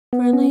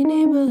Friendly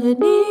neighborhood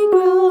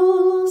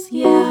Negroes,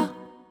 yeah.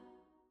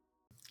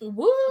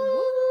 Woo!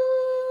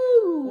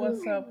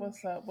 What's up?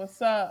 What's up?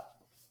 What's up?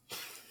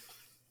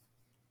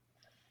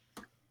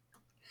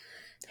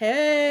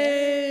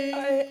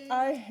 Hey!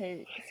 I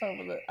hate some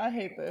of it. I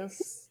hate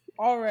this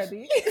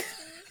already.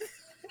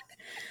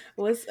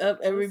 What's up,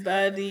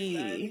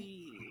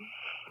 everybody?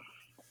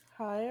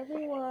 Hi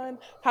everyone.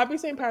 Happy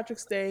St.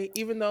 Patrick's Day.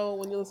 Even though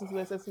when you listen to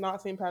this, it's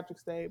not St.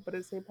 Patrick's Day, but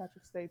it's St.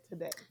 Patrick's Day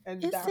today,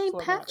 and It's that's St.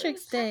 what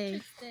Patrick's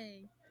matters.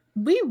 Day.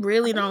 We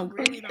really don't.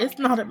 It's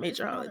not a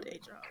major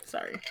holiday.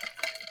 Sorry.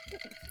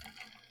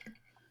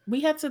 We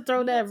had to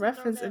throw that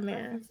reference in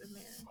there.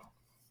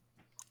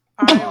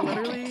 I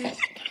literally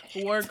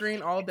wore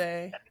green all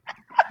day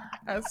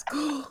at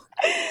school,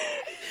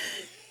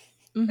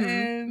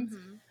 and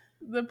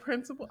the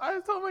principal. I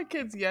told my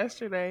kids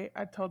yesterday.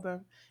 I told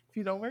them, if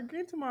you don't wear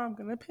green tomorrow, I'm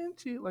gonna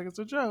pinch you. Like it's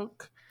a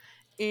joke.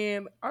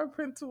 And our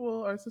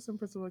assistant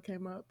principal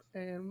came up,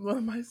 and one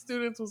of my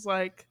students was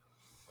like,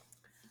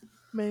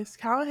 Miss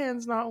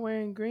Callahan's not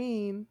wearing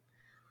green.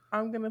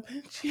 I'm going to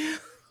pinch you.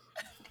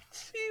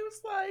 She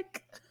was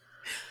like,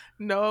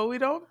 no, we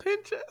don't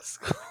pinch at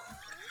school.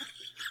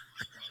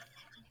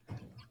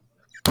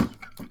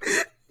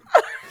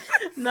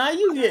 Now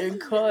you getting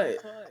caught.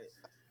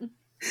 So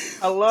she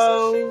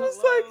Hello. was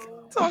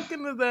like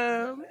talking to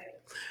them.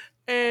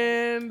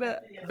 And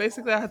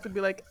basically, I had to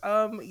be like,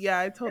 yeah,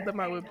 I told them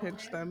I would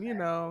pinch them,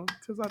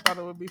 because I thought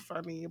it would be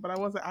funny, but I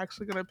wasn't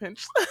actually going to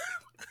pinch them.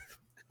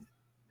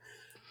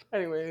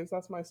 Anyways,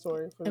 that's my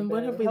story for the And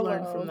what day. have we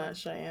learned from Hello. that,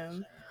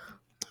 Cheyenne?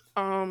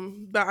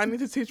 That I need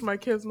to teach my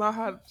kids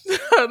not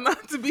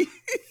to be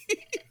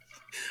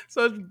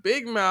such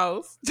big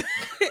mouths.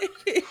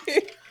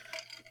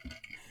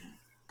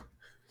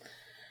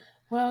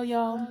 Well,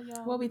 y'all,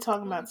 what we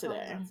talking about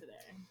today?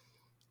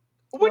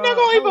 We're not Well,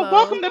 gonna even hello.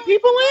 welcome the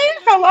people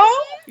in.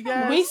 Hello.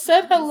 Yes. We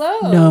said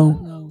hello.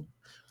 No.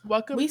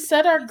 Welcome We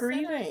said our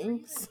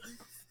greetings.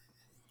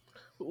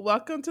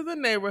 welcome to the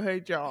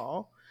neighborhood,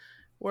 y'all.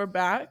 We're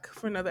back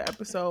for another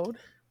episode.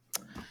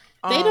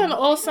 They done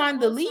all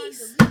signed the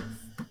lease.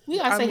 We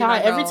gotta say hi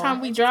I every know.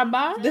 time we drive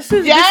by. This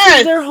is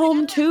Yes. their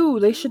home too.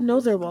 They should know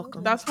they're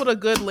welcome. That's what a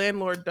good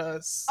landlord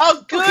does. A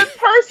good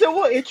person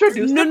will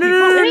introduce No, the no, no,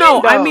 people no, in,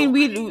 no. I though.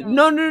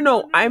 mean,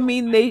 no. I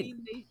mean, they're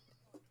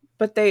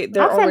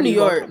I'm from New already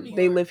York. welcome.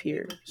 They live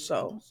here,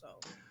 so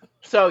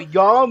So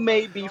y'all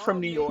may be from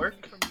New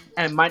York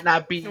and might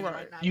not be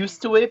Right.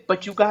 used to it,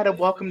 but you gotta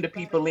welcome the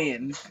people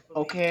in.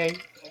 Okay.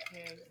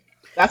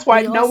 That's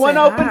why We all no one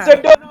said opens the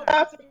hi.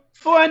 door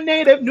for a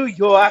native New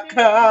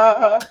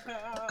Yorker.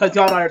 Cause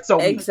y'all are so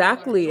mean.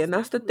 exactly. And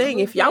that's the thing.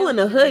 If y'all in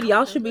the hood,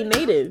 y'all should be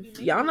native.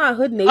 Y'all not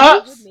hood Uh,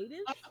 natives.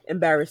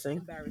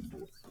 Embarrassing.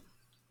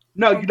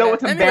 no, you know Okay.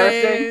 what's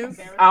embarrassing? Anyways.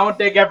 I don't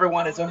think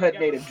everyone is a hood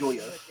native,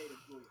 Julia.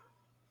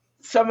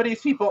 Some of these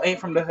people ain't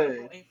from the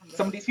hood.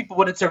 Some of these people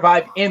wouldn't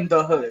survive in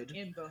the hood.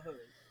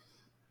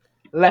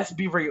 Let's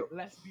be real.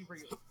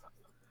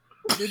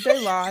 Did they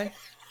lie?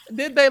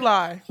 Did they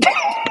lie?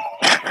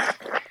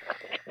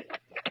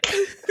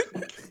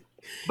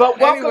 But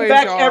welcome Anyways,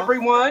 back, y'all.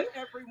 everyone.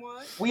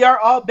 We are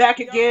all back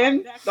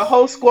again. The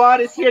whole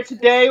squad is here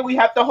today. We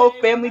have the whole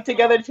family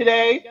together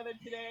today.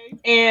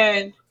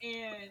 And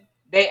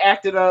they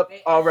acted up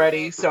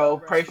already, so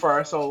pray for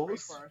our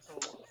souls.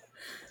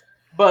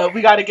 But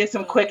we got to get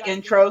some quick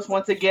intros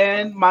once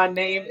again. My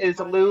name is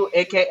Lou,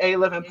 aka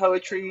Living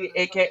Poetry,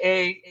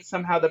 aka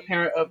somehow the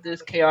parent of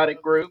this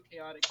chaotic group.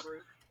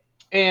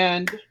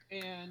 And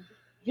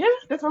yeah,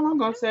 that's all I'm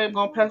gonna say. I'm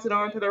gonna pass it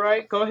on to the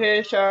right. Go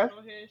ahead, Shy.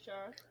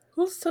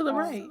 Who's to the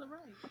right?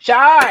 Shy,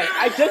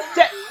 I just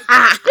said,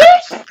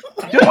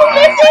 bitch. Do you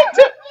listen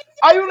to?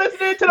 Are you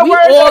listening to the We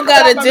words that all are coming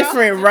got out a my mouth?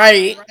 different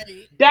right.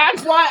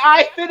 That's why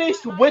I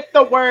finished with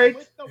the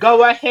words.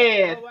 Go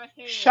ahead,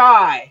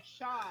 Shy.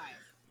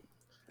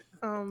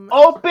 Um,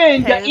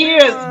 Open your hey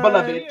ears, everyone.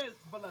 beloved.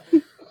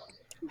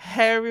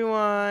 Hey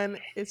everyone.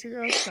 It's your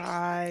girl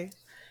Shy,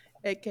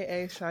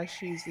 aka Shy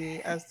Sheezy,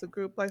 as the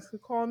group likes to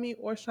call me,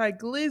 or Shy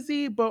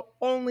Glizzy, but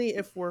only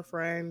if we're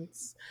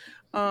friends.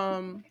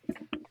 Um,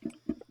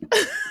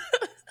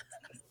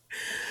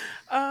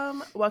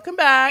 welcome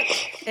back,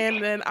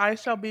 and then I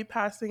shall be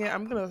passing it.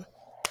 I'm gonna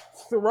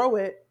throw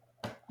it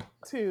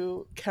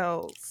to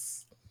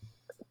Kels.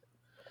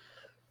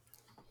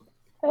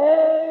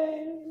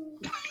 Hey,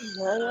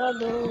 how y'all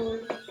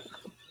doing?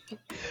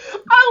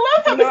 I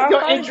love You how know, this is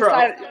your intro.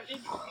 I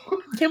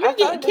finally Can we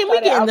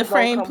decided get I in the was gonna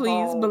frame, come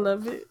please, home.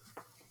 beloved?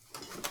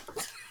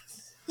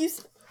 You,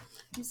 s-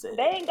 you said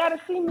They ain't gotta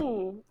see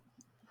me.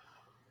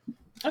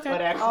 okay.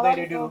 But actually, All I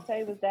they was gonna do.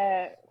 say was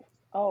that,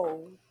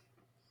 oh,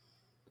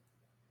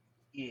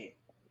 Yeah.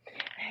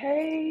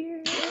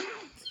 hey,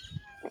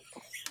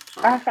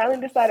 I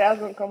finally decided I was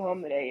gonna come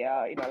home today,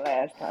 y'all. You know,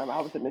 last time I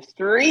was in the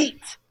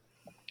street,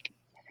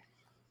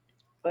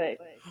 but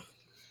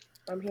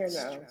I'm here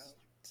now.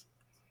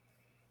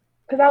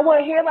 Cause I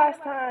wasn't here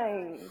last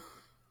time.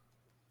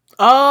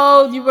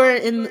 Oh, you were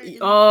in.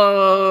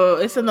 Oh,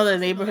 it's another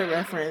neighborhood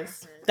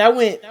reference. That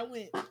went.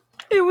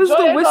 It was the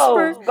Joya,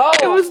 whisper. go.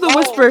 It was the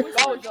whisper.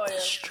 Go, Joya.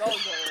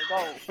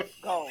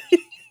 Go,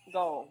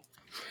 Joya.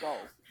 Go.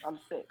 I'm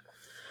sick.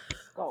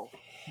 Go.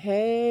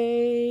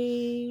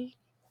 Hey.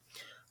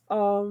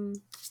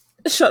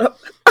 Shut up.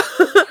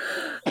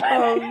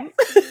 um.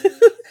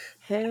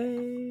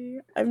 Hey,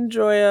 I'm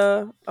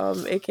Joya.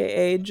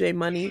 AKA J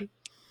Money.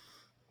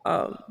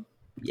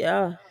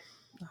 Yeah,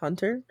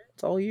 Hunter.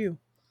 It's all you.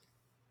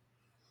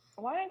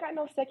 Why I ain't got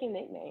no second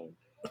nickname?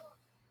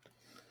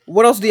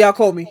 What else do y'all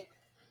call me?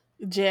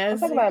 I'm talking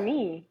Jazzy. about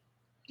me.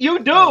 You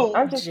do. Oh.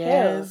 I'm just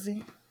Kel.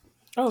 Jazzy.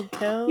 Oh,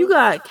 Kel. You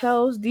got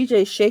Kels,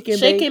 DJ Shake and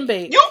Shake Bake. and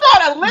Bake. You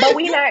got a list. But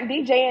we not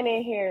DJing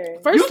in here.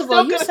 First You of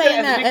all, still you could've said saying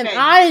it as a that, and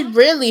nickname. I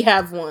really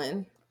have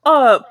one.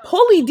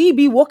 Paulie D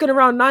be walking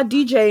around not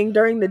DJing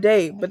during the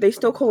day, but they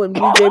still call him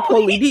DJ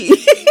Paulie D.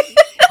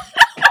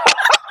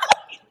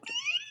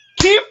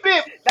 Keep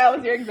it. That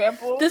was your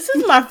example. This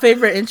is my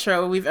favorite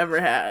intro we've ever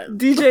had.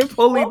 DJ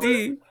Paulie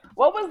D.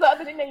 What was the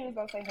other nickname you was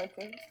gonna say,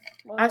 Hunter?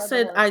 What I was the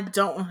said other I one?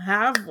 don't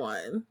have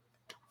one.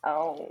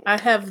 Oh. I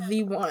have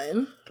the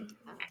one.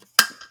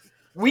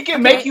 We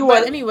can make you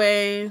but a.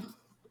 anyway,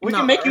 We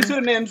can make you Nar.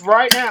 synonyms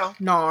right now.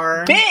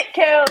 Nar. Bit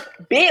Kel.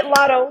 Bit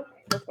Lotto.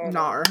 What's going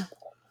Nar. on?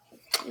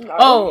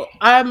 Oh,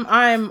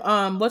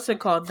 I'm what's it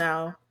called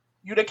now?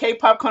 You the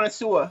K-pop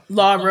connoisseur.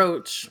 Law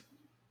Roach.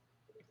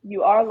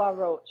 You are La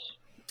Roche.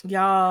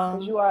 Y'all.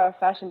 Because you are a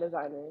fashion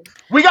designer.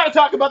 We got to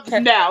talk about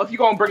this now. If you're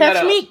gonna bring that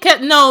Catch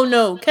up. me.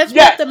 No. Catch me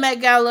Yes. at the Met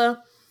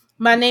Gala.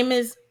 My name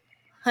is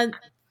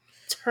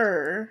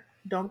Hunter.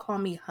 Don't call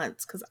me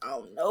Hunts because I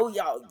don't know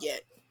y'all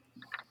yet.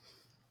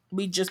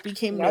 We just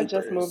became Y'all neighbors.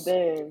 just moved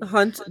in.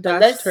 Hunt let's-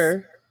 dashed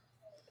her.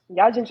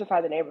 Y'all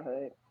gentrified the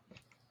neighborhood.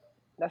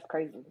 That's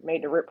crazy.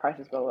 Made the rent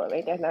prices go up.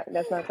 Ain't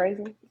that's not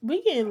crazy?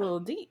 We getting a little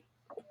deep.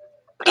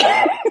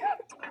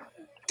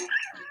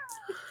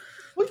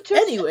 We just,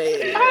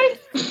 Anyway.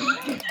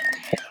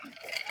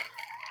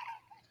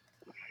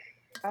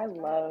 I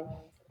love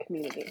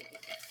Community.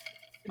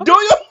 Do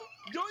you?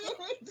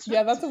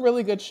 Yeah, that's a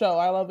really good show.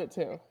 I love it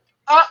too.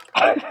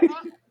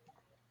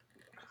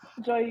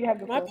 Joy, you have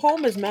the My floor.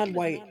 poem is mad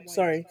white.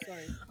 Sorry.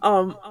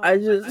 I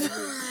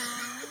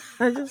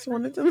just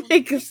wanted to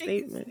make a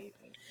statement.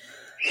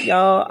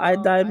 Y'all, I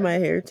dyed my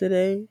hair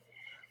today.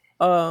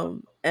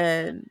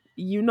 And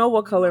you know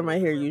what color my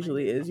hair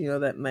usually is, you know,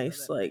 that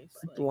nice like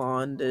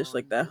blondish,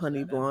 like that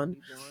honey blonde.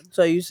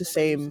 So I use the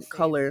same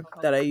color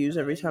that I use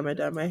every time I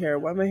dye my hair.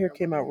 Why my hair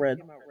came out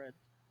red?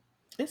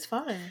 It's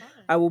fine.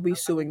 I will be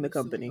suing the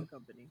company.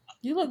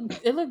 It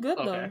looked good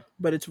though.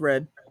 But it's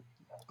red.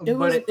 It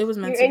was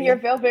meant You're to in be. your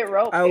velvet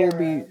rope I will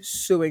era. be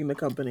suing the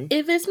company.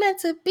 If it's meant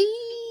to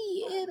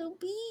be, it'll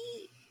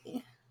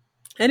be.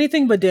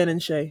 Anything but Dan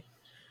and Shay.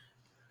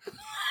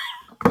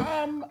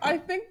 I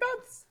think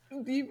that's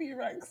DB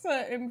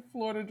Rexa in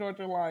Florida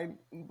Georgia Line,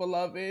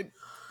 beloved.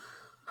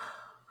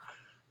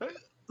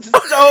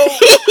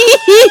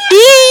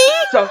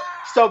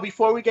 So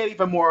before we get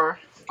even more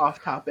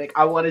off topic,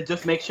 I want to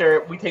just make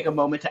sure we take a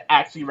moment to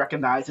actually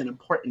recognize an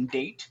important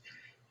date.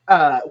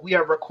 We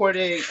are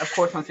recording, of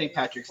course, on St.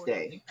 Patrick's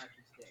Day,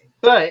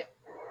 but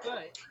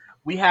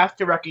we have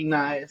to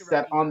recognize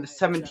that on the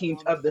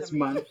 17th of this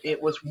month,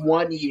 it was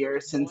 1 year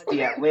since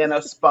the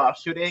Atlanta spa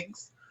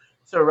shootings.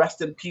 So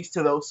rest in peace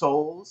to those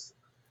souls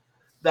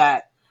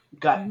that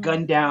got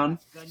gunned down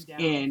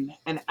in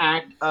an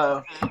act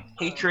of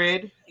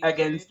hatred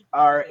against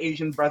our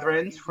Asian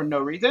brethren for no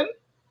reason.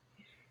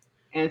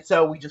 And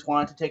so we just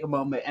wanted to take a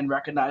moment and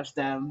recognize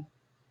them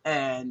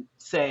and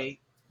say,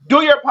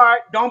 do your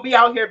part. Don't be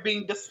out here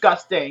being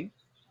disgusting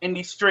in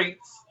these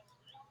streets.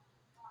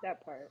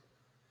 That part.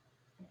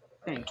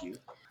 Thank you.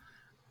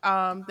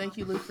 Thank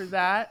you, Luke, for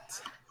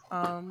that.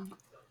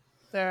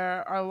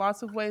 There are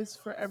lots of ways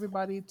for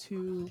everybody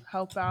to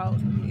help out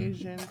the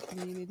Asian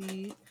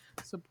community,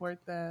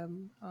 support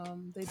them.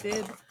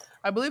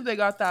 I believe they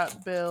got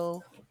that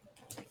bill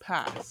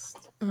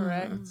passed,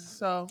 correct?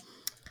 So,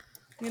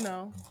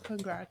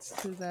 congrats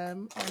to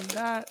them on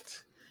that.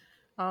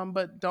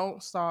 But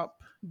don't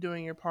stop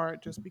doing your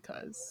part just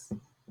because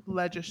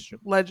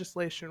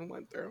legislation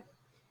went through.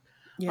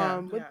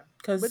 Yeah.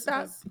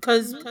 Because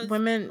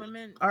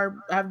women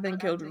have been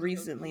killed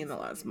recently in the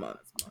last month.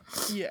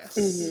 Yes.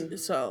 Mm-hmm.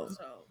 So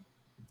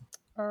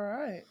All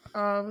right.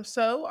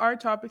 So our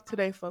topic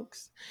today,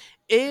 folks,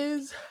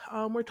 is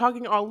we're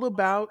talking all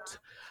about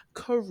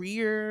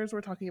careers.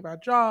 We're talking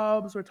about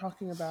jobs. We're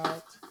talking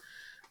about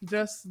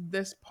just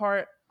this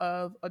part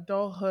of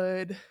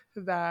adulthood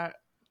that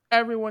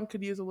everyone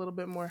could use a little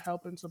bit more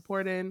help and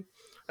support in,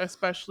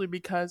 especially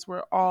because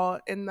we're all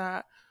in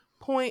that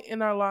point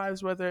in our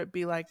lives, whether it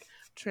be like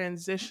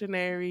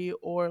transitionary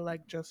or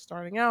like just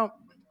starting out.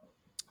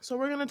 So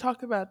we're going to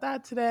talk about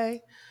that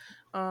today.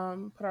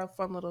 Put our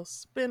fun little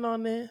spin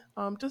on it.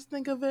 Just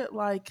think of it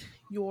like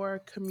your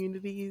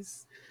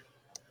community's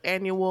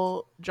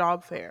annual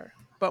job fair,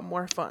 but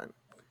more fun.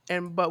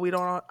 But we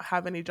don't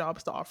have any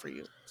jobs to offer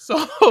you.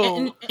 So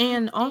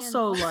and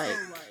also like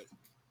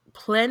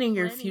planning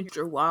your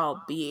future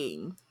while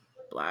being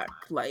Black,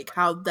 like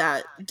how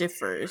that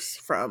differs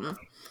from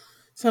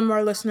some of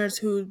our listeners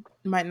who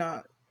might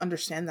not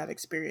understand that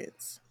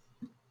experience.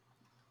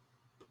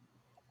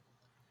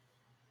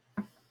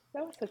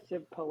 That was such a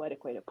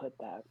poetic way to put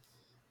that.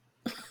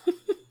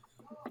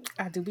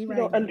 I do be You don't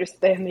writing.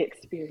 understand the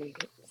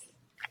experience.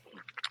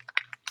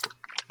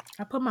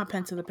 I put my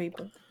pen to the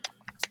paper.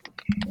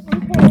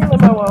 Okay,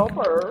 Limo.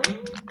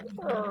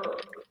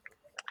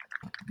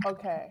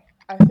 Okay.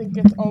 I think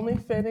it's only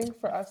fitting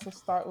for us to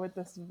start with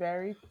this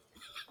very,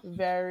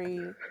 very.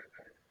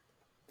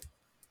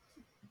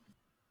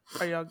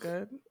 Are y'all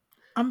good?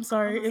 I'm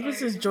sorry. It was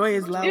just Joy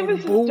is It was loud.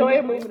 just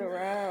Joya Boom. moving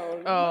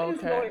around. Oh, What is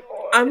okay. going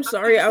on? I'm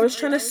sorry. I was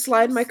trying to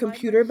slide my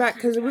computer back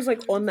because it was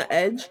like on the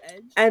edge,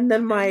 and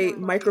then my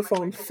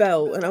microphone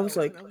fell, and I was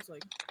like,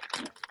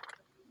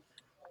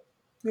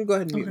 "You go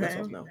ahead and mute Okay.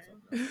 myself now."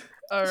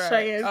 All right.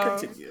 Cheyenne,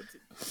 continue.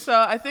 So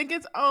I think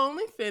it's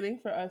only fitting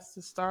for us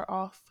to start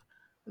off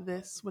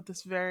this with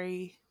this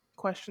very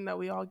question that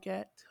we all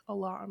get a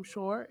lot, I'm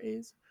sure,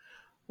 is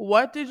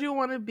what did you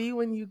want to be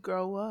when you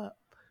grow up?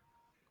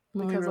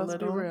 When we Because were let's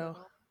be little.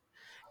 real.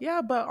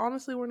 Yeah, but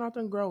honestly, we're not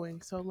done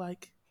growing. So,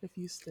 like, if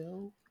you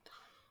still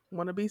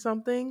want to be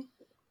something,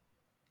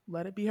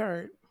 let it be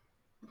heard.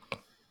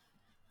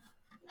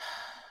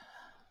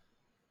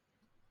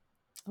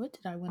 What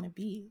did I want to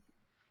be?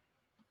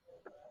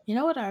 You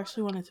know what I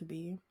actually wanted to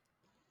be?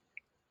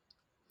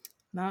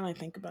 Now that I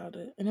think about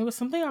it. And it was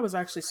something I was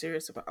actually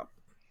serious about.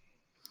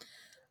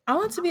 I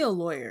want to be a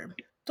lawyer.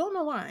 Don't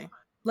know why.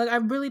 Like, I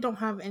really don't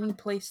have any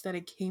place that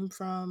it came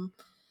from.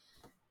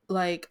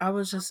 Like, I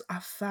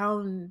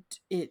found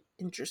it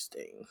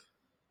interesting.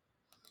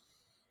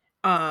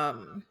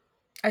 Um,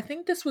 I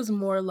think this was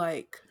more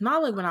like,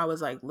 not like when I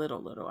was like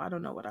little. I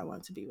don't know what I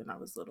wanted to be when I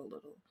was little.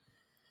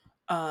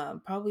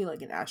 Probably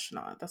like an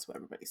astronaut. That's what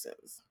everybody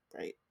says,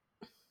 right?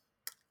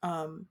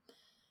 Um,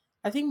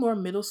 I think more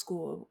middle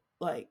school,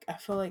 like I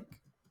feel like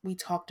we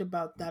talked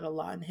about that a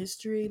lot in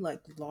history,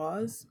 like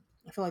laws.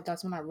 I feel like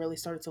that's when I really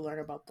started to learn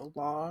about the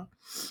law.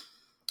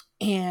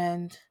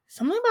 And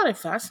something about it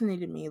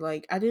fascinated me.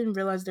 Like I didn't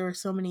realize there were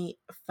so many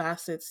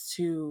facets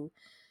to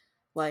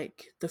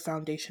like the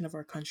foundation of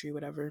our country,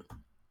 whatever.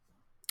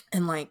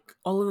 And like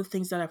all of the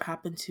things that have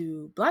happened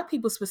to black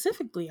people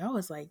specifically, I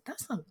was like,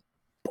 that's some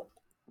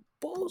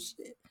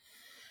bullshit.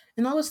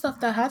 And all the stuff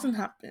that hasn't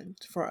happened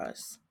for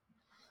us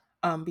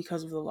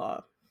because of the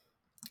law.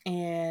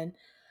 And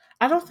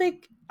I don't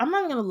think I'm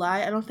not gonna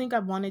lie. I don't think I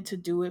wanted to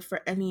do it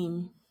for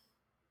any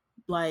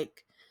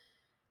like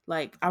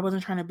I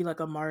wasn't trying to be like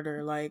a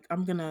martyr. Like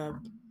I'm gonna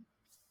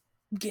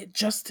get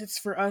justice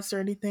for us or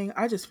anything.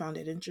 I just found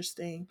it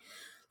interesting.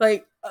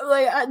 Like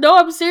I know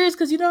I'm serious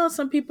because you know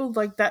some people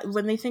like that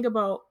when they think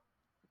about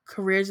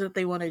careers that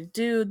they want to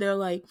do, they're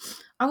like,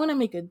 I want to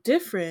make a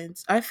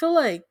difference. I feel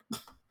like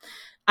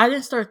I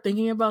didn't start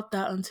thinking about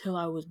that until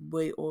I was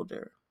way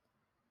older.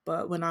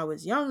 But when I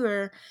was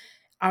younger,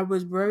 I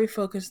was very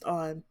focused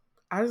on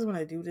I just want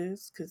to do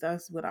this because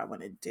that's what I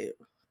want to do.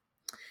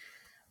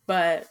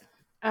 But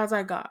as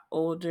I got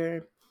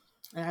older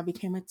and I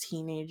became a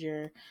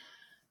teenager,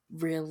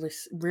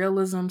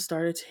 realism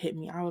started to hit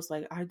me. I was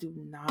like, I do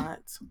not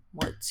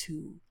want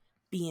to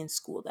be in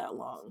school that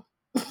long.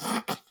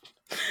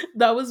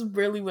 That was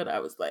really what I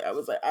was like. I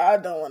was like, I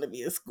don't want to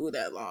be in school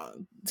that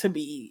long to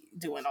be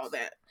doing all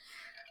that.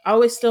 I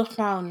always still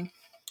found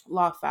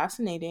law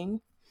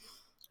fascinating.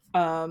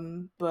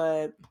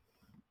 But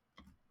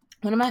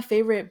one of my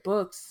favorite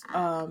books,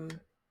 well,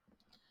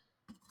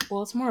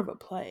 it's more of a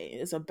play,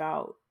 is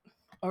about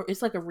or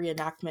it's like a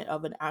reenactment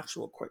of an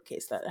actual court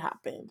case that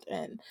happened.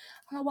 And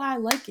I don't know why I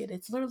like it.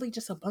 It's literally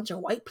just a bunch of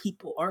white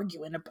people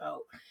arguing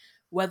about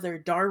whether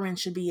Darwin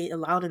should be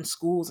allowed in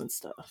schools and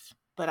stuff.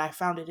 But I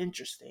found it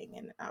interesting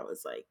and I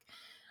was like,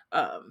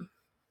 um,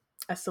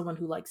 as someone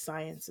who likes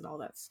science and all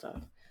that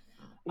stuff.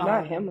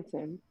 Not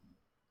Hamilton.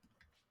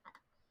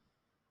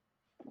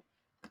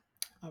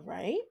 All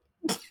right.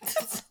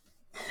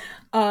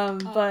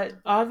 But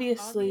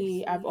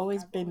obviously I've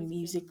always been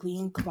musically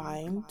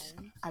inclined.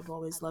 I've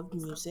always loved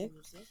music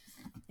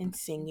and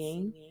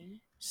singing.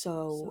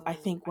 So I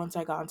think once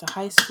I got into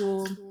high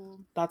school,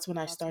 that's when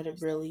I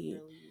started really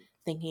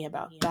thinking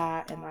about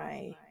that. And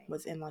I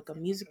was in like a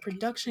music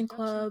production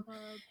club.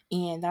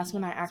 And that's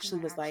when I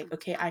actually was like,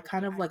 okay, I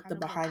kind of like the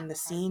behind the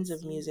scenes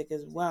of music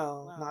as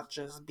well, not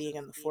just being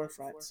in the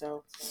forefront.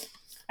 So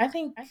I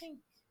think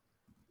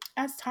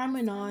as time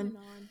went on,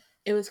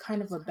 it was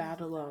kind of a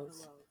battle of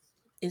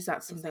is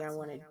that something I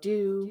want to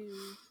do?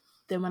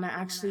 Then when I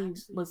actually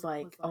was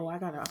like, oh, I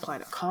gotta apply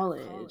to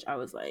college, I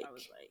was like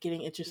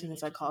getting interested in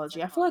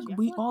psychology. I feel like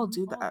we all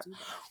do that.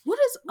 What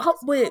is up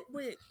with?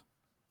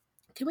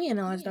 Can we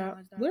analyze that?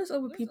 What is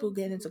up with people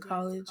getting into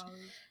college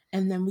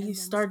and then we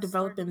start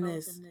developing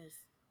this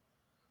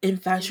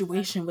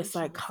infatuation with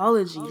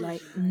psychology?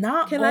 Like,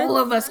 not Can I all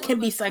of us can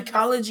be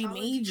psychology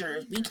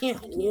majors. We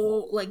can't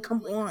all like,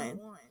 come on.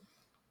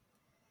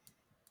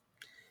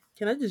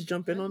 can I just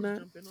jump in on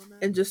that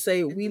and just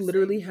say we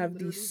literally have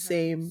the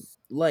same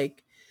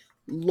like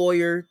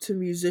lawyer to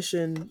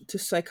musician to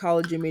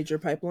psychology major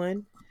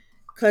pipeline?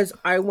 Because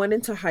I went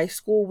into high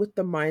school with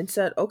the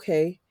mindset,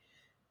 okay,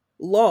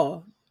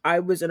 law. I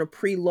was in a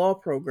pre-law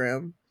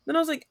program. Then I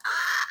was like,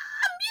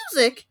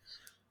 music.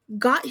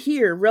 Got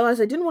here,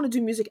 realized I didn't want to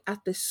do music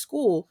at this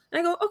school, and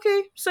I go,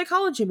 okay,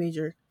 psychology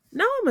major.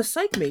 Now I'm a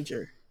psych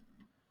major.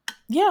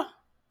 Yeah,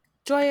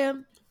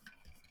 Joya,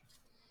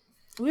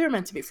 we were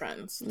meant to be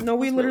friends. No,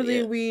 we That's really literally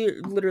it. we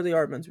literally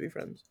are meant to be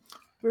friends.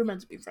 We were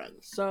meant to be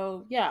friends.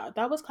 So yeah,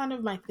 that was kind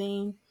of my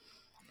thing.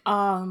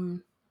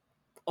 Um,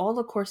 all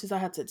the courses I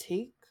had to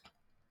take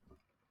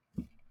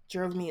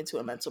drove me into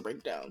a mental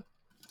breakdown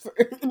for,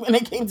 when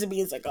it came to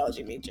being a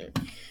psychology major.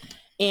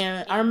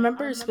 And I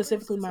remember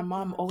specifically my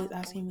mom always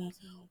asking me,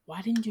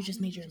 why didn't you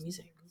just major in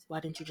music? Why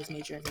didn't you just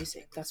major in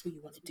music? That's what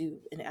you want to do.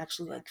 And it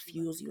actually like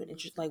fuels you and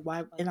interest. Like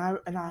why and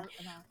I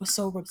was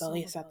so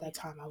rebellious at that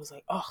time. I was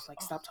like, oh,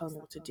 like stop telling me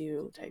what to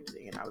do type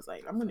thing. And I was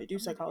like, I'm gonna do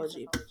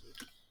psychology.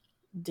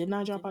 Didn't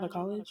I drop out of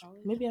college?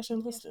 Maybe I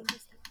shouldn't listen.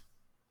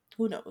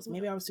 Who knows?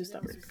 Maybe I was too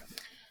stubborn.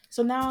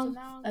 So now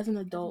as an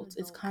adult,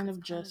 it's kind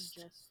of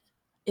just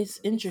it's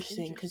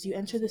interesting because you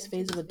enter this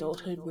phase of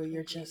adulthood where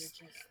you're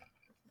just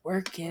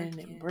working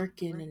and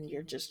working and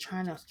you're just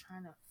trying to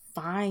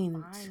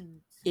find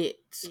it.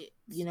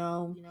 You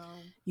know,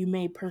 you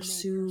may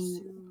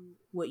pursue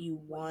what you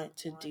want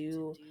to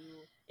do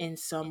in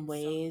some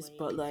ways,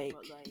 but like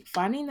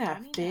finding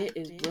that fit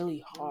is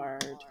really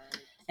hard.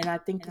 And I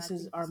think this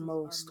is our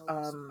most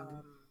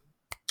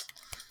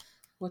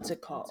what's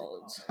it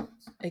called?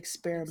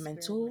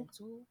 Experimental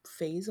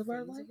phase of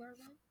our life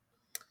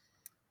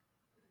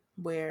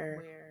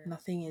where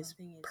nothing is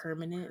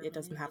permanent. It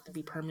doesn't have to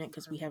be permanent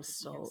because we have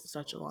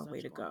such a long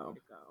way to go.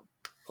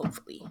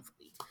 Hopefully.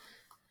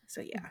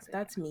 So yeah,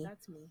 that's me.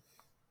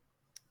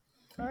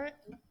 All right.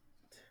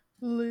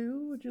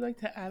 Lou, would you like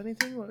to add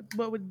anything?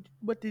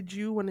 What did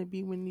you want to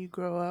be when you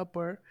grow up,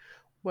 or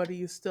what do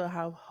you still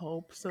have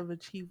hopes of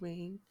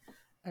achieving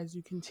as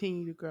you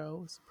continue to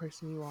grow as the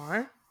person you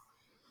are?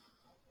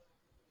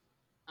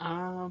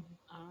 Um,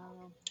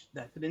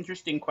 that's an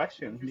interesting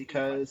question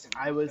because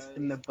I was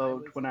in the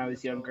boat when I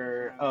was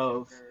younger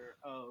of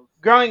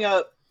growing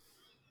up,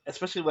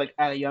 especially like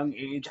at a young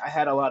age. I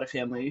had a lot of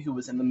family who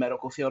was in the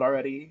medical field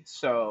already,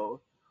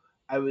 so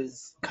I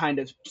was kind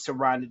of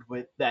surrounded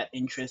with that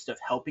interest of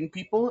helping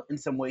people in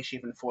some way,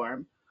 shape, and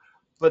form.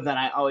 But then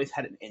I always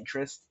had an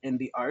interest in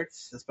the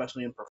arts,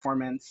 especially in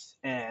performance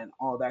and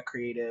all that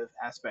creative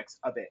aspects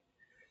of it.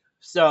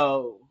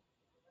 So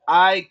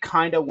I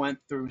kind of went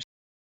through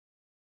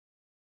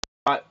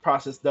thought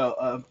process though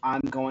of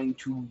I'm going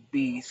to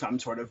be some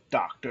sort of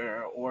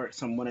doctor or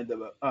someone in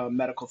the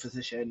medical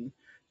physician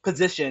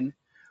position,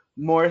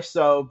 more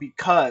so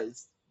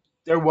because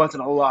there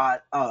wasn't a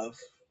lot of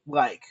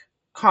like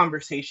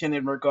conversation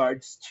in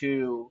regards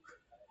to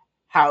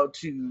how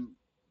to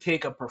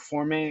take a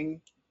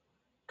performing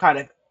kind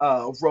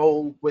of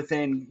role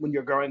within when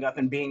you're growing up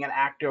and being an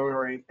actor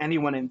or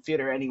anyone in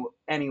theater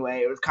anyway.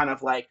 It was kind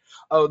of like,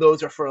 oh,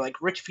 those are for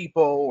like rich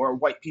people or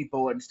white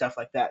people and stuff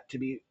like that, to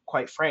be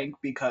quite frank,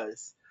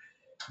 because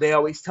they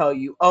always tell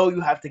you, oh, you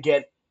have to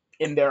get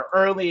in there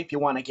early if you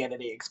want to get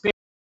any experience,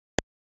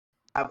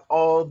 have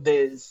all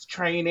this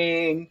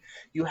training,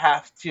 you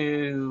have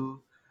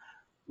to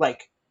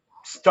like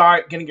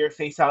start getting your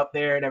face out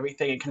there and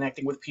everything and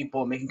connecting with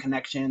people, making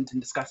connections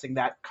and discussing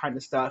that kind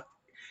of stuff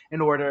in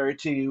order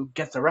to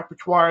get the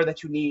repertoire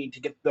that you need to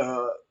get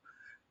the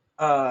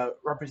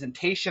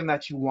representation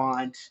that you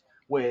want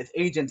with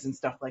agents and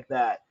stuff like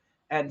that.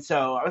 And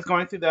so I was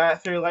going through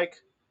that through like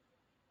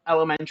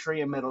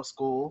elementary and middle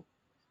school.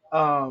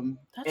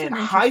 That's In an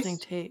high, interesting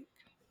take.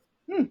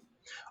 hmm,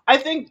 I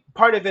think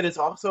part of it is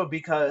also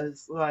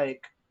because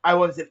like I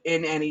wasn't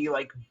in any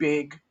like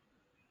big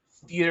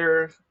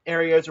theater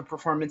areas or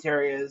performance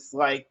areas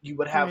like you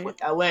would have Right.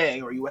 with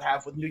LA or you would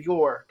have with New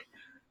York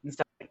and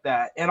stuff like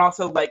that. And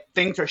also like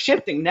things are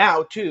shifting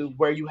now too,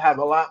 where you have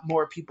a lot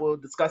more people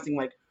discussing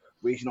like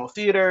regional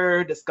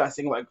theater,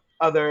 discussing like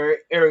other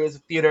areas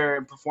of theater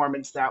and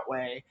performance that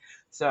way.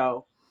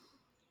 So,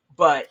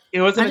 but it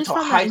I wasn't just until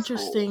found that high school.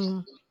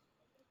 interesting.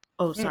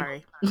 Oh, Mm.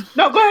 sorry.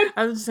 No, go ahead.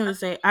 I was just gonna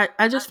say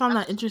I just found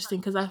that interesting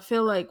because I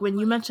feel like when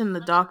you mentioned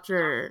the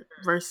doctor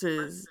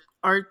versus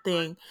art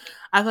thing,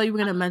 I thought you were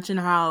gonna mention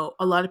how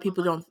a lot of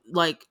people don't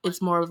like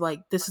it's more of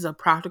like this is a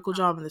practical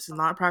job and this is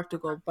not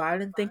practical. But I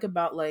didn't think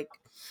about like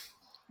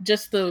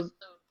just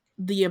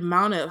the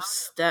amount of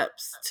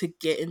steps to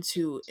get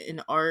into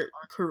an art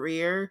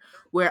career,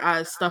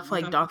 whereas stuff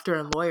like Mhm. doctor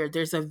and lawyer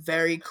there's a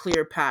very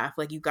clear path.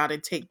 Like you got to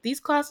take these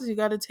classes, you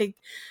got to take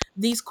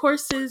these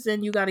courses,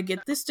 and you got to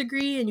get this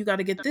degree and you got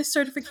to get this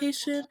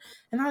certification.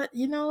 And I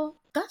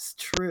that's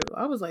true.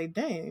 I was like,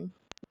 dang,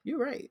 you're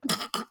right.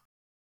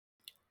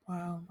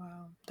 Wow,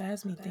 that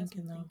has me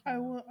thinking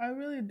though. I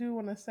really do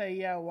want to say,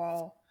 yeah,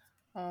 while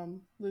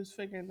Lou's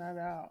figuring that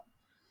out,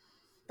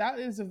 that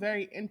is a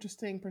very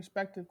interesting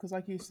perspective because,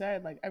 like you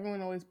said, like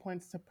everyone always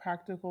points to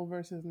practical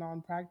versus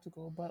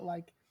non-practical, but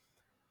like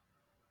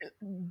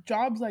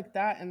jobs like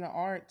that in the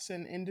arts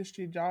and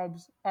industry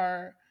jobs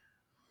are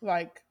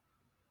like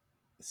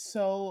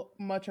so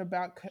much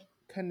about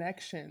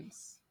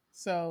connections.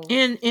 So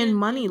And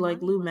money,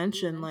 like Lou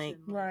mentioned, like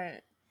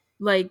right,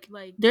 Like,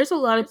 there's a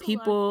lot of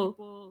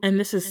people, and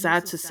this is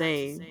sad to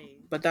say,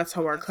 but that's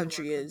how our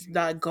country is,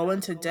 that go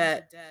into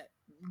debt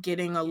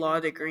getting a law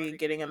degree,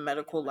 getting a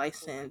medical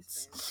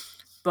license,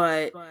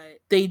 but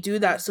they do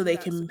that so they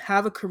can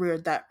have a career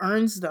that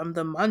earns them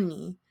the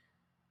money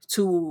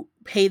to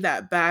pay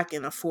that back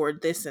and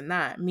afford this and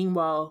that.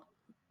 Meanwhile,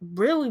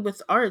 really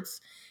with arts,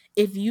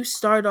 if you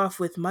start off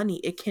with money,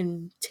 it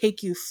can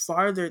take you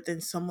farther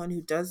than someone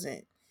who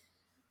doesn't.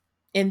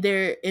 And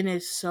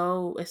it's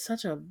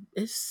such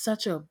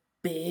a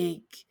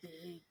big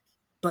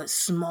but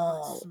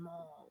small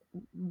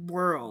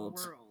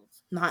world.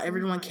 Not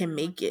everyone can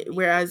make it.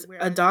 Whereas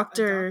a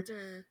doctor,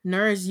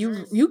 nurse,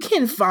 you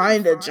can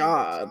find a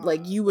job.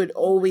 Like, you would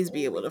always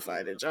be able to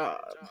find a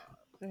job.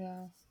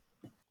 Yeah.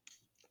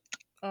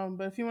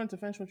 But if you want to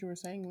finish what you were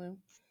saying, Lou.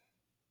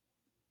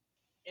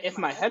 If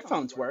my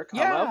headphones work,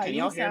 hello, Yeah, can you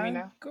y'all hear me sound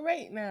now?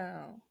 great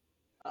now.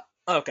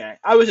 Okay,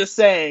 I was just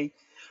saying,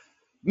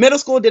 middle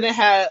school didn't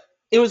have.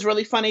 It was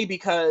really funny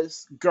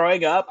because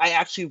growing up, I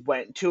actually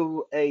went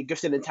to a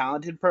gifted and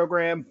talented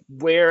program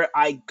where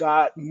I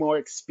got more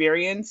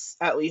experience,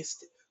 at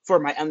least for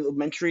my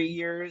elementary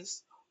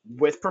years,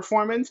 with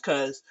performance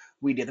because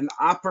we did an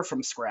opera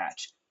from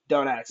scratch.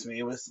 Don't ask me;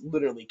 it was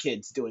literally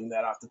kids doing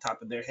that off the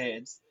top of their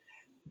heads.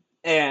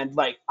 And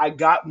like I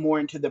got more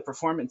into the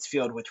performance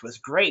field, which was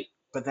great.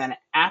 But then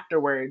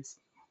afterwards,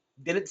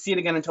 didn't see it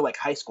again until like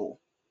high school.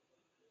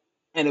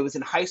 And it was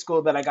in high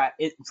school that I got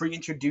it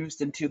reintroduced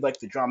into like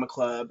the drama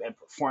club and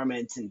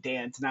performance and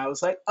dance. And I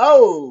was like,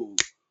 oh,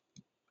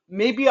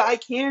 maybe I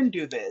can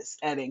do this.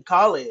 And in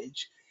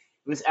college,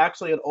 it was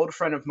actually an old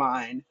friend of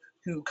mine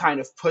who kind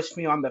of pushed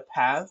me on the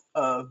path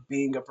of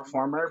being a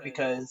performer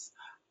because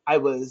I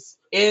was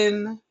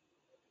in,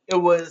 it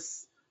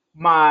was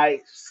my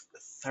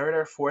third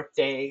or fourth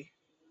day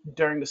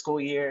during the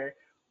school year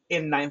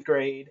in ninth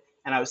grade,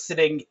 and I was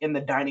sitting in the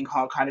dining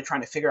hall kind of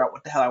trying to figure out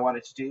what the hell I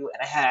wanted to do.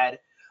 And I had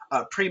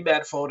a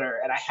pre-med folder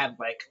and I had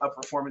like a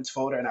performance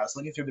folder, and I was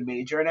looking through the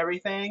major and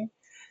everything.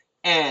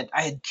 And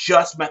I had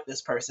just met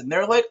this person.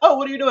 They're like, "Oh,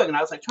 what are you doing?" And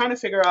I was like trying to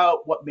figure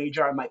out what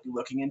major I might be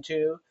looking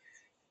into.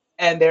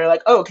 And they're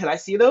like, "Oh, can I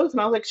see those?"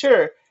 And I was like,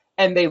 "Sure."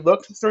 And they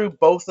looked through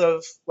both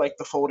of like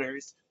the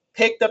folders,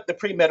 picked up the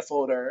pre-med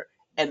folder,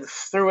 and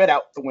threw it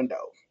out the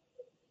window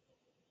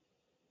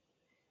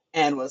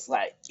and was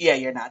like, "Yeah,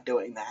 you're not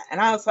doing that." And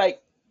I was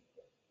like,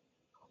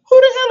 "Who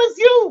the hell is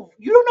you?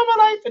 You don't know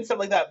my life," and stuff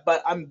like that.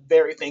 But I'm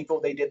very thankful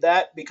they did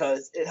that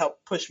because it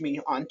helped push me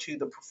onto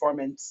the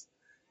performance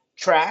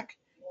track.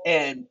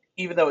 And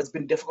even though it's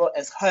been difficult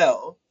as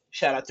hell,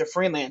 shout out to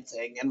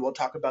freelancing, and we'll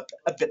talk about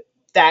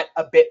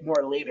a bit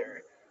more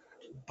later.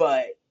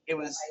 But it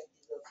was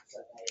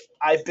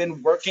I've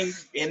been working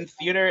in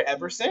theater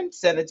ever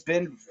since, and it's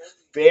been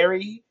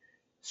very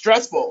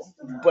stressful,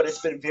 but it's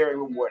been very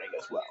rewarding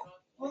as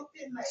well.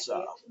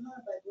 So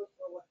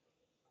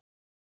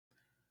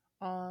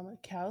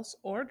Kels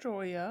or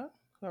Joya,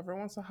 whoever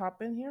wants to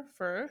hop in here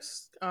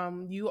first.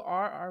 You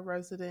are our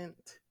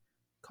resident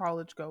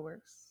college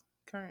goers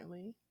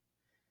currently.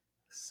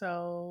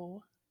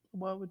 So,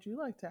 what would you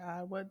like to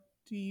add? What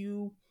did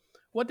you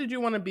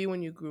want to be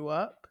when you grew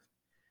up?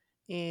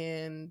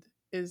 And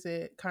is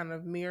it kind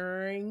of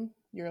mirroring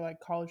your like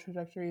college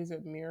trajectory? Is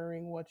it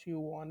mirroring what you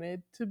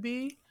wanted to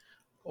be,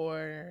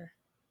 or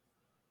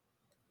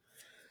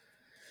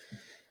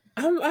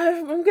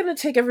I'm gonna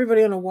take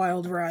everybody on a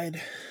wild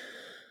ride.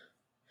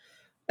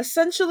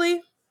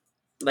 Essentially,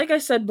 like I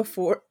said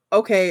before,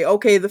 okay,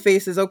 the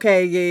faces,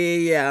 okay,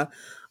 yeah.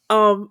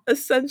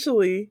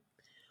 Essentially,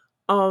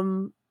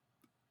 um,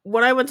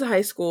 when I went to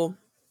high school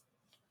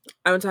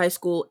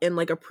in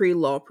like a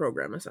pre-law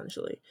program,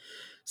 essentially.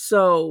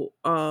 So,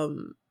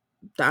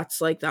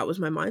 that was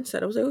my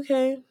mindset. I was like,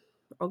 okay,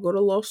 I'll go to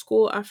law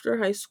school after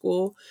high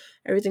school.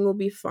 Everything will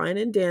be fine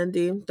and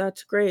dandy.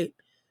 That's great.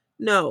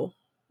 No,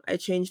 I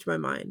changed my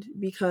mind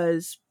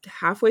because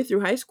halfway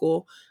through high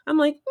school, I'm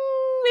like,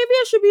 maybe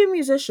I should be a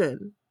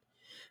musician.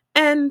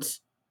 And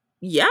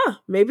yeah,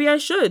 maybe I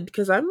should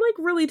because I'm like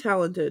really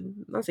talented.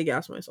 Not to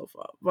gas myself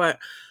up, but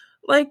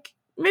like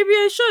maybe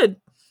I should.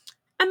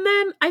 And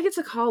then I get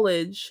to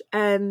college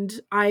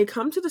and I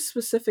come to the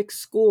specific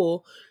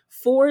school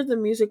for the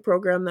music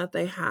program that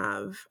they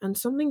have, and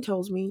something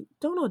tells me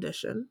don't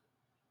audition.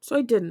 So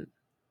I didn't.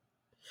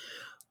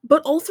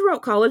 But all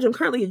throughout college, I'm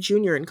currently a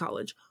junior in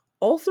college.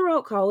 All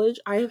throughout college,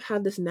 I have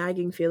had this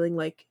nagging feeling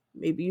like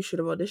maybe you should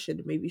have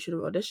auditioned, maybe you should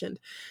have auditioned.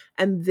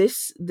 And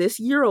this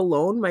year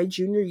alone, my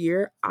junior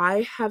year,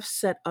 I have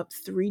set up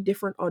 3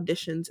 different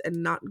auditions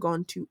and not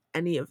gone to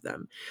any of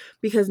them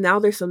because now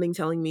there's something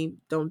telling me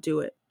don't do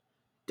it.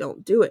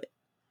 Don't do it.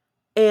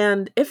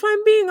 And if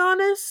I'm being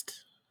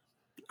honest,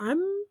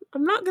 I'm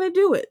I'm not going to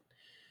do it.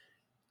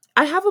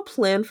 I have a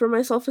plan for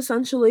myself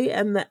essentially,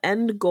 and the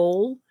end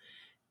goal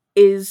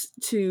is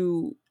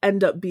to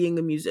end up being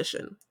a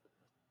musician.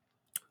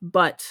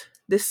 But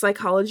this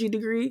psychology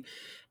degree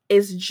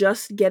is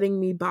just getting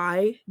me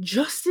by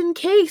just in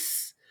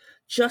case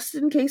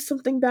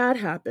something bad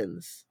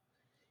happens.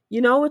 You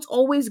know, it's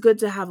always good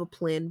to have a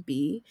plan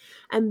B.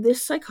 And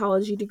this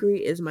psychology degree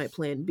is my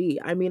plan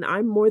B. I mean,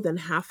 I'm more than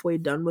halfway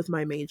done with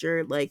my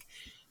major. Like,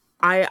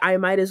 I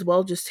might as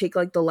well just take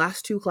like the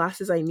last 2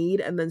 classes I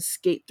need and then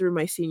skate through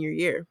my senior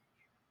year.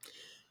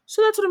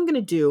 So that's what I'm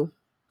gonna do.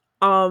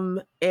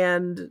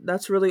 And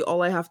that's really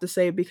all I have to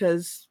say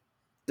because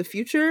the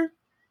future,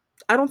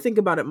 I don't think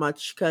about it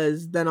much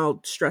because then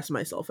I'll stress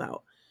myself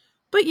out.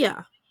 But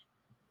yeah,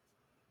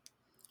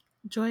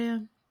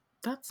 Joya,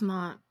 that's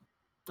not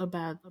a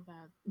bad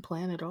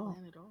plan at all.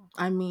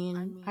 I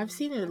mean, I've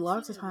seen it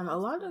lots of time. A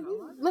lot of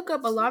you look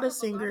up a lot of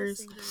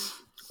singers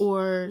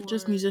or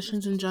just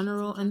musicians in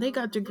general, and they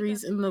got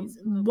degrees in the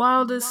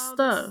wildest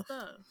stuff.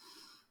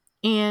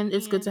 And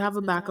it's good to have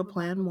a backup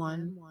plan.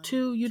 One,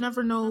 two, you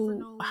never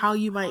know how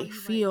you might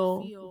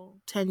feel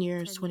 10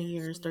 years, 20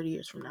 years, 30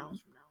 years from now.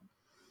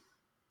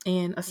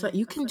 And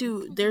you can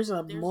do. There's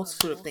a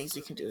multitude of things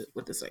you can do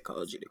with the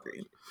psychology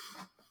degree.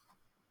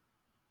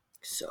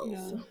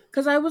 So,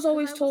 because I was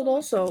always told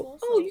also,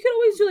 oh, you can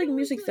always do like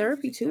music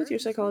therapy too with your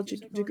psychology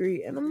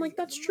degree. And I'm like,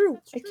 that's true.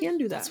 I can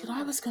do that. That's what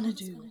I was gonna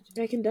do.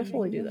 I can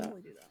definitely do that.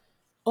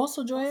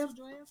 Also, Joya,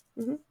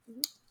 Mhm.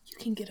 you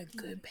can get a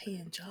good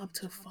paying job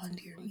to fund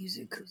your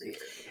music career.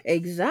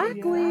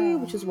 Exactly,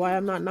 which is why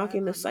I'm not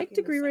knocking the psych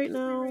degree right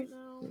now.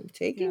 I'm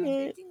taking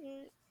it.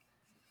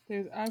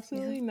 There's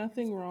absolutely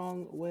nothing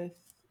wrong with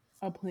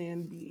a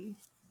plan B.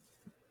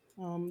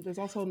 There's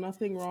also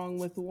nothing wrong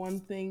with one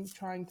thing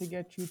trying to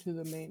get you to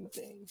the main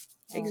thing.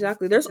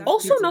 Exactly. There's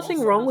also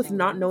nothing wrong with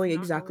not knowing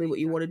exactly what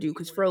you want to do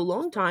because for a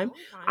long time,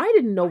 I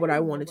didn't know what I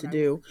wanted to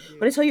do.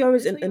 When I tell you I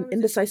was an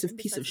indecisive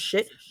piece of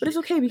shit, but it's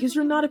okay because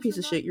you're not a piece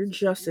of shit. You're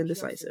just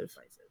indecisive.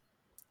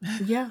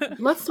 Yeah,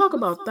 let's talk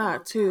about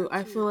that too.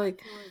 I feel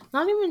like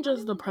not even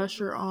just the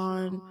pressure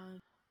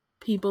on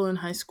people in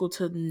high school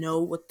to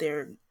know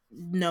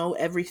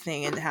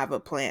everything and have a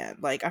plan.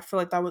 Like I feel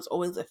like that was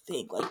always a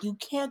thing. Like you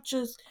can't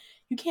just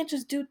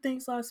do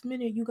things last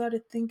minute. You got to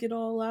think it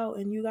all out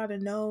and you got to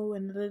know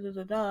and da da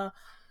da da.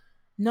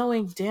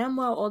 Knowing damn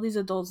well all these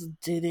adults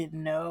didn't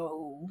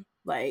know.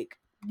 Like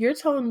you're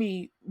telling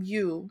me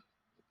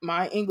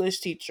my English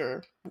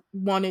teacher,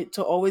 wanted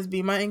to always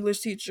be my English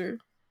teacher?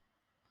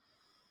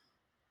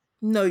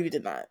 No, you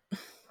did not.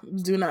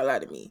 Do not lie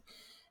to me.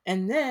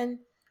 And then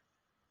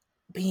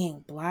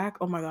being black,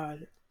 oh my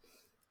god.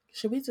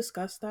 Should we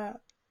discuss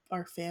that?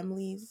 Our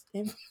families'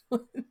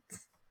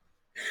 influence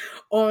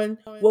on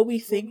what we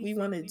think we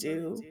want to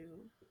do.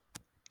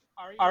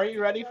 Are you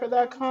ready for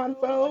that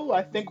convo?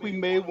 I think we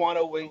may want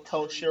to wait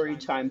till Sherry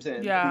chimes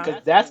in Yeah.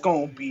 because that's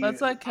going to be. Let's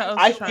let Kels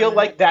I chime feel in.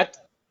 like that's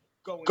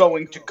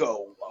going to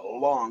go a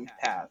long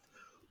path.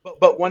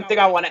 But one thing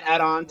I want to add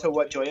on to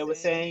what Joya was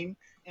saying,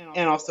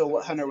 and also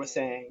what Hunter was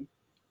saying,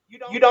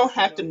 you don't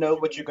have to know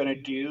what you're going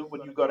to do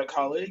when you go to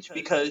college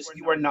because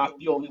you are not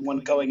the only one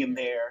going in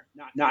there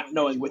not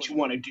knowing what you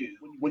want to do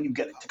when you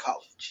get into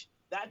college.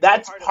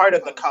 That's part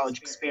of the college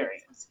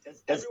experience.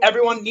 Does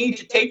everyone need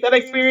to take that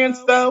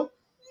experience though?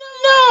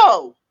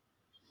 No!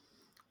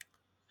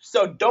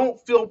 So don't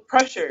feel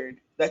pressured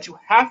that you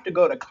have to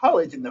go to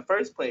college in the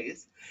first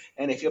place.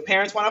 And if your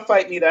parents want to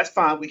fight me, that's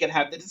fine. We can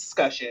have the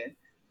discussion.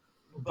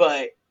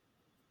 But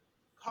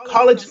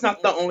college is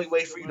not the only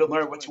way for you to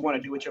learn what you want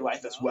to do with your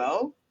life as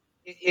well.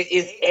 It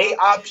is a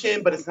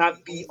option, but it's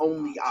not the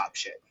only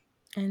option.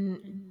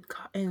 And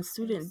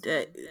student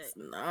debt is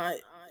not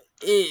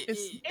it.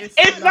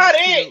 It's not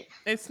cute. it.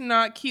 It's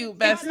not cute,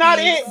 besties. It's not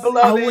it, I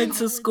beloved. went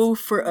to school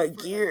for a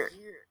year.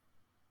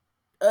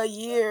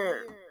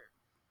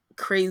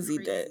 Crazy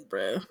debt,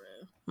 bruh.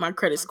 My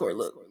credit score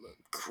looked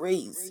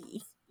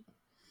crazy.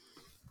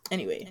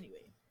 Anyway.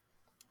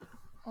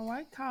 All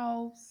right,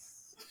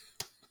 cows.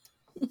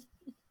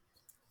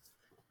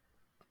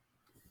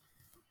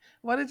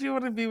 What did you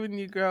want to be when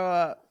you grow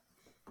up?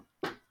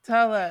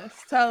 Tell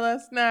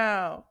us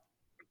now.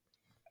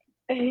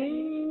 I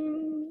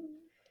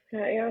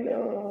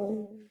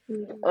know.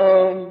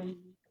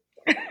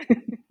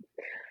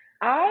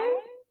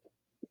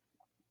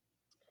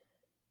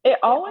 It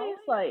always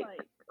like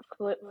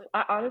flip.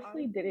 I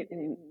honestly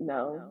didn't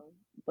know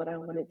what I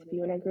wanted to be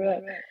when I grew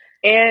up,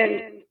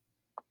 and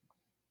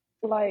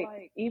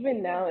like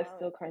even now, it's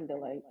still kind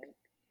of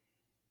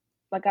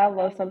like I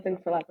love something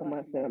for like a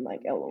month and I'm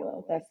like,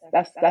 LOL,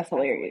 that's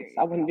hilarious.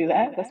 I wouldn't do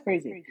that. That's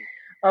crazy.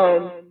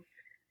 But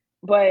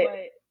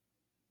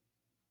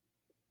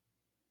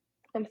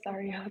I'm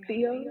sorry, y'all.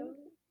 Theo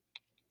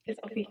is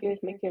over here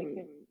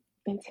making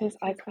intense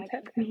eye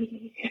contact with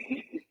me.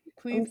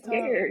 Please I'm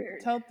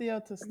scared. tell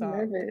Theo to stop.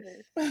 I'm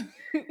nervous.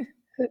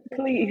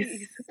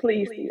 Please,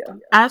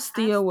 Theo. Ask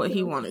Theo what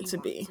he wanted to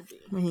be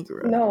when he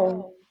grew up.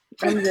 No,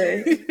 I'm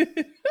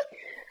good.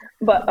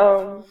 But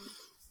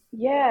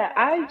yeah,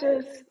 I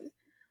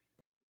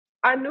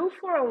knew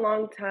for a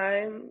long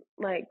time,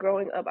 like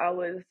growing up, I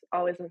was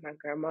always with my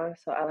grandma,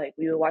 so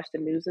we would watch the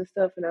news and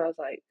stuff, and I was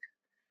like,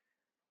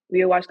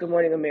 we would watch Good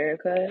Morning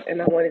America,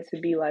 and I wanted to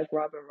be like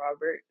Robin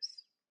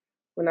Roberts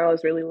when I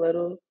was really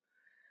little,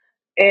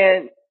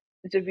 and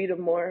Javita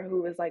Moore,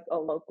 who was like a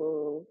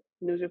local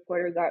news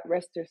reporter, got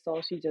rest her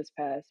soul, she just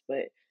passed,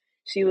 but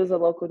She was a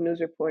local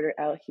news reporter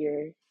out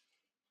here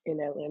in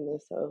Atlanta.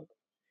 So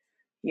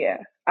yeah,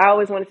 I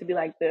always wanted to be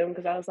like them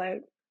because I was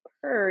like,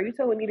 her, you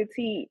telling me to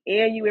tea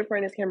and you in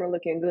front of this camera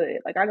looking good.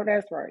 Like I know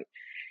that's right.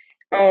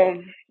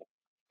 Um,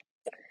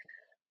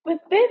 but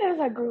then as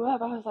I grew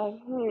up, I was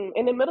like,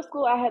 And in middle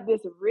school, I had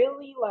this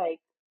really like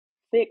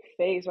thick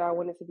phase where I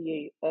wanted to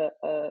be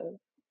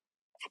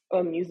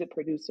a music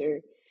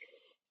producer,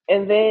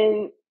 and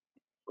then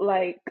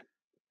like,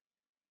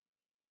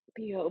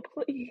 Theo,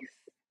 please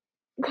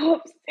go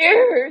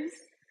upstairs.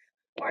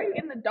 Why are you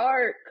in the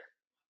dark?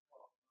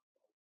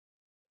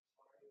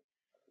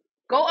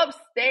 Go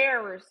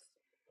upstairs.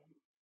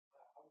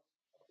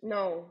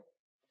 No,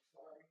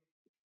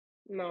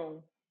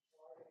 no.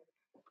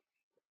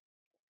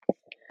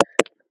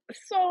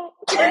 So,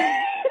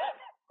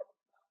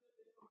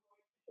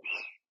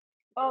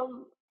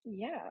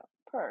 yeah,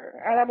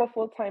 and I'm a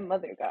full-time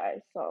mother,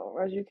 guys. So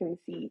as you can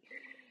see,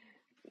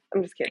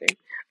 I'm just kidding.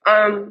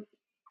 Um,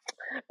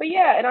 but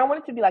yeah, and I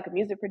wanted to be like a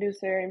music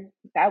producer.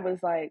 That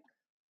was like,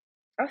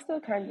 I'm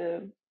still kind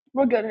of.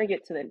 We're gonna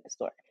get to the end of the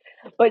story,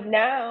 but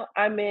now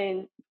I'm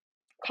in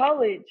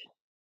college,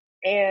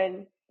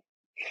 and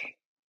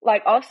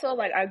like also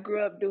like I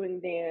grew up doing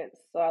dance,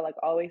 so I like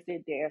always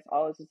did dance.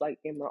 Always was like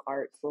in the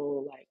arts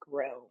little like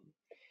realm,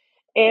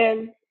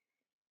 and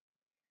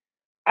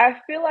I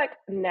feel like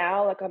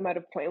now, like I'm at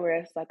a point where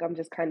it's like I'm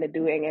just kind of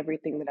doing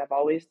everything that I've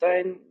always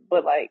done,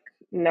 but like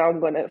now I'm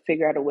gonna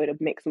figure out a way to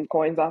make some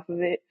coins off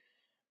of it.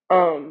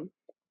 Um,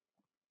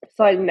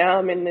 so like now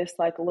I'm in this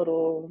like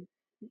little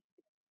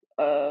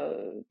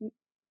uh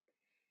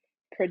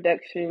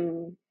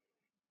production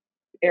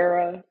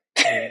era.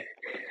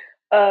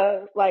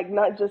 Like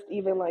not just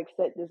even like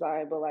set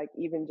design, but like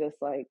even just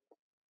like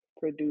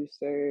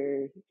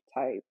producer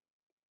type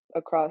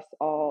across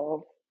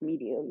all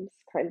mediums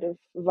kind of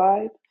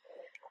vibe.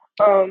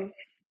 Um,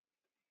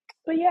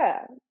 but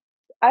yeah,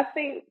 I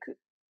think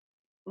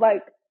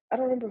like I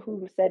don't remember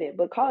who said it,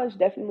 but college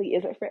definitely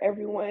isn't for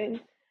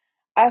everyone.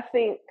 I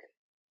think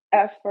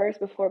at first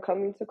before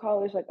coming to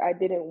college, like I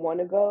didn't want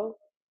to go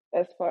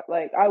as far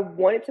like I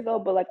wanted to go,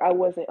 but like I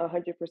wasn't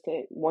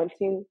 100%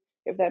 wanting,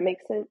 if that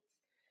makes sense.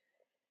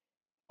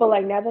 But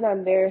like now that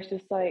I'm there, it's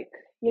just like,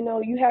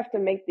 you have to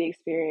make the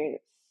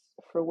experience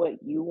for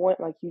what you want.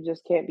 Like you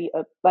just can't be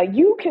up like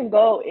you can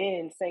go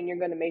in saying you're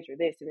gonna major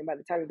this and then by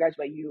the time you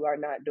graduate you are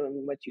not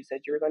doing what you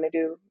said you were gonna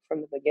do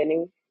from the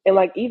beginning. And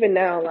like even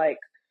now, like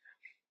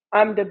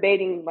I'm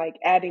debating like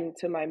adding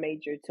to my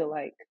major to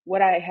like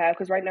what I have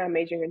because right now I'm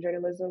majoring in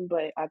journalism,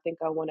 but I think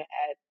I want to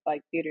add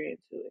like theater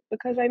into it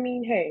because I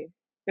mean, hey,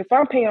 if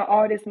I'm paying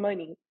all this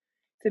money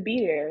to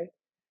be there,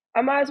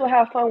 I might as well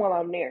have fun while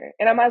I'm there,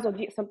 and I might as well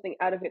get something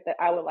out of it that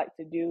I would like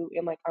to do,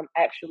 and like I'm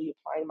actually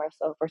applying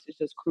myself versus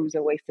just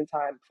cruising, wasting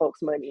time,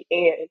 folks' money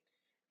and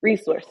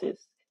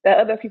resources that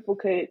other people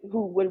could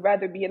who would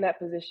rather be in that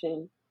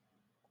position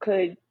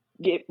could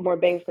get more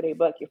bang for their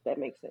buck if that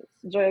makes sense.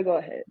 Joy, go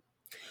ahead.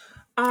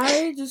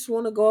 I just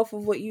want to go off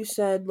of what you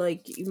said.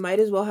 Like, you might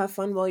as well have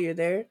fun while you're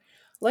there.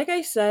 Like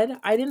I said,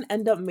 I didn't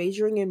end up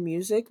majoring in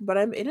music, but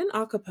I'm in an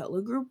a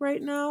cappella group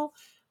right now.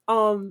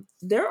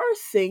 There are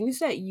things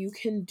that you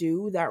can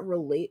do that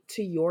relate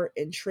to your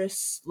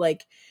interests.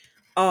 Like,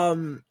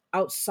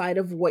 outside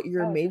of what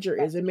your I was just major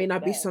about is. to It may get to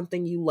not be that.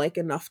 something you like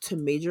enough to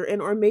major in,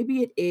 or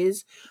maybe it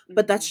is,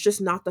 but that's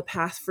just not the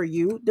path for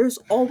you. There's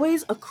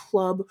always a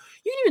club.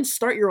 You can even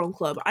start your own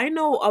club. I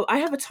know I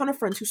have a ton of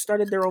friends who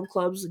started their own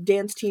clubs,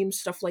 dance teams,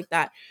 stuff like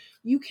that.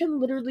 You can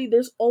literally,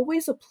 there's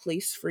always a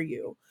place for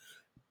you.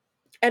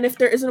 And if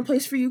there isn't a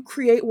place for you,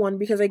 create one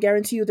because I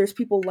guarantee you there's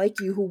people like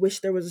you who wish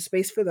there was a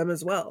space for them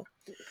as well.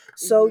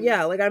 So Mm-hmm.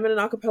 yeah, like I'm in an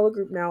acapella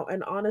group now,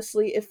 and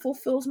honestly, it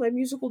fulfills my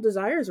musical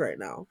desires right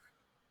now.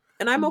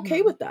 And I'm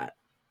okay Mm-hmm. with that.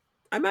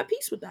 I'm at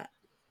peace with that.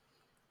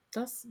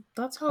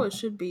 That's how it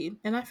should be.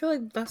 And I feel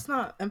like that's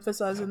not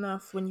emphasized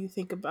enough when you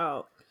think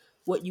about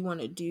what you want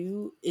to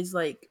do is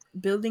like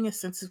building a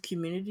sense of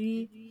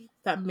community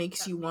that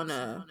makes you want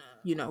to,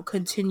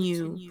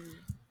 continue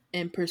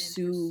and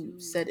pursue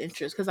said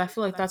interest because I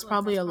feel like that's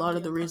probably a lot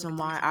of the reason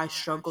why I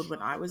struggled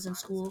when I was in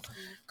school.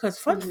 Because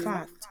fun Mm-hmm.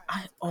 fact,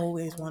 I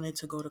always wanted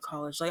to go to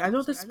college. Like I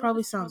know this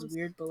probably sounds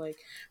weird, but like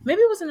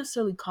maybe it wasn't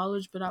necessarily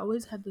college, but I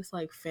always had this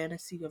like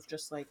fantasy of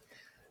just like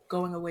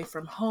going away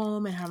from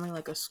home and having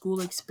like a school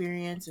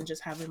experience and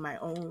just having my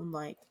own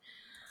like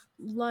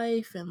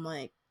life and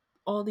like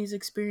all these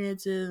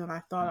experiences, and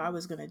I thought I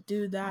was gonna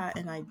do that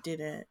and I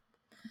didn't.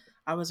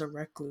 I was a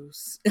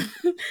recluse.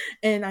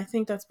 And I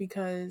think that's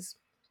because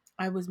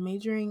I was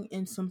majoring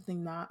in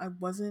something that I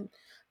wasn't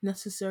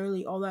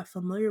necessarily all that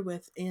familiar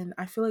with. And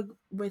I feel like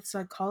with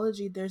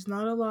psychology, there's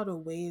not a lot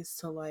of ways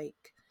to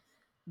like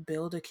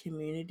build a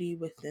community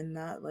within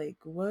that. Like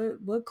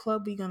what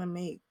club we gonna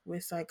make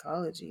with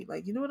psychology?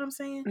 Like, you know what I'm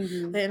saying?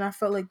 Mm-hmm. And I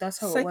felt like that's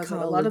how it was.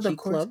 Like a lot of the Psychology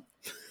course, club.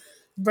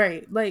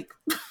 right? Like,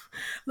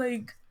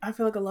 like I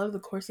feel like a lot of the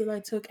courses I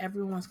took,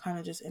 everyone's kind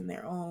of just in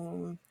their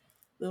own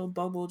little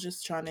bubble,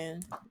 just trying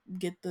to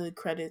get the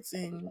credits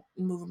and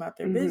move about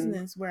their Mm-hmm.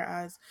 business.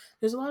 Whereas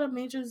there's a lot of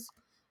majors,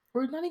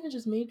 or not even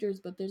just majors,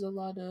 but there's a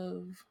lot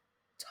of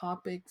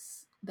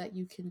topics that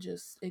you can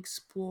just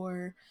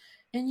explore.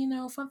 And you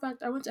know, fun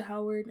fact, I went to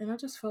Howard and I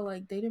just felt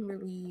like they didn't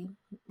really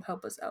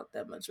help us out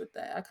that much with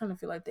that. I kind of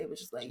feel like they was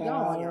just like,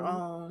 y'all on your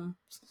Child, own.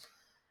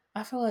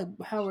 I feel like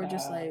Howard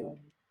just like, child.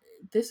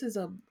 this is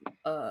a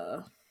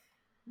uh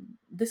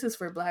this is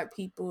for black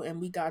people and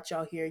we got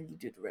y'all here and you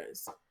do the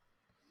rest.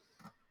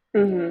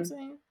 You know what I'm Hmm.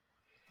 saying?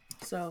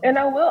 So And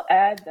I will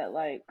add that,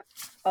 like,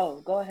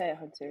 oh, go ahead,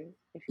 Hunter,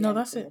 if you no, have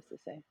that's anything it. else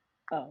to say.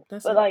 Oh,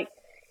 That's but it. like,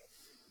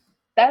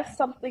 that's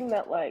something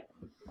that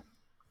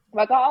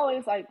like I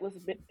always like was a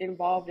bit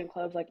involved in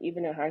clubs, like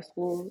even in high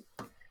school,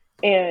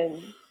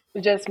 and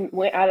just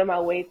went out of my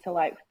way to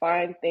like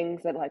find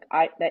things that like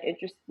I that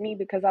interested me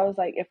because I was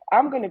like, if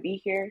I'm gonna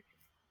be here,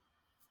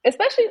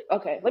 especially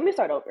okay, let me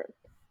start over.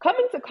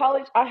 Coming to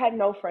college, I had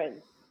no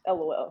friends.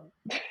 LOL.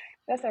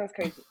 That sounds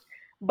crazy,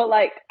 but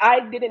like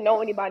I didn't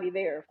know anybody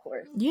there, of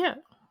course. Yeah.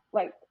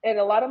 Like, and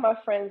a lot of my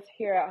friends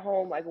here at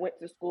home like went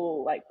to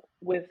school like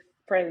with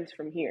friends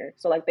from here,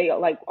 so like they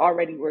like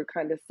already were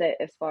kind of set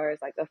as far as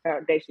like a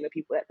foundation of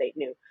people that they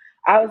knew.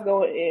 I was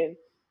going in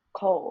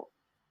cold,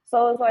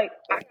 so it's like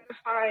I gotta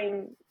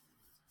find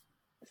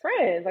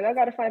friends. Like I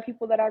gotta find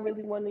people that I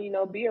really want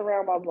to, be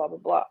around, blah blah blah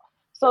blah.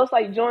 So it's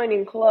like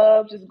joining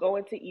clubs, just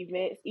going to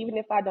events, even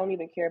if I don't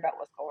even care about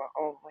what's going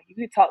on. Like you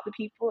could talk to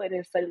people, and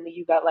then suddenly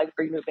you got like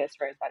 3 new best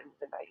friends by the end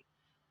of the night.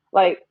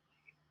 Like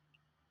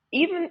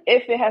even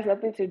if it has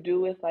nothing to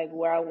do with like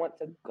where I want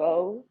to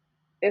go,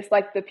 it's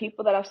like the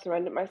people that I've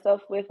surrounded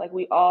myself with, like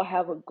we all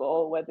have a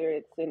goal, whether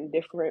it's in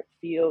different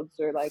fields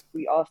or like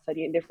we all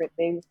study in different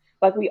things.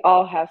 Like we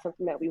all have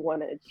something that we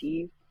want to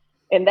achieve.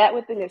 And that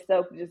within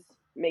itself just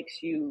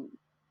makes you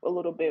a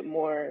little bit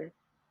more,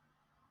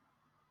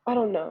 I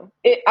don't know.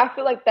 I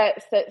feel like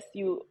that sets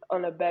you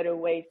on a better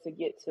way to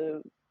get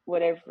to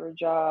whatever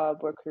job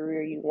or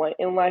career you want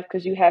in life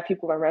because you have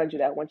people around you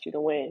that want you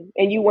to win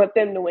and you want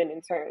them to win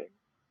in turn.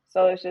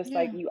 So it's just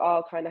like Yeah. you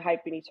all kind of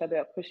hyping each other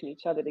up, pushing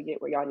each other to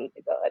get where y'all need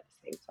to go at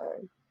the same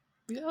time.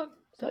 Yeah.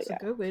 So That's a yeah.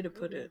 good way to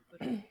put it.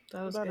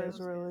 That was That good. is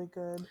really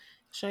good.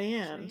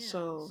 Cheyenne,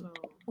 so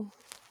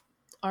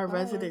our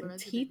resident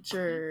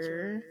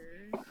teacher,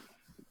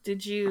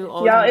 did you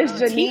always Y'all, want to it's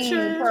be a Janine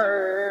teacher?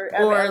 per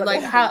Or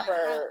like elementary how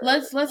per.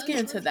 let's get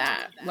into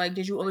that. Like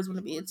did you always want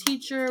to be a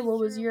teacher? What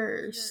was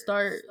your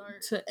start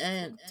to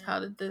end? How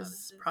did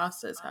this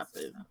process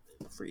happen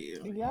for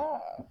you? Yeah.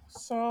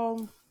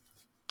 So,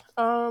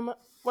 um,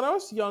 when I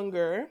was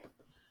younger,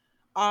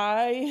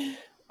 I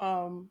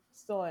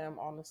still am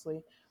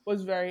honestly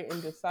was very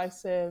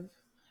indecisive.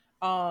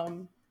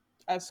 Um,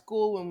 at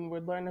school when we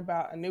would learn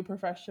about a new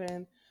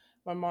profession,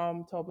 my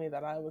mom told me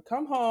that I would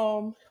come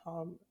home.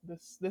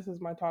 This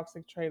is my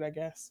toxic trait, I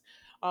guess.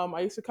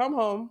 I used to come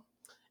home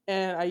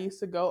and I used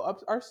to go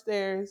up our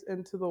stairs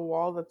into the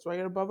wall that's right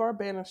above our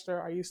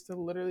banister. I used to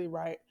literally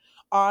write,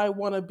 "I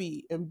want to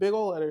be" in big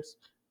old letters,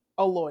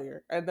 a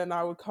lawyer, and then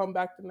I would come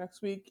back the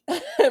next week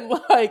and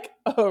like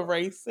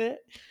erase it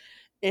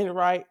and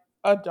write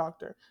a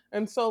doctor.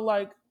 And so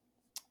like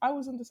I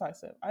was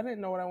indecisive. I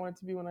didn't know what I wanted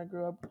to be when I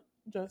grew up.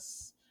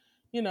 Just,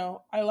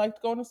 I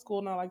liked going to school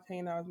and I liked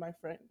hanging out with my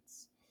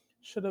friends.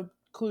 Should have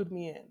clued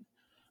me in.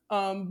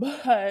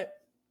 But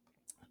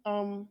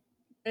um,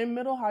 in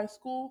middle high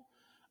school,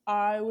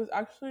 I was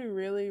actually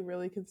really,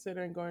 really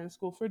considering going to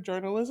school for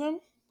journalism.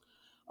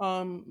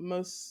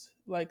 Most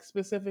like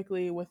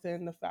specifically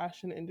within the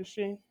fashion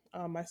industry.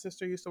 My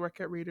sister used to work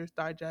at Reader's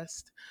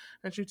Digest,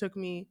 and she took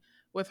me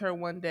with her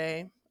one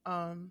day.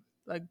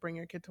 Like bring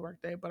your kid to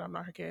work day, but I'm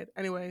not her kid.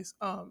 Anyways,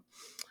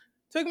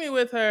 took me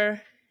with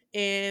her,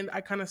 and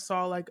I kind of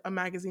saw like a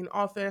magazine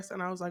office,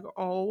 and I was like,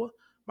 oh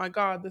my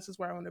god, this is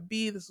where I want to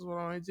be. This is what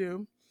I want to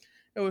do.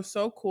 It was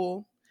so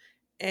cool.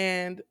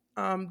 And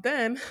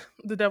then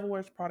The Devil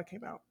Wears Prada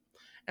came out,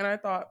 and I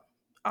thought,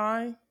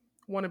 I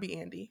want to be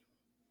Andy.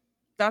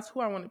 That's who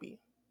I want to be.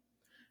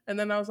 And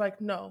then I was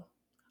like, no,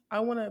 I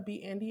want to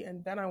be Andy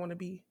and then I want to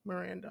be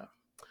Miranda.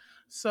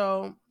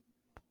 So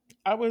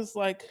I was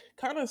like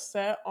kind of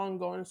set on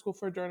going to school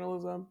for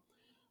journalism.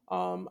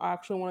 I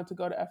actually wanted to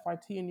go to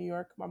FIT in New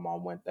York. My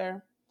mom went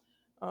there.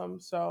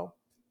 So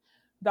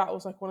that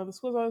was like one of the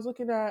schools I was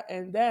looking at.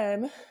 And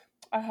then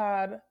I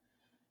had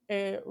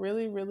a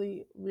really,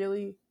 really,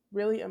 really,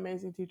 really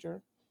amazing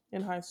teacher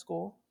in high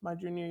school, my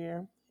junior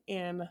year.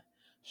 And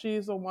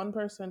she's the one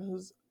person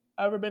who's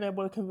ever been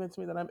able to convince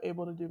me that I'm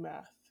able to do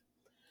math.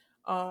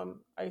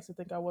 I used to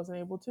think I wasn't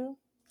able to.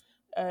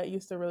 It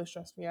used to really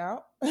stress me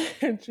out.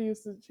 And she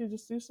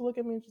just used to look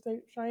at me and she'd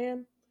say,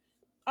 Cheyenne,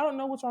 I don't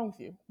know what's wrong with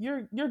you.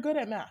 You're good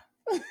at math.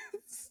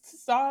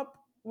 Stop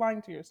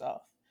lying to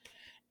yourself.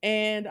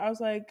 And I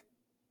was like,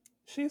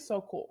 she's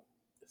so cool.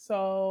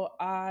 So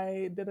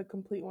I did a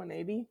complete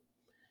 180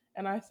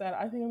 and I said,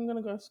 I think I'm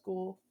gonna go to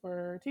school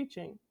for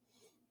teaching.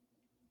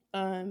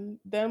 And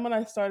then when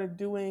I started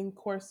doing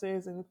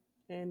courses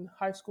in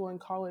high school and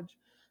college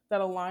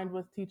that aligned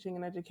with teaching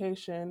and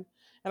education,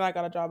 and I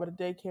got a job at a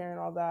daycare and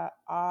all that,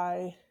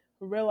 I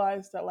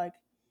realized that like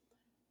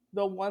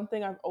the one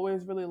thing I've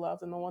always really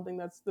loved and the one thing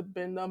that's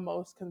been the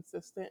most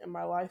consistent in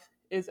my life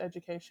is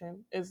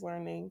education, is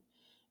learning.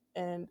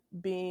 and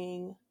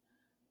being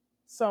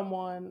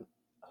someone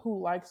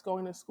who likes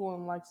going to school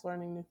and likes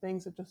learning new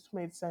things, it just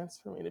made sense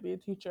for me to be a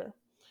teacher.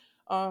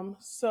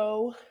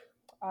 So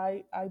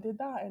I did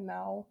that, and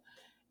now,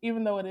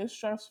 even though it is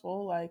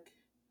stressful, like,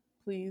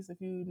 please,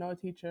 if you know a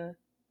teacher,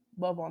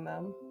 love on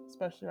them,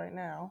 especially right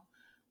now.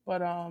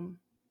 But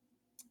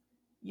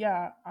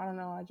yeah, I don't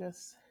know.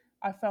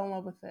 I fell in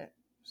love with it.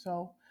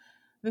 So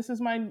this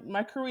is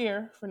my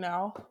career for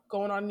now,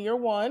 going on year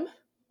one.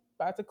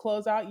 About to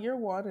close out year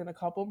one in a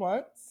couple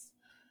months,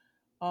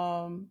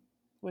 um,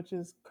 which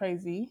is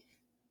crazy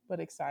but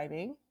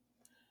exciting.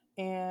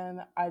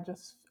 And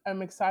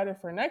I'm excited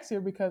for next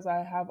year because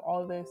I have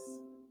all this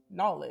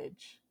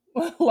knowledge,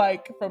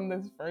 like from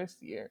this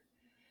first year.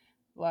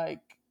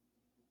 Like,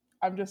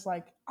 I'm just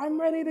like,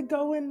 I'm ready to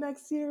go in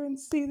next year and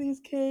see these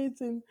kids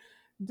and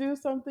do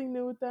something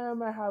new with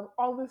them. I have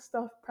all this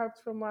stuff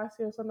prepped from last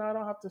year, so now I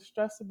don't have to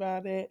stress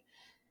about it.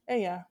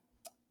 And yeah,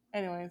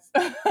 anyways,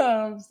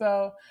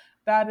 so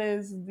that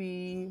is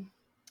the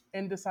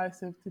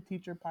indecisive to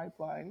teacher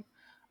pipeline.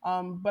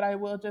 But I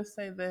will just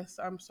say this.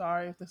 I'm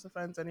sorry if this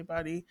offends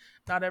anybody.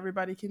 Not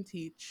everybody can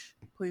teach.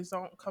 Please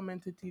don't come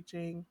into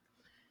teaching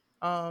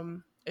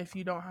if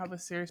you don't have a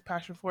serious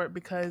passion for it,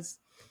 because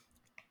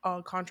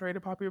contrary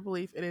to popular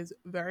belief, it is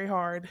very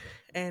hard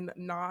and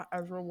not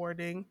as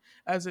rewarding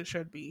as it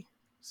should be.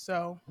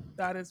 So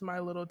that is my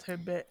little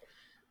tidbit.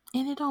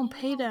 And it don't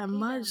pay that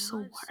much, so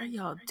why are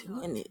y'all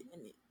doing it?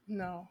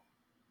 No,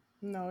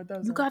 no, it You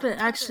doesn't. gotta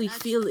actually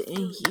feel it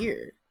in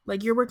here.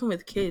 Like, you're working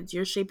with kids,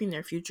 you're shaping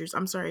their futures.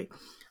 I'm sorry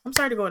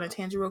to go on a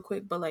tangent real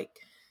quick, but like,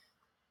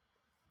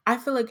 I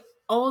feel like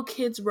all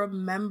kids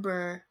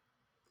remember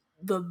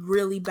the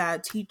really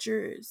bad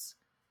teachers.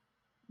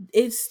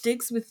 It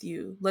sticks with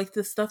you. Like,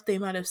 the stuff they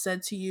might have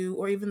said to you,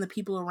 or even the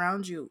people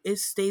around you, it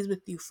stays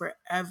with you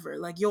forever.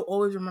 Like, you'll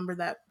always remember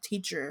that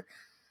teacher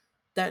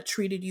that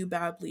treated you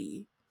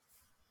badly.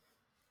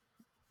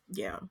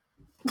 Yeah.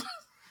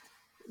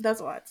 That's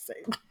all I have to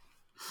say.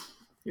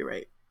 You're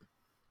right.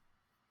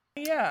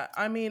 Yeah,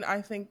 I mean,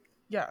 I think,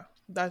 yeah,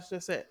 that's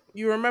just it.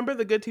 You remember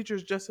the good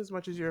teachers just as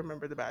much as you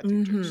remember the bad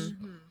teachers.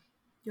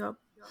 Yep.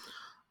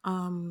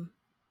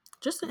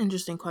 Just an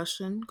interesting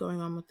question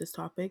going on with this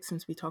topic,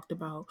 since we talked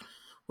about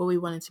what we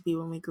wanted to be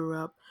when we grew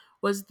up.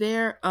 Was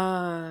there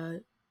a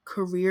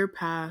career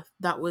path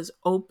that was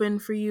open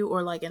for you,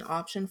 or like an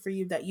option for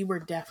you, that you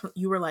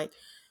were like,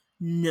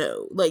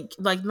 no, like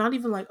not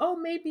even like, oh,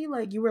 maybe,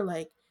 like you were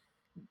like,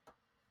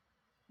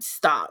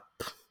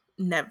 stop,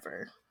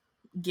 never,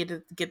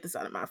 get this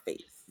out of my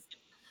face,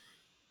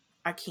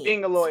 I can't.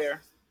 Being a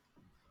lawyer.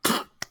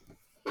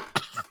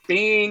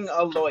 Being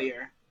a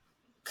lawyer.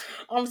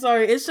 I'm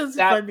sorry, it's just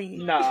funny.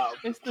 No.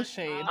 It's the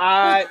shade.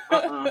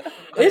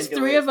 It's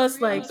three of us,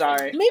 like, I'm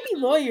sorry. maybe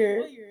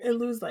lawyer, and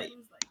Lou's like,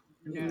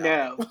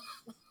 No.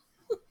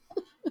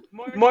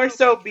 More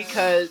so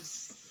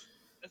because,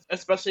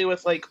 especially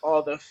with like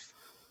a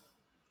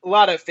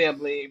lot of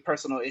family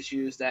personal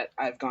issues that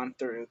I've gone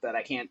through that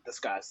I can't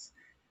discuss,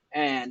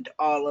 and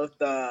all of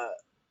the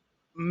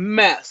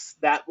mess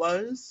that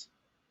was,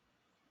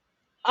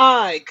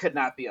 I could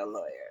not be a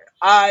lawyer.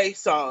 I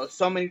saw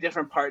so many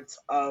different parts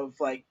of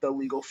like the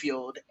legal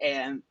field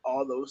and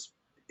all those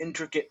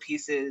intricate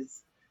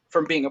pieces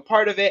from being a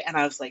part of it, and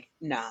I was like,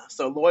 nah.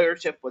 So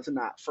lawyership was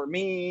not for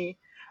me.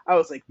 I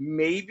was like,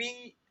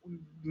 maybe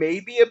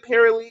a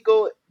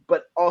paralegal,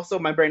 but also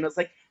my brain was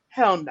like,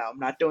 hell no, I'm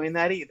not doing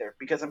that either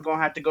because I'm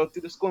gonna have to go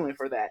through the schooling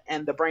for that.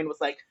 And the brain was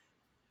like,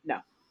 no,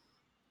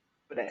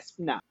 but that's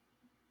no.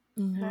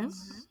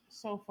 That's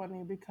so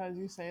funny because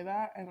you say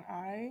that, and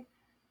I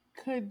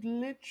could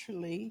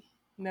literally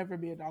never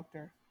be a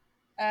doctor.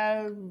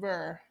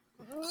 Ever.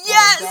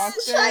 yes, Not a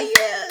doctor,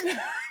 Cheyenne.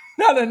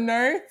 not a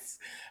nurse.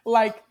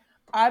 Like,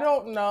 I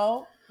don't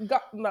know.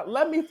 Now,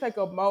 let me take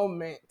a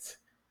moment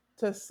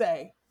to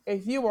say,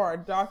 if you are a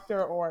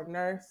doctor or a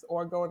nurse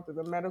or going through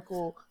the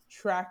medical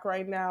track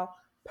right now,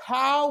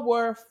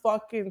 power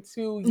fucking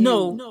to you.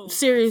 No,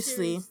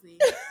 seriously.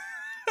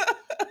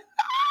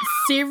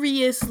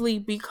 Seriously,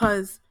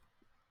 because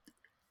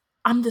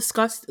I'm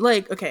disgusted.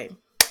 Like, okay,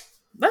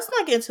 let's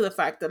not get into the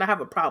fact that I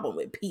have a problem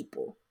with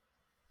people.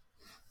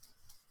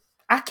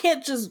 I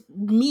can't just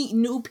meet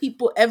new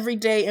people every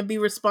day and be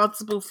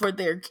responsible for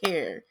their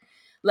care.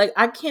 Like,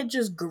 I can't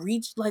just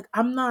greet, like,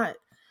 I'm not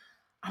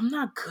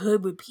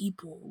good with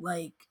people.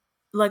 Like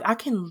I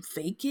can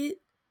fake it,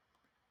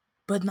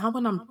 but not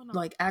when I'm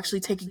like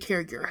actually taking care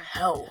of your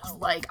health.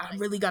 Like, I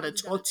really gotta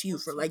talk to you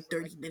for like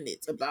 30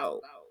 minutes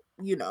about,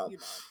 you know.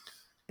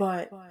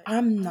 But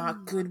I'm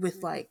not good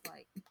with like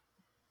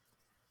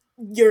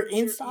your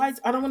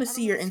insides. I don't want to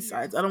see your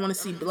insides. I don't want to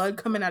see blood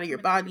coming out of your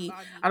body.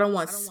 I don't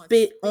want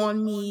spit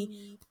on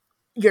me,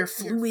 your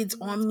fluids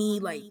on me.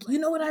 Like, you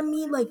know what I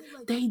mean? Like,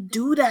 they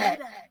do that.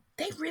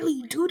 They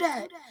really do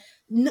that.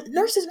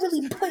 Nurses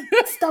really put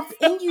stuff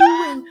in you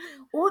and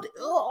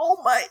oh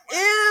my,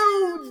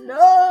 ew,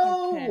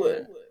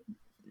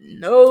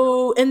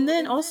 no. And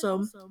then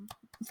also,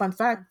 fun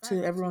fact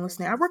to everyone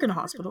listening, I work in a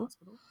hospital,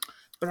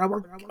 but I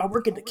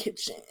work in the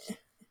kitchen,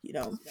 you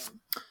know.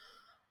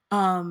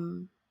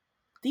 Um,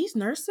 these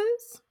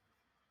nurses,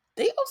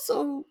 they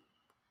also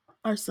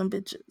are some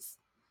bitches.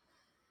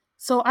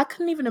 So I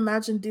couldn't even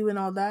imagine doing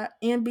all that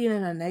and being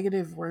in a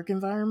negative work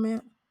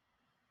environment.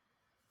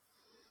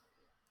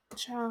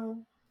 Ciao.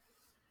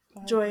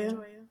 Joya.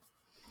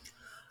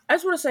 I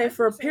just want to say,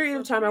 for a period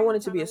of time, I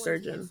wanted to be a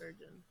surgeon,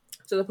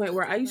 to the point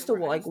where I used to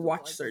like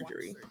watch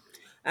surgery.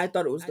 I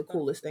thought it was the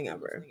coolest thing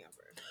ever.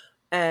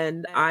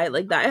 And I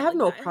like that. I have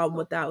no problem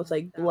with that, with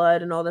like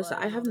blood and all this.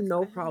 I have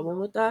no problem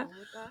with that.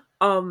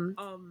 Um,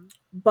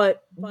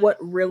 but what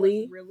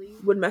really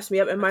would mess me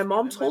up, and my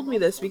mom told me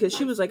this because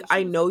she was like,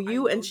 I know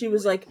you, and she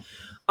was like,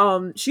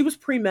 she was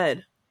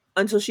pre-med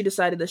until she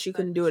decided that she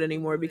couldn't do it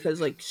anymore because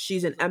like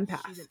she's an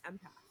empath.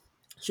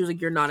 She was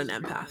like, you're not an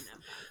empath.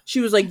 She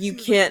was like, you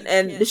can't.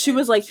 And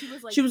she's like,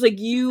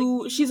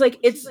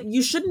 it's,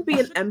 you shouldn't be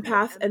an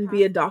empath and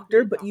be a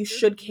doctor, but you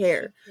should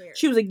care.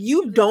 She was like,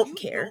 you don't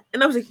care.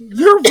 And I was like,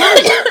 you're right.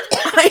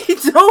 I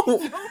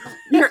don't.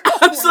 You're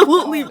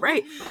absolutely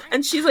right.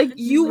 And she's like,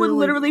 you would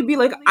literally be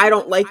like, I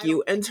don't like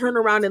you, and turn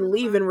around and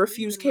leave and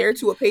refuse care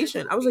to a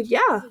patient. I was like,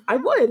 yeah, I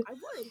would.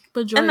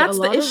 But Joy, And a that's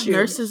the lot of issue.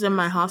 nurses in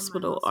my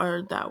hospital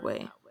are that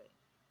way.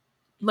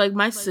 Like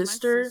my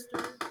sister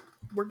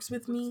works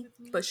with me,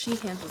 but she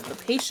handles the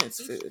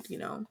patient's food, you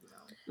know.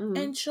 Mhm.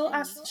 And she'll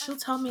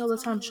tell me all the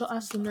time. She'll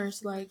ask the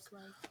nurse like,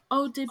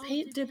 "Oh, did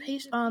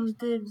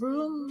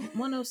room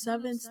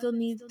 107 still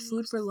need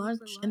food for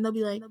lunch?" And they'll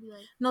be like,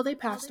 "No, they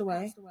passed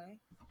away."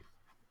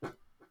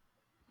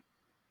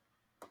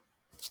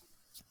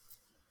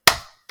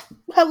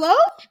 Hello?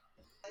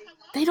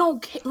 They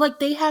don't care. Like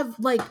they have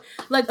like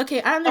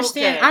okay, I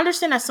understand. Okay. I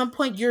understand at some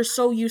point you're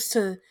so used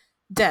to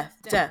death,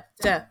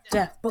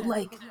 but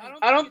like,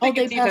 I don't oh, think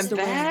they it's even passed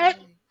away. that.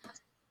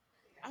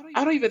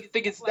 I don't even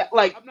think it's that.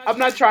 Like, I'm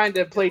not trying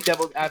to play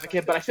devil's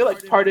advocate, but I feel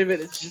like part of it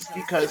is just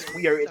because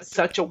we are in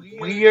such a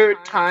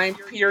weird time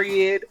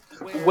period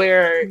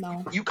where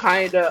No. you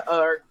kind of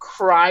are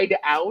cried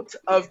out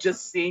of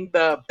just seeing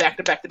the back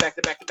to back to back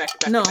to back to back to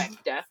back No. to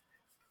back death.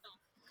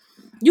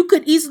 You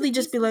could easily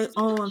just be like,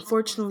 "Oh,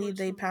 unfortunately,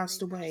 they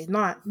passed away."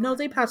 No,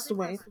 they passed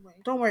away.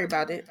 Don't worry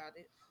about it.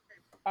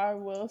 I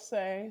will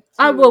say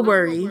I will too.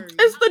 worry.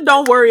 It's the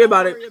don't worry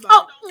about it.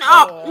 Oh,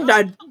 I'm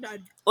dead.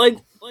 Like,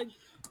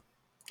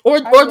 Or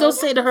I or they'll will.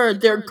 say to her,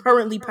 "They're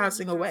currently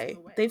passing away."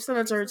 They've said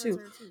that to her too.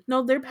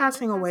 No, they're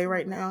passing away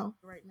right now.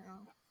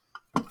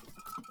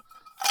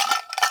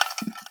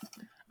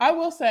 I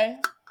will say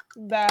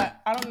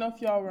that I don't know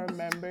if y'all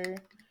remember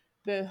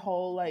the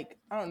whole like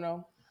I don't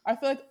know. I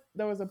feel like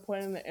there was a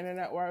point in the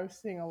internet where I was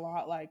seeing a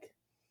lot like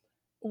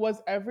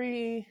was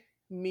every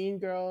mean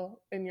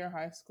girl in your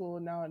high school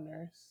now a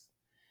nurse?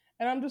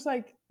 And I'm just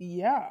like,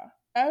 yeah,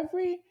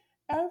 every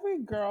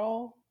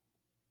girl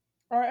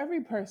or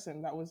every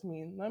person that was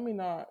mean. Let me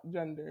not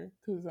gender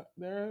because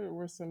there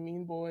were some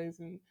mean boys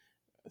and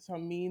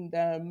some mean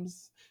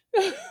thems.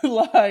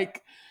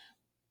 Like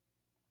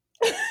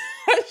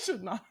I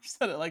should not have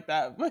said it like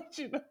that, but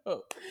you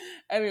know.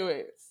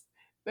 Anyways,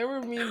 there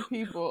were mean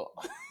people.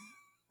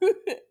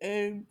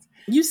 And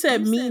You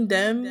said mean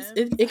dems.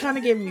 It kind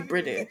of gave me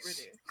British.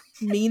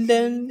 Mean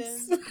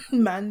dems,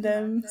 man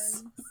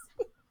dems.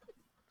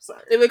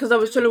 Sorry. because I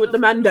was chilling with the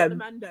man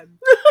them.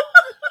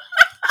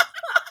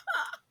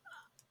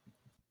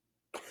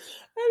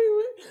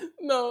 anyway,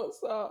 no,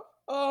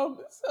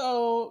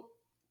 so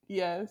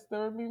yes, there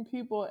were mean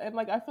people, and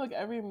like I feel like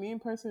every mean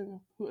person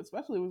who,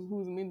 especially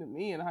who's mean to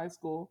me in high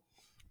school,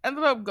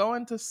 ended up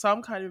going to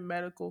some kind of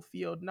medical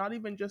field. Not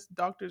even just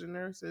doctors and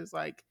nurses,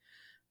 like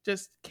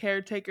just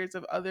caretakers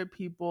of other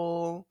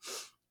people,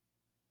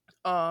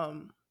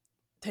 um,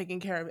 taking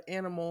care of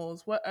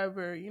animals,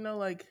 whatever. You know,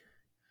 like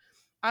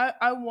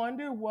I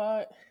wonder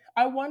what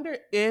I wonder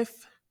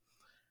if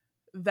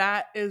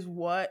that is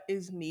what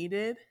is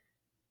needed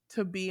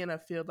to be in a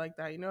field like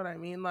that. You know what I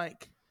mean?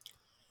 Like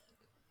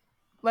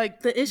The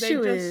they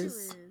issue just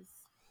is,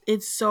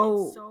 it's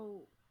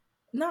so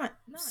not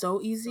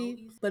so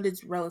easy, but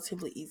it's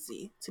relatively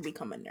easy to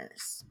become a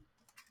nurse.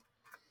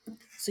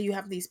 So you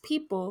have these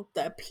people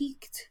that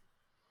peaked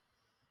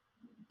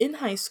in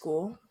high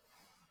school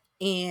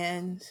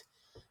and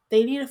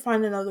they need to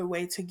find another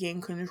way to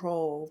gain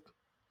control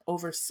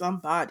over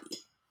somebody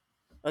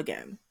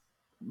again.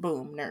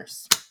 Boom,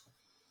 nurse.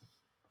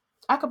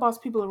 I could boss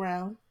people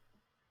around.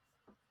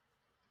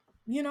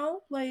 You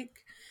know, like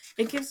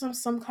it gives them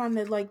some kind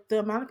of like the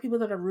amount of people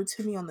that are rude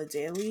to me on the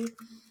daily.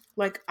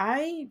 Like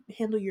I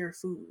handle your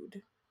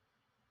food.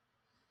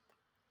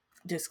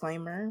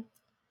 Disclaimer: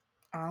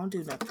 I don't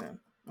do nothing.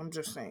 I'm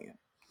just saying.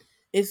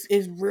 It's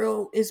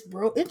real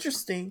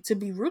interesting to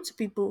be rude to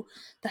people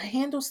that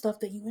handle stuff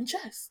that you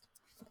ingest.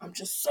 I'm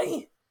just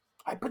saying.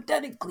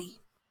 Hypothetically.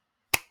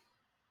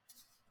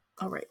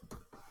 All right.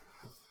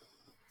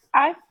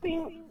 I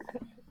think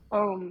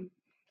to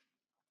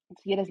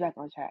get us back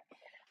on track.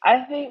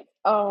 I think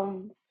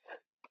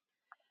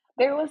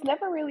there was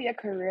never really a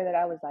career that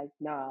I was like,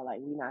 nah, like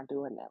we're not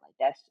doing that. Like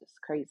that's just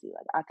crazy.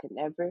 Like I could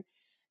never,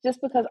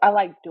 just because I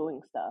like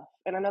doing stuff.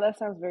 And I know that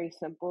sounds very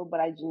simple, but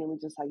I genuinely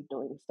just like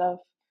doing stuff.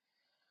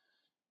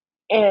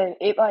 And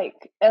it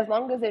like as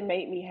long as it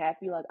made me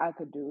happy, like I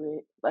could do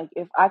it. Like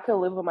if I could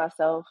live with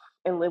myself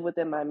and live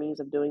within my means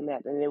of doing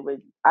that, then it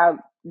would. I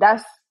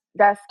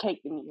that's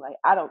cake to me. Like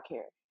I don't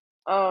care.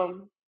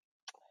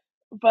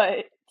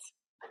 But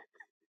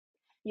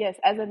yes,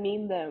 as a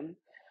meme them,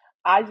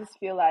 I just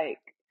feel like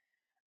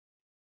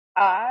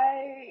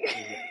I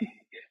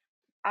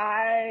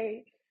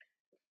I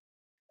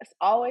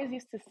always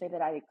used to say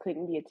that I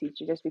couldn't be a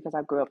teacher just because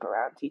I grew up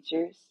around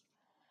teachers.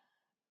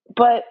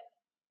 But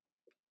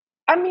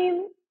I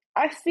mean,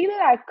 I see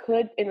that I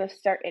could in a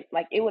certain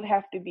like it would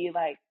have to be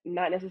like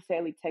not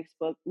necessarily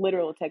textbook,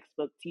 literal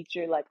textbook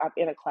teacher. Like I'm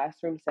in a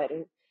classroom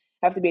setting,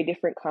 have to be a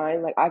different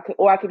kind. Like I could,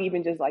 or I could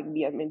even just like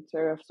be a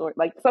mentor of sort,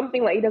 like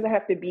something like it doesn't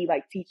have to be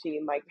like teaching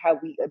and like how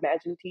we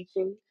imagine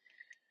teaching,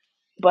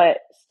 but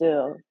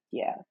still,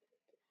 yeah.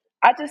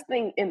 I just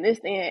think in this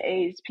day and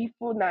age,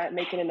 people not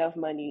making enough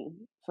money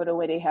for the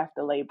way they have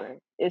to labor.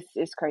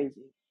 It's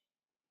crazy.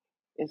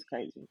 It's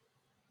crazy.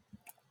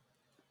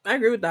 I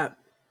agree with that.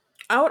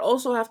 I would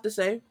also have to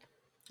say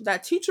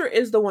that teacher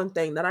is the one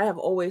thing that I have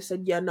always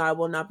said, yeah, no, I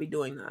will not be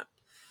doing that.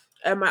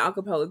 And my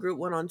acapella group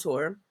went on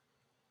tour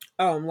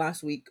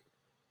last week,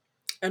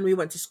 and we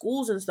went to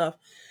schools and stuff.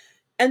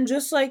 And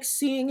just like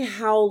seeing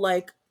how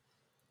like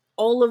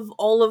all of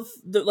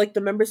the like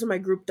the members of my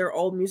group, they're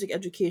all music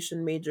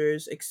education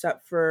majors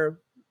except for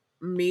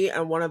me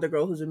and one other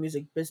girl who's a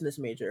music business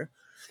major.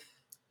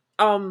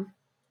 Um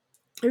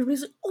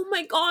Everybody's like, oh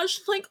my gosh,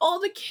 like all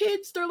the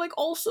kids, they're like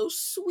all so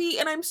sweet,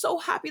 and I'm so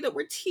happy that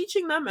we're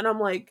teaching them. And I'm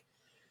like,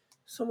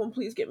 someone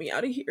please get me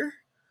out of here.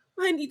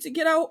 I need to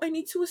get out. I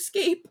need to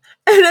escape.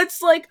 And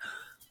it's like,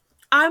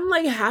 I'm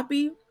like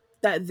happy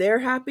that they're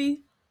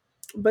happy,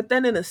 but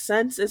then in a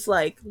sense, it's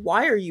like,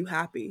 why are you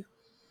happy?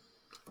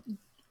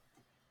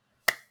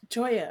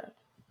 Joya,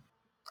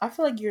 I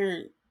feel like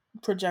you're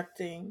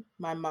projecting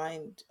my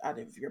mind out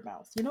of your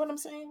mouth. You know what I'm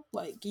saying?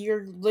 Like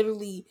you're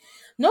literally,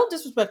 no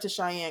disrespect to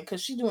Cheyenne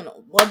because she's doing a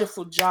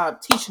wonderful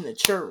job teaching the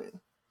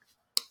children.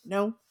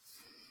 No,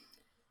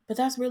 but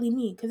that's really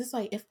me because it's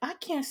like if I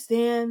can't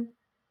stand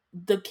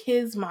the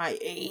kids my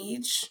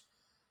age,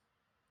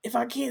 if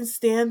I can't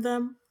stand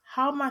them,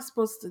 how am I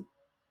supposed to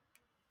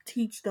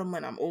teach them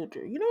when I'm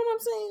older? You know what I'm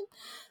saying?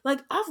 Like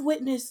I've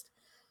witnessed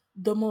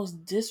the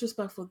most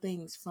disrespectful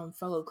things from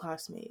fellow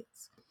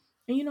classmates.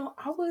 And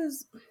I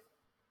wasn't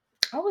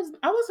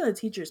a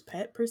teacher's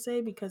pet per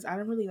se because I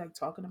didn't really like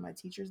talking to my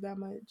teachers that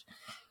much.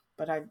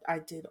 But I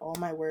did all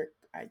my work.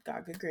 I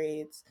got good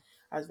grades.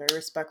 I was very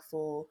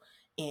respectful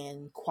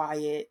and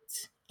quiet,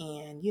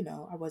 and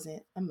I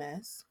wasn't a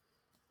mess.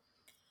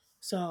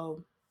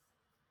 So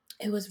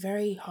it was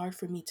very hard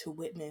for me to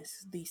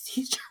witness these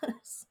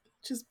teachers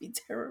just be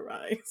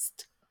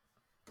terrorized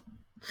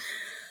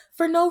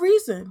for no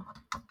reason.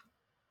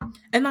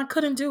 And I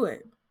couldn't do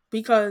it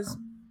because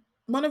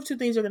one of two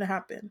things are going to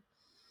happen.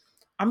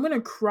 I'm going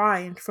to cry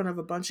in front of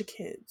a bunch of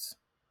kids,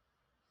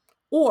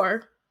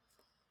 or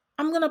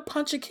I'm going to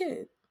punch a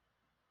kid.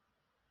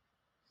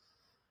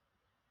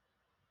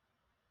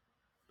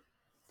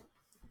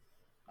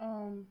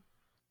 Um,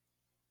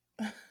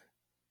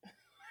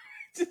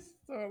 just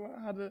don't know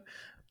how to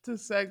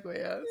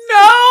segue us.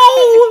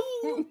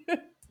 No!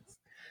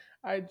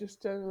 I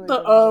just generally The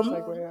don't know how to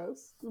segue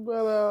us,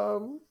 but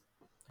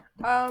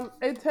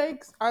it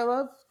takes. I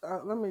love.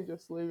 Let me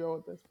just leave you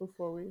with this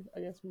before we,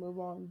 I guess, move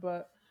on.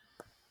 But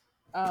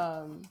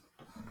um,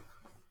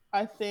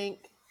 I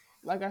think,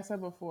 like I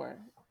said before,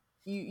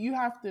 you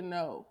have to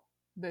know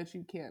that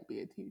you can't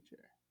be a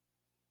teacher.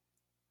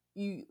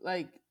 You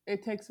like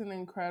it takes an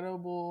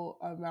incredible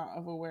amount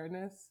of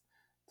awareness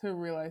to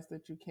realize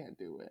that you can't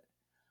do it.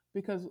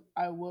 Because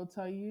I will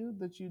tell you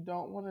that you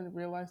don't want to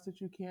realize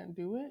that you can't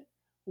do it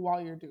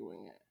while you're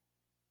doing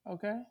it.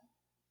 Okay?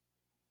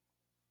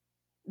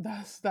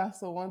 That's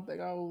the one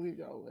thing I will leave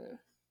y'all with.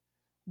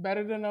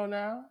 Better to know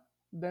now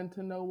than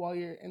to know while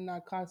you're in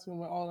that classroom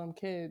with all them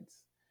kids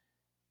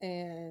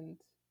and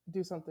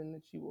do something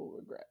that you will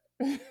regret.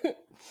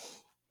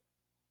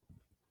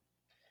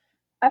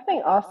 I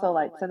think also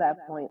like to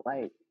that point,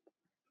 like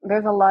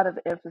there's a lot of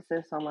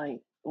emphasis on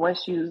like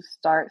once you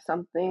start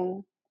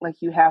something, like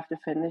you have to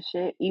finish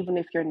it, even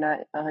if you're not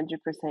 100%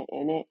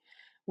 in it.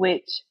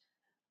 Which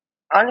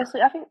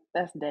honestly, I think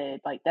that's dead.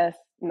 Like that's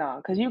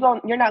no, because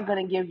you're not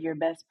gonna give your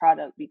best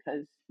product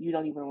because you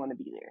don't even want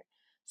to be there.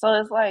 So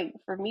it's like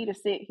for me to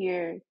sit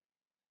here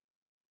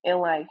and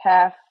like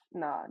half,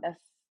 nah, that's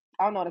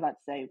I don't know what I'm about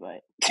to say,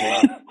 but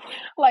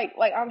like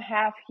I'm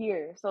half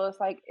here. So it's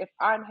like if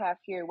I'm half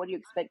here, what do you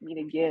expect me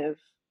to give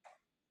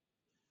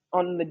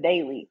on the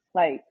daily?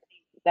 Like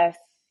that's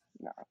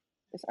no,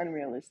 it's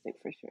unrealistic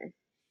for sure.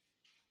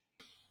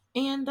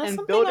 And that's And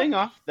something building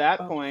off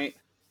that oh, point,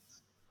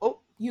 oh,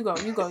 you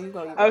I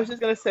go. was just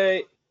gonna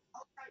say,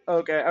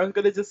 okay, I was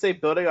gonna just say,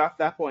 building off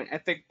that point, I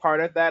think part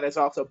of that is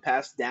also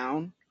passed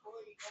down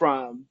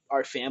from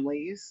our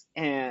families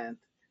and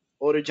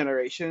older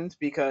generations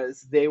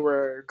because they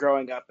were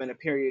growing up in a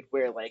period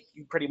where like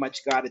you pretty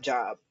much got a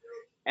job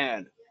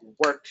and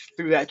worked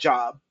through that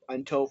job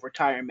until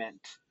retirement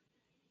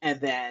and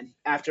then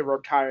after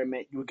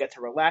retirement you would get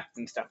to relax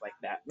and stuff like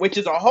that, which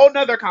is a whole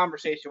nother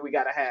conversation we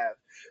got to have,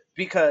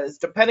 because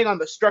depending on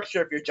the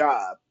structure of your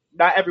job,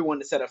 not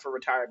everyone is set up for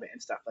retirement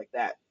and stuff like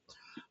that.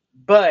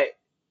 But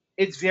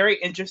it's very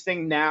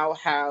interesting now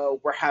how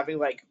we're having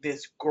like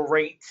this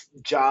great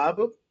job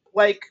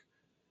like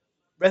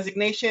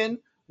resignation,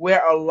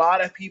 where a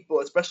lot of people,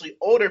 especially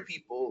older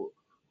people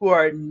who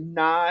are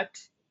not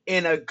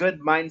in a good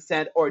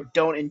mindset or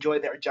don't enjoy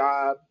their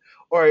job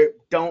or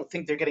don't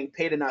think they're getting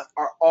paid enough,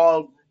 are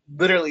all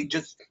literally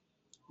just,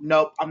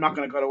 nope, I'm not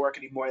going to go to work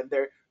anymore. And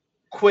they're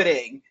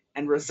quitting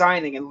and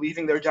resigning and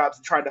leaving their jobs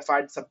and trying to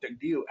find something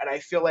new. And I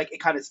feel like it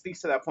kind of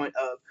speaks to that point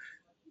of,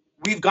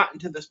 we've gotten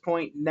to this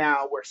point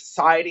now where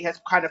society has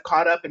kind of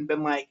caught up and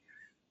been like,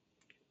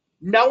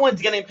 no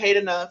one's getting paid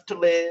enough to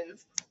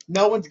live.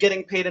 No one's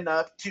getting paid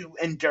enough to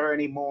endure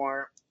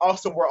anymore.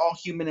 Also, we're all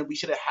human and we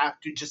shouldn't have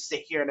to just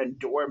sit here and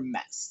endure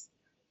mess.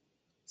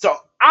 So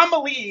I'm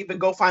gonna leave and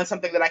go find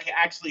something that I can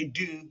actually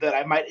do that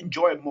I might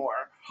enjoy more,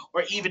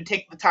 or even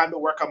take the time to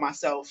work on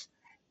myself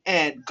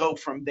and go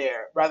from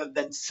there rather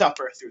than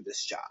suffer through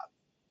this job.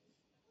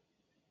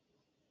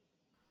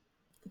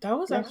 That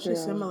was That's actually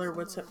real. similar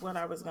with what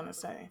I was gonna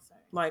say.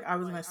 Like I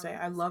was gonna say,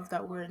 I love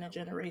that we're in a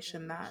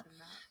generation that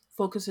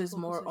focuses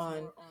more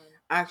on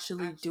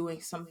actually doing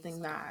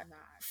something that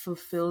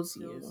fulfills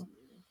you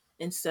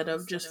instead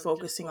of just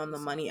focusing on the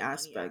money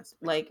aspect.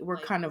 Like we're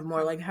kind of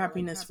more like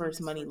happiness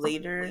first, money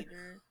later.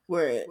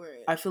 Where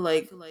I feel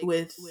like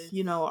with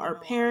our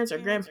parents or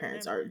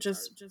grandparents or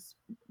just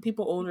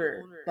people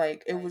older,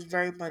 like it was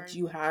very much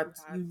you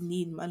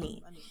need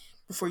money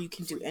before you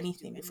can do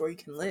anything, before you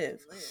can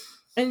live.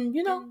 And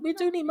we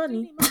do need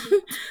money.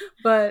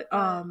 But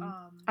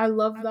I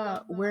love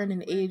that we're in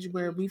an age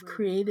where we've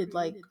created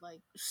like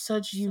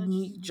such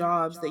unique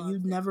jobs that you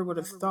never would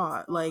have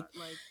thought. Like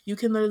you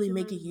can literally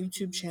make a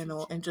YouTube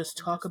channel and just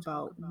talk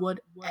about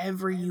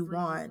whatever you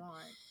want,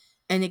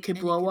 and it could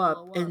blow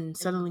up and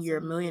suddenly you're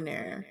a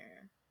millionaire.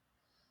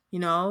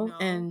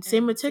 And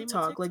same with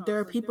TikTok. Like there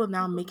are people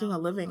now making a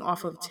living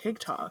off of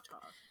TikTok,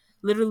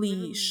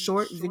 literally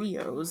short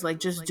videos, like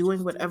just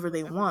doing whatever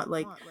they want.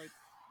 Like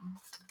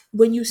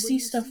when you see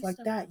stuff like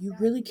that, you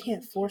really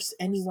can't force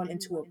anyone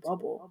into a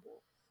bubble.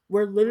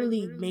 We're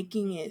literally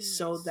making it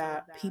so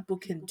that people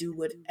can do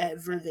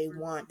whatever they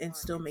want and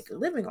still make a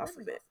living off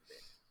of it.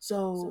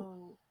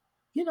 So,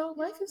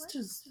 life is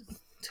just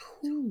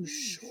too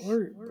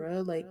short,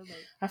 bro. Like,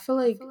 I feel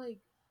like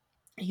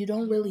you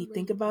don't really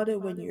think about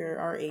it when you're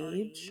our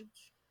age.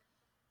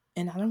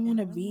 And I don't want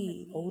to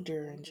be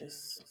older and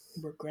just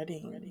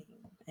regretting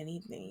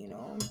anything.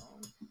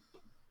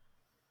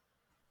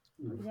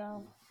 Yeah,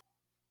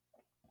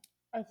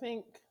 I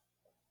think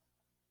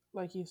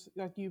like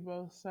you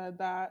both said,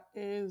 that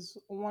is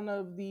one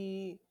of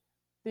the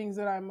things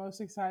that I'm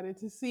most excited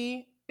to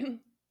see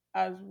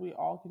as we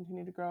all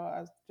continue to grow,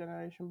 as the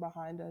generation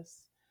behind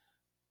us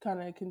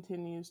kind of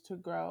continues to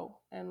grow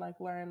and like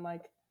learn,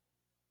 like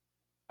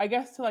I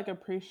guess to like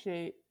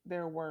appreciate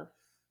their worth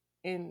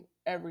in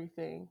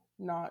everything,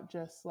 not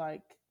just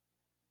like,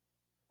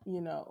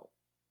 you know,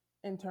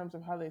 in terms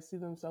of how they see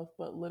themselves,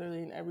 but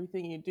literally in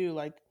everything you do.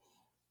 Like,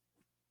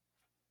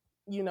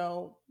 you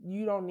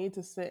don't need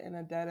to sit in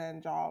a dead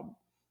end job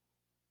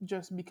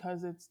just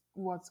because it's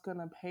what's going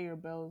to pay your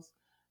bills.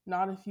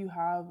 Not if you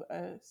have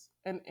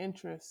an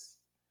interest.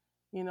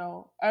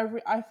 I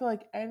feel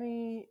like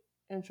any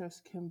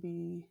interest can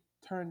be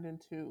turned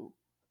into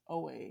a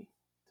way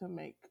to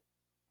make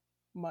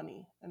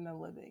money and a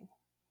living.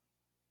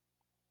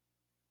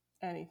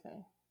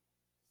 Anything.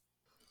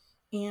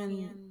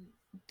 And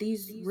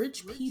these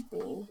rich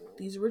people,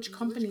 these rich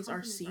companies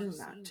are seeing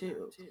that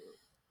too.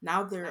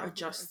 Now they're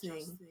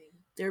adjusting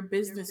their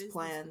business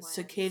plans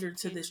to cater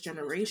to this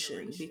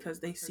generation because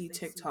they see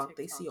TikTok,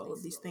 they see all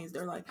of these things.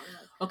 They're like,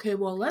 okay,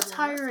 well, let's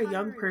hire a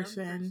young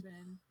person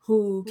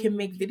who can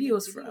make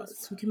videos for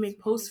us, who can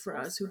make posts for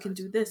us, who can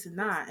do this and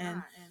that.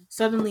 And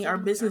suddenly our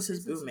business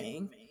is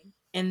booming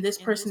and this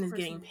person is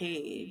getting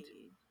paid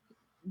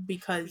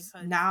because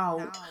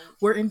now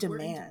we're in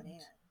demand.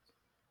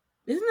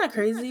 Isn't that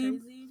crazy?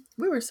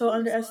 We were so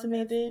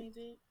underestimated.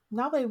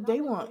 Now they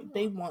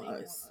want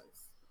us.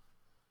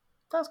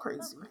 That's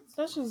crazy.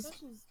 That's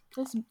just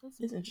it's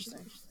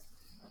interesting.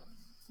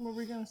 What were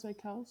we gonna say,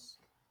 Kels?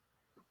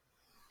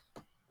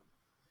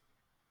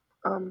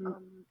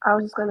 I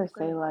was just gonna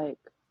say, like,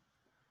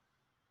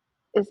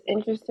 it's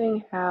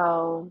interesting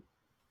how,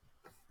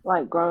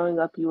 like, growing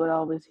up, you would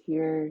always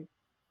hear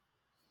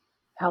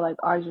how, like,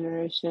 our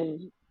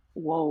generation.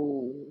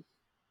 Whoa,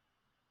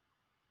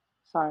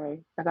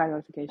 sorry, I got a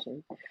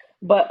notification.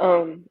 But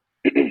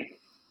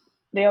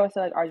they always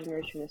say like our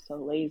generation is so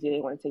lazy.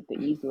 They want to take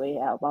the easy way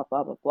out. Blah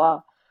blah blah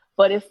blah.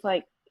 But it's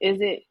like, is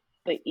it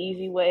the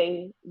easy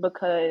way?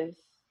 Because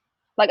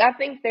like I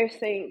think they're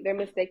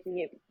mistaking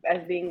it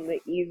as being the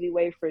easy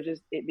way for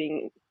just it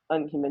being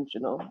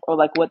unconventional or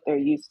like what they're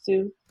used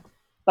to.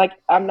 Like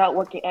I'm not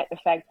working at the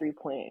factory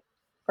plant.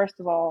 First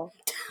of all,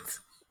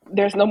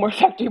 there's no more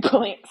factory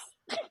plants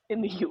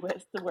in the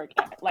U.S. to work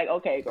at. Like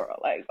okay, girl.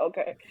 Like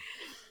okay.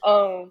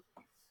 Um,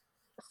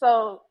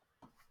 So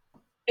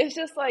it's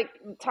just like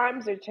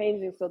times are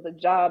changing, so the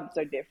jobs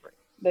are different.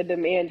 The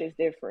demand is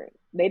different.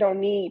 They don't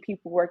need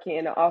people working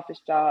in an office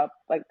job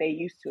like they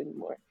used to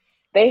anymore.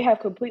 They have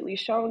completely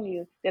shown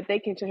you that they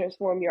can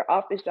transform your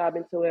office job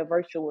into a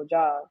virtual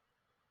job.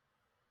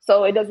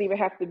 So it doesn't even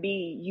have to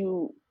be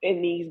you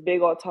in these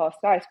big old tall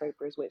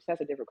skyscrapers, which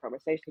that's a different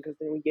conversation because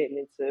then we're getting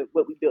into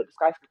what we built the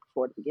skyscraper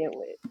for to begin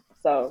with.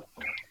 So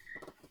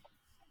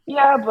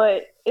yeah,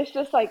 but it's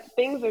just like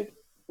things are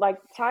like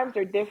times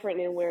are different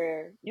in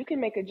where you can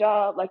make a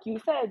job, like you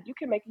said, you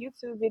can make a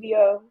YouTube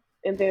video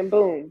and then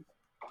boom,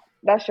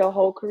 that's your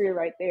whole career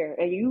right there.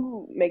 And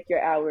you make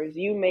your hours,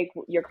 you make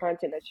your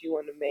content that you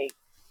want to make.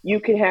 You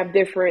can have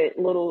different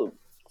little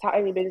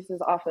tiny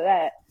businesses off of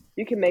that.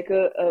 You can make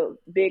a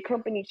big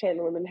company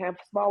channel and then have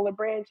smaller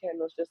brand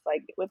channels just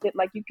like with it.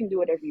 Like you can do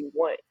whatever you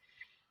want.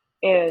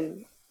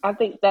 And I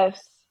think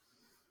that's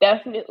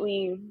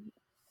definitely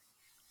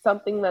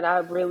something that I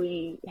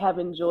really have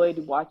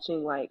enjoyed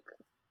watching like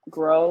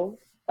grow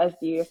as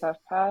the years have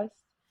passed.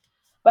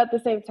 But at the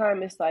same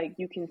time, it's like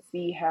you can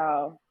see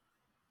how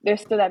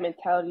there's still that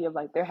mentality of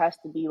like there has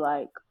to be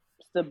like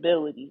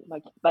stability,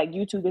 like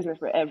YouTube isn't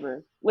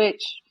forever.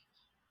 Which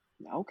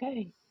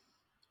okay,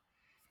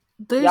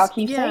 y'all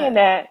keep saying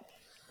that,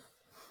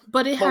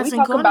 but it but we hasn't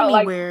talk gone about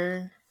like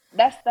anywhere.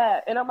 that's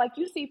that, and I'm like,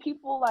 you see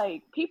people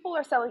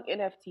are selling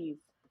NFTs.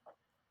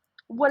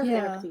 What is an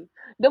NFT?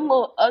 Them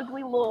little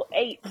ugly little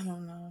apes. I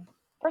don't know.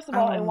 First of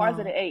all, and why is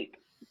it an ape?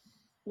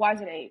 Why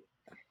is it an ape?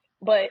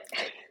 But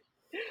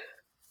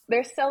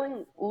they're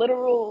selling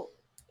literal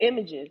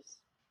images,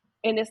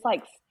 and it's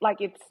like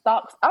it's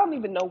stocks. I don't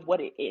even know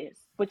what it is,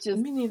 which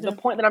is the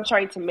point that I'm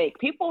trying to make.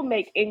 People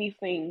make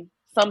anything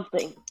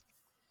something.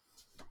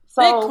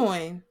 So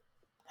Bitcoin,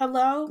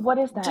 hello, what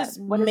is that? Just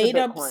what is made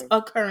a up Bitcoin?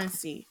 a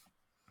currency.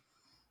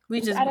 We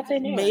It's just out of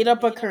thin air. made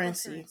up a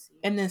currency,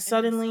 and then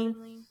suddenly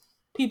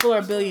people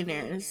are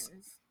billionaires.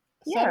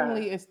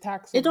 Suddenly it's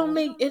taxable.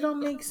 It don't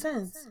make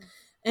sense.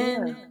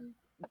 And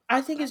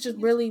I think it's just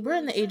really we're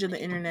in the age of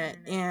the internet,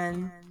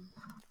 and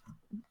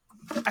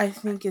I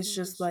think it's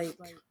just like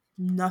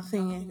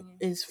nothing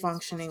is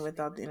functioning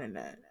without the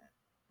internet.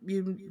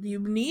 You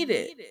need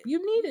it. You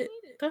need it.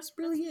 That's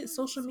really it.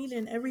 Social media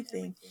and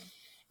everything.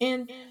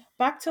 And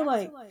back to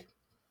like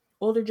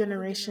older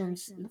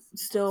generations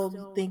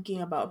still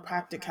thinking about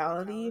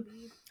practicality.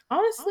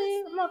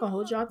 Honestly, I'm not gonna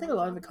hold you. I think a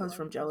lot of it comes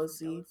from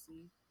jealousy.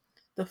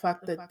 The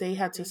fact that they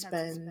had to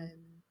spend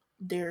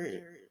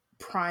their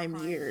prime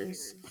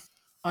years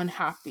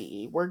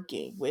unhappy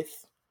working with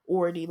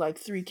already like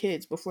 3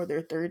 kids before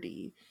they're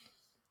 30.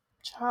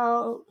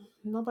 Child,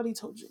 nobody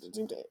told you to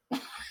do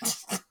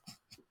that.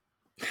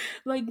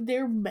 Like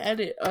they're mad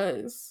at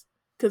us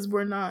because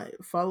we're not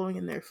following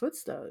in their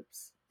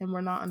footsteps and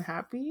we're not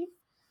unhappy.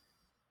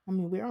 I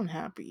mean, we're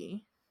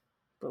unhappy,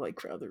 but like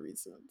for other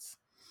reasons.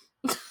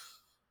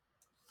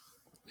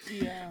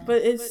 Yeah.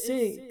 But it's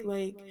sick.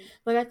 Like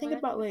I think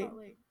about like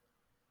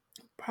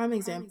prime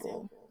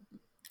example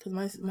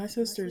because my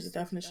sister is the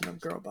definition of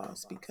girl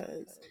boss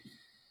because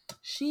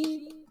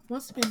she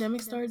once the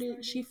pandemic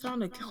started, she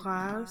found a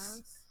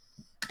class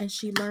and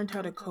she learned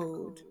how to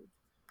code.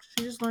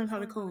 She just learned how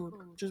to code,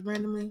 just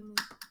randomly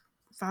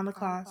found a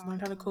class,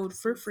 learned how to code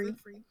for free.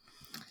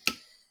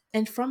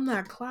 And from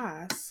that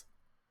class,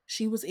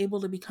 she was able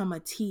to become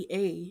a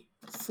TA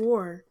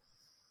for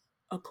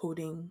a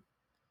coding,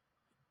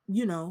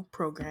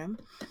 program.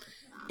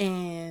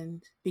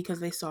 And because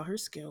they saw her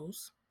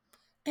skills.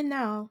 And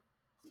now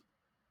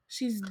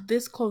she's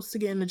this close to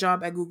getting a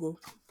job at Google.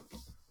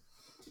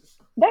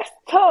 That's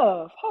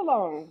tough. Hold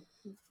on.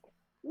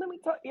 Let me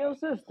talk to your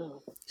sister.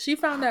 She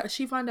found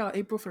out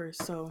April 1st,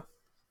 so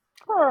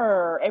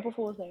April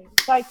Fool's Day.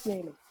 Psych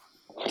name.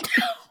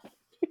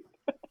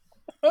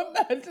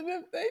 Imagine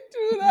if they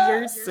do that.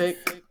 You're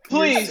sick.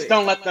 Please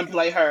don't let them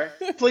play her.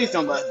 Please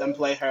don't let them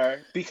play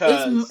her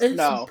because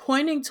it's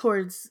pointing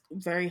towards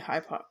very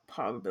high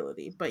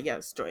probability. But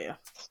yes, Joya.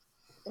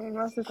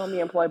 Unless it's gonna be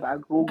employed by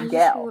Google. I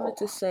just wanted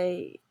to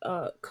say,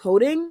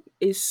 coding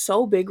is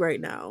so big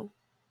right now.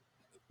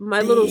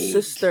 My little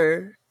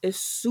sister is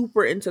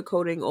super into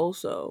coding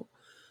also,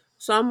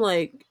 so I'm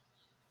like,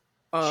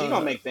 she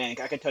gonna make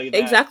bank. I can tell you that.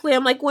 Exactly.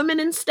 I'm like women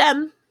in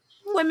STEM.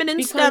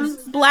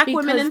 Black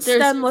women in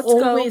STEM. Let's go.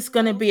 There's always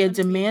gonna be a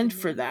demand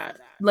for that.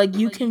 Like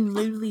you can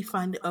literally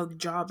find a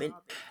job in,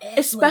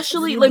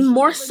 especially like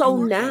more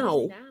so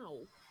now.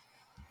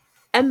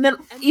 And then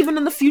even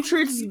in the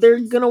future, they're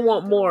gonna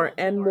want more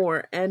and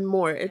more and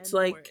more. It's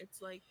like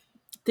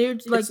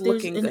there's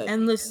an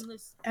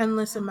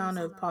endless amount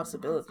of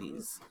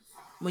possibilities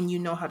when you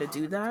know how to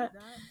do that.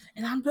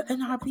 And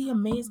I'll be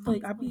amazed.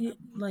 Like I'll be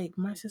like,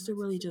 my sister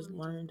really just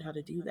learned how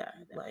to do that.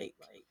 Like,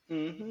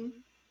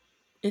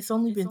 it's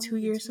only been 2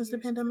 years since the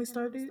pandemic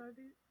started.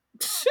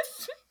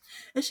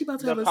 And she about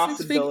to have a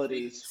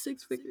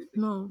six figure.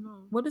 No,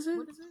 what is it?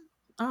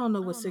 I don't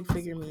know what six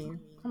figure mean.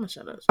 I'm gonna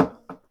shut up.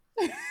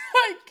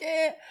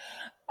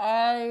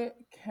 I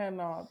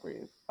cannot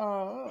breathe.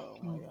 Oh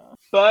my god.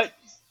 But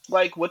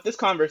like with this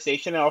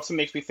conversation, it also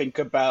makes me think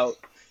about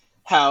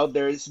how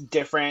there's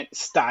different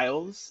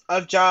styles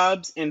of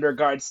jobs in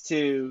regards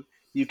to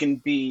you can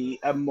be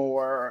a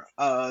more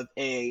of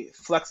a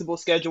flexible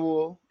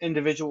schedule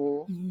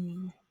individual,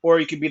 Mhm. or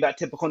you could be that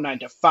typical 9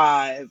 to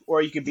 5,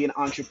 or you could be an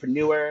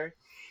entrepreneur.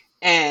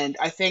 And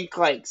I think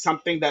like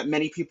something that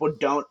many people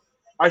don't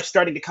are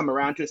starting to come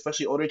around to,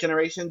 especially older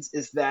generations,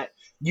 is that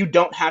you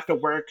don't have to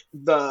work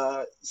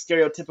the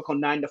stereotypical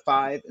 9 to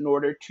 5 in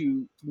order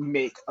to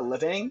make a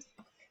living.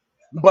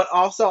 But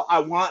also, I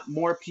want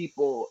more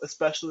people,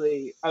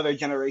 especially other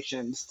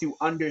generations, to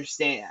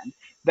understand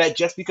that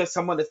just because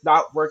someone is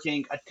not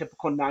working a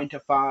typical 9 to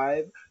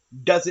 5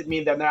 doesn't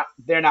mean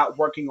they're not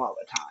working all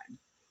the time.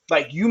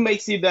 Like you may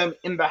see them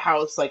in the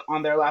house, like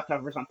on their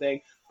laptop or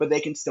something, but they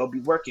can still be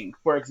working.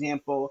 For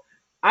example,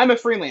 I'm a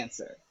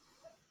freelancer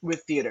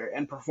with theater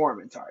and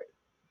performance art.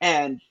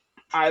 And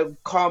I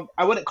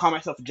wouldn't call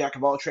myself a jack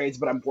of all trades,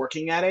 but I'm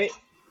working at it.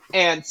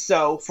 And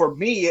so for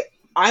me,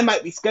 I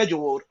might be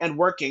scheduled and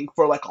working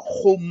for like a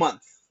whole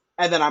month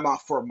and then I'm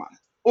off for a month.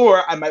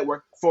 Or I might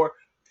work for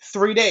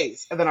 3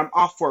 days and then I'm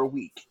off for a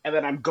week and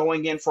then I'm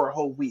going in for a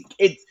whole week.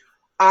 It's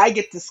I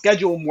get to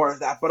schedule more of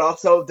that, but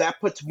also that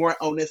puts more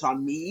onus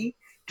on me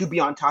to be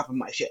on top of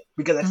my shit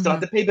because I still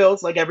have Mhm. to pay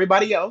bills like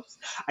everybody else.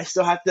 I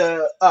still have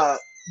to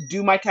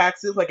do my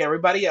taxes like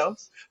everybody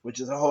else, which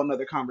is a whole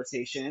nother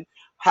conversation.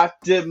 Have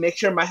to make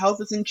sure my health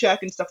is in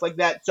check and stuff like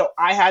that. So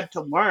I had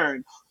to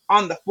learn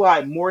on the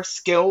fly more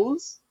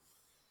skills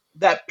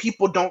that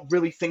people don't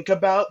really think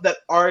about that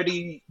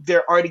already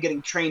they're already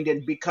getting trained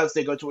in because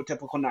they go to a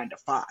typical 9 to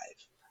 5.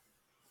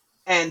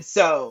 And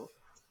so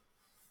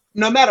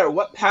no matter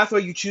what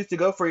pathway you choose to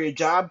go for your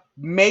job,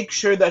 make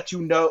sure that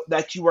you know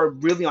that you are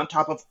really on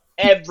top of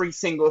every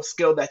single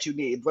skill that you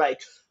need.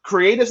 Like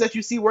creatives that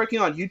you see working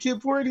on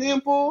YouTube, for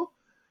example,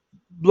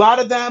 a lot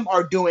of them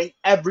are doing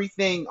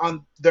everything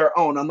on their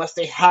own unless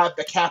they have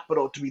the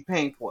capital to be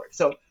paying for it.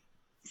 So,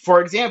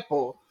 for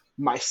example,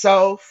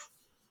 myself,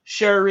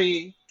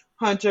 Sherry,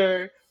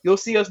 Hunter, you'll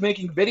see us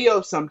making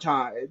videos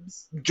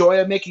sometimes.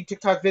 Joya making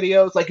TikTok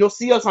videos. Like, you'll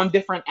see us on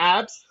different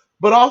apps,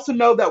 but also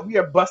know that we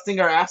are busting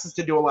our asses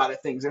to do a lot of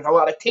things. There's a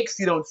lot of takes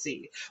you don't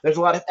see. There's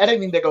a lot of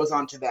editing that goes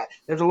on to that.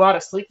 There's a lot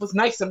of sleepless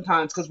nights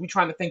sometimes because we're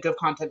trying to think of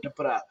content to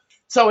put up.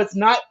 So it's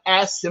not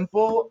as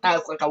simple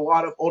as like a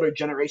lot of older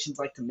generations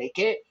like to make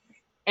it.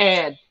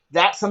 And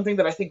that's something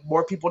that I think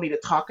more people need to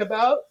talk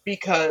about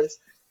because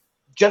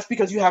just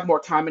because you have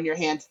more time in your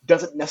hands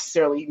doesn't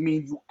necessarily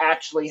mean you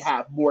actually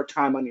have more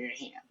time on your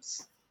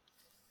hands.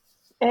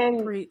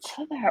 And Preach.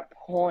 to that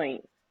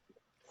point,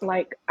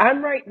 like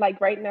I'm right, like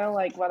right now,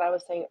 like what I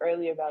was saying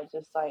earlier about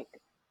just like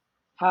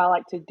how I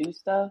like to do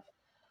stuff.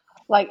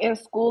 Like in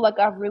school, like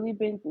I've really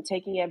been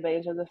taking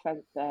advantage of the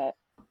fact that,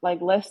 like,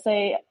 let's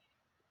say,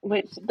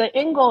 which the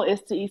end goal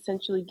is to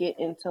essentially get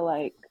into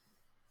like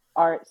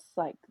arts,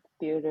 like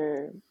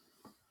theater,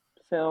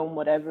 film,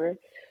 whatever.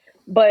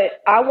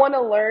 But I want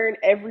to learn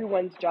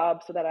everyone's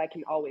job so that I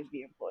can always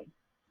be employed.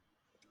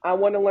 I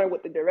want to learn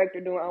what the director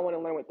doing. I want to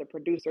learn what the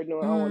producer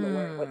doing. I want to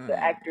learn what the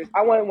Mm. actors.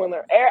 I want to learn.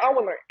 I want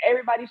to learn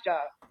everybody's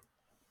job.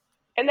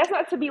 And that's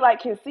not to be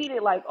like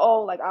conceited, like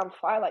oh, like I'm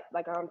fine,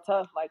 like I'm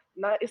tough. Like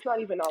not. It's not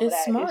even all of It's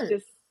that. smart.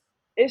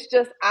 It's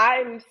just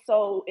I'm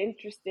so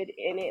interested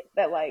in it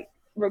that like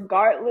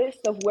regardless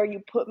of where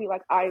you put me,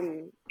 like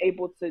I'm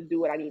able to do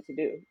what I need to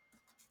do.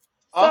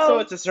 Also, So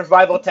it's a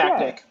survival yeah,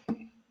 tactic.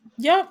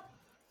 Yep.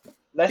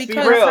 Let's be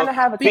and I Because kind real. of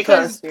have a teaching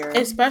because spirit.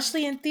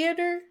 especially in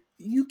theater,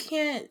 you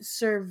can't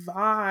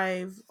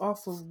survive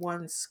off of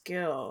one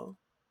skill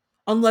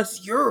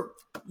unless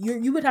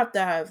you would have to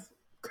have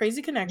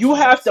crazy You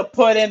have connections, to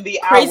put in the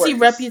crazy hours.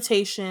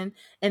 reputation,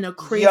 and a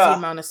crazy Yeah.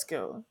 amount of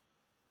skill.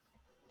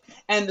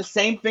 And the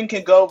same thing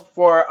can go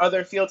for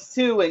other fields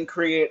too and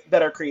create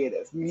that are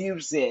creative.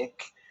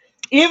 Music.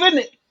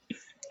 Even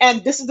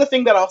and this is the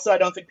thing that also I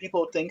don't think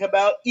people think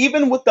about,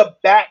 even with the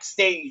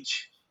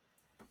backstage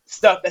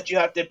stuff that you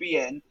have to be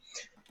in.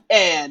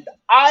 And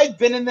I've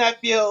been in that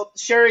field.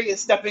 Sherry is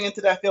stepping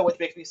into that field, which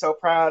makes me so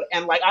proud.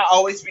 And like I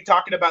always be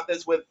talking about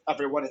this with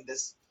everyone in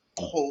this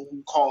whole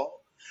call.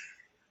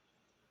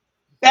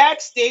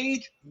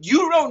 Backstage,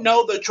 you don't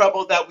know the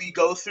trouble that we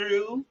go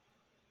through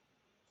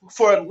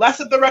for less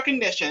of the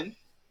recognition,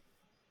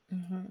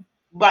 Hmm.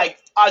 like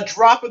a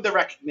drop of the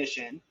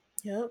recognition,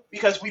 Yep.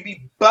 because we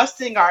be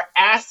busting our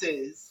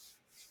asses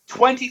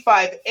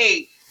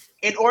 25/8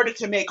 in order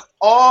to make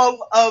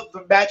all of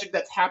the magic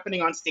that's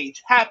happening on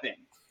stage happen.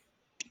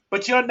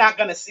 But you're not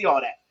going to see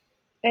all that.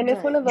 And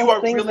it's one Right. of You those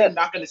are things really that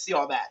not going to see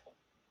all that.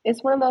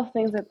 it's one of those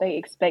things that they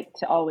expect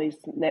to always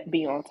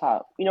be on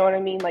top. You know what I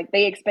mean? Like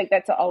they expect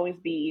that to always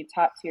be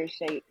top tier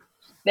shape.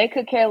 They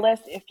could care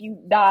less if you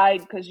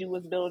died because you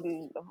was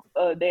building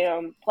a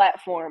damn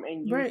platform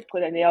and you Right.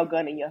 put a nail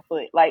gun in your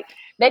foot. Like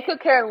they could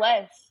care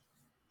less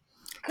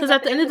because Because at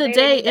at the the end end of of the the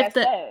day, they day, need that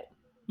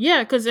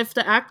set. if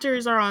the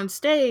actors are on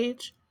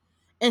stage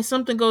and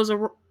something goes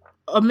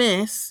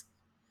amiss,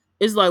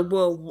 it's like,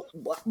 well,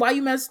 why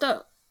you messed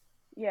up?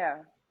 Yeah,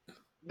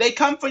 They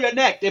come for your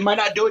neck. They might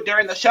not do it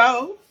during the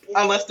show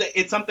unless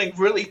it's something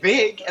really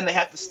big and they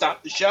have to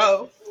stop the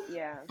show.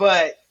 yeah.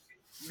 But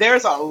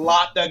there's a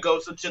lot that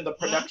goes into the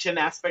production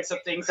aspects of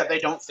things that they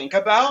don't think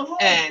about.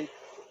 And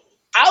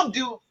I'll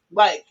do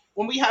like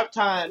when we have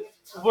time,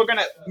 we're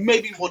gonna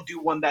maybe we'll do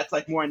one that's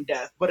like more in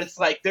depth. But it's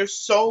like there's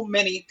so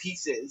many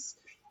pieces,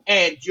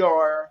 and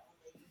your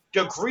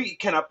degree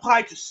can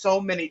apply to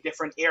so many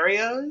different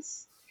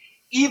areas,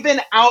 even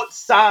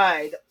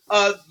outside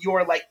of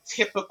your like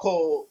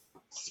typical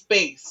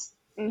space.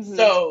 Mhm.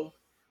 So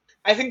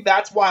I think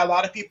that's why a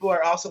lot of people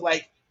are also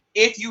like,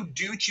 if you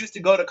do choose to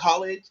go to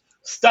college,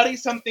 study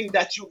something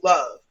that you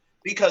love.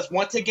 Because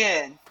once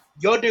again,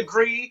 your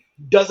degree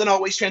doesn't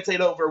always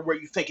translate over where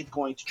you think it's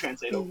going to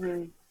translate over.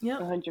 Mhm. Yep.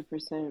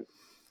 100%.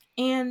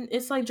 And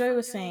it's like Joy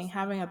was saying,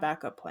 having a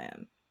backup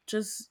plan.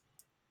 Just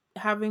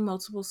having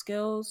multiple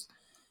skills,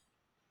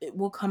 it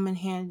will come in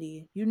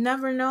handy. You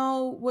never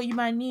know what you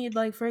might need.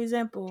 Like for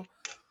example,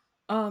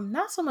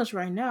 not so much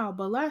right now,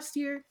 but last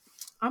year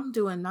I'm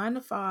doing 9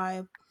 to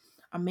 5.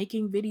 I'm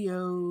making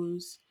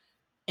videos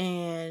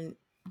and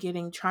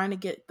trying to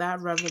get that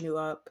revenue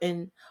up.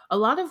 And a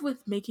lot of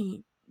with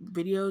making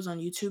videos on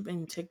YouTube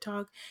and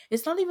TikTok,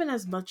 it's not even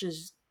as much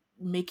as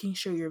making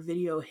sure your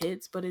video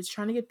hits, but it's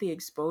trying to get the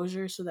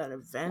exposure so that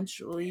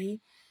eventually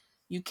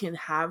you can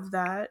have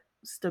that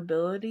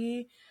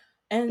stability.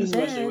 And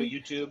Especially with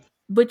then, YouTube.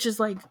 which is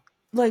like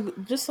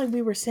just like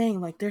we were saying,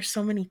 like there's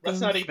so many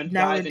Let's not things even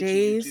dive into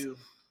nowadays YouTube.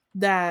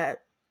 that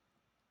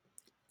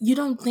you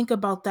don't think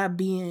about that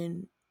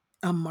being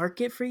a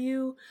market for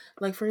you.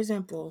 Like for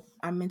example,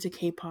 I'm into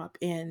K-pop,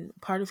 and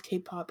part of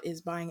K-pop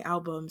is buying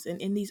albums, and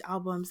in these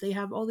albums they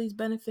have all these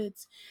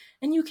benefits,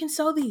 and you can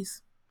sell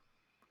these.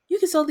 You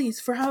can sell these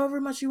for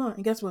however much you want,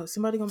 and guess what?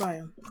 Somebody gonna buy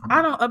them.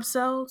 I don't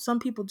upsell. Some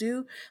people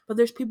do, but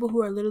there's people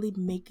who are literally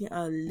making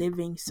a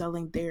living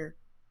selling their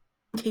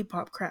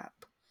K-pop crap,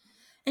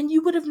 and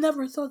you would have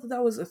never thought that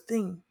that was a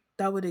thing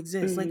that would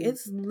exist. Like Mhm.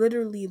 it's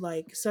literally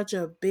like such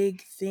a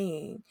big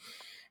thing,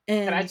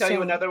 Can I and tell you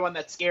so another one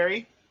that's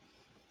scary?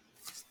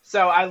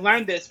 So I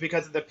learned this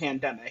because of the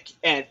pandemic,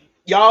 and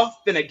y'all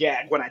finna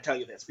gag when I tell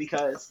you this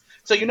because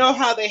so you know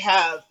how they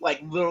have like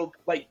little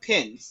like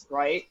pins,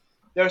 right?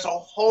 There's a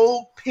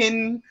whole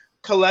pin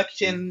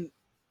collection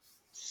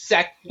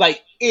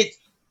like it's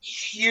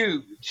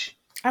huge,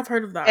 I've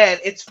heard of that.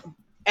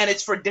 and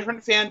it's for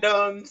different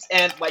fandoms,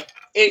 and like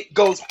it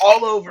goes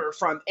all over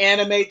from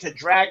anime to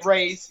drag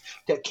race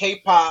to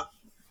K-pop.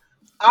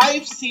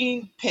 I've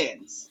seen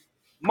pins,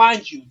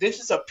 mind you. This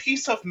is a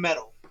piece of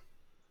metal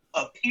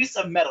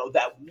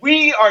that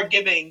we are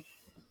giving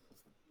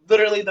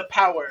literally the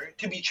power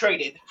to be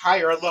traded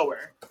higher or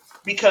lower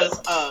because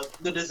of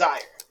the desire.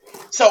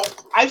 So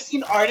I've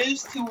seen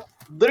artists who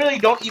literally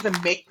don't even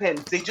make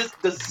pins; they just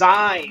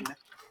design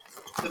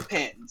the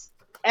pins,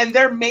 and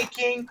they're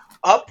making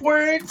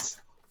upwards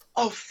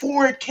of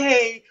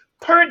 4K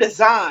per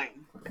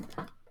design.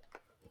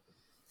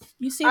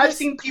 You see I've this?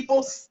 seen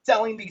people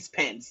selling these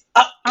pins,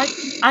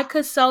 I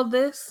could sell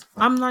this.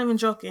 I'm not even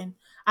joking.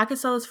 I could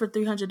sell this for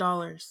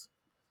 $300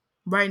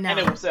 right and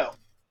it now. will sell,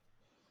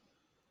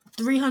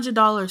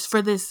 $300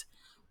 for this.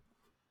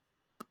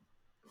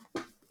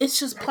 It's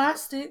just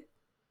plastic,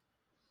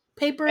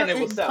 paper, and it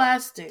will and sell.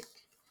 plastic,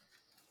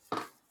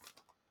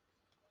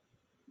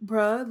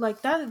 bruh.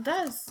 Like that.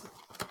 That's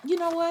you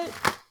know what?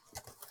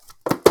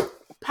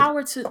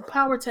 Power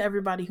to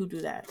everybody who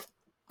do that.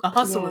 A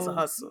hustle is a Yeah.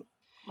 hustle.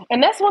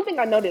 And that's one thing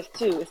I noticed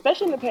too,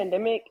 especially in the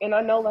pandemic. And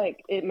I know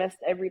like it messed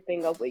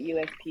everything up with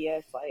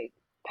USPS, like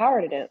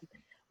power to them.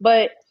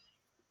 But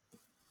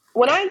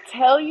when I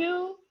tell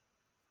you,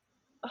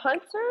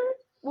 Hunter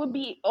would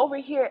be over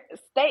here,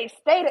 stayed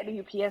at the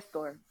UPS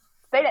store,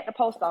 stayed at the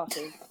post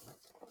office.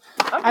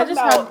 I'm I talking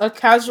just have about a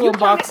casual you come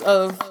box in,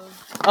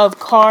 of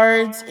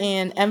cards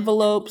and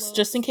envelopes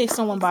just in case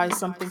someone buys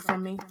something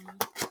from me.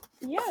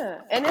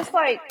 yeah. And it's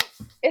like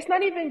it's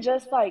not even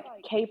just like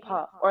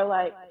K-pop or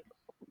like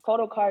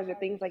photo cards or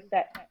things like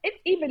that. It's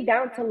even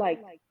down to like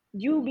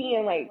you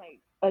being like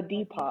a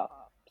Depop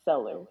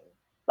seller.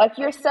 Like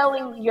you're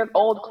selling your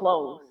old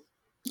clothes.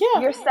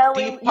 Yeah. You're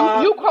selling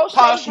Depop, you crochet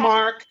hat.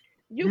 Poshmark,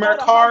 You go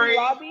to Hobby Mercari,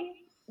 Lobby.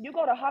 You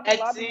go to Hobby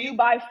Lobby. You Etsy.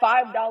 buy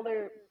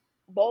 $5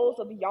 bowls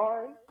of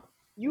yarn.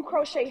 You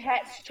crochet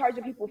hats,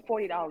 charging people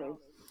 $40.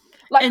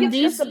 Like and it's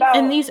just these about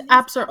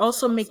apps are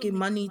also making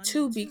money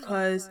too,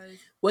 because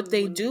what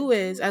they do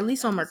is, at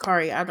least on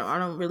Mercari, I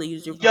don't really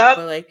use Depop, Yup,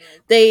 but like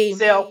they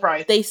sale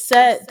price. they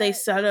set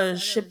a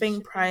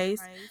shipping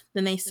price,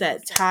 then they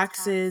set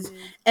taxes,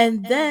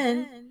 and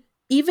then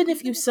even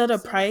if you set a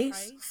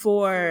price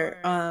for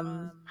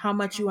how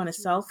much you want to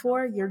sell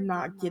for, you're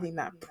not getting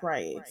that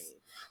price.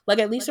 Like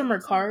at least on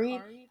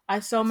Mercari, I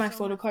sell my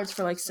photo cards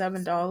for like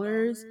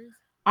 $7.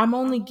 I'm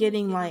only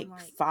getting like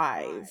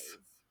five.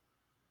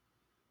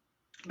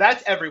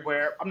 That's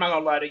everywhere. I'm not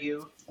gonna lie to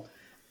you.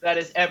 That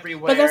is But that's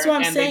everywhere, what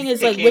I'm and they saying be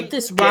is like with taking.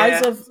 this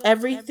rise Yeah, of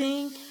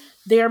everything,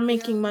 they're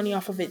making money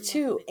off of it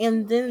too.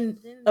 And then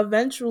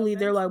eventually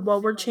they're like,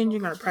 well, we're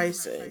changing our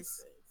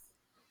prices.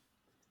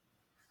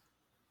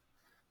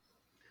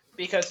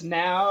 because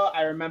now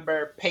I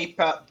remember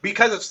PayPal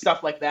because of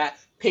stuff like that.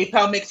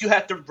 PayPal makes you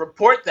have to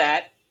report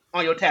that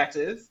on your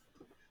taxes.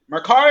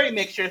 Mercari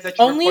makes sure that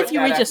you Only if report you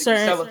that reach a after you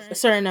sell it.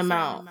 certain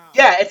amount.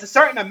 Yeah, it's a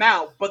certain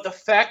amount, but the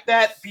fact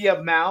that the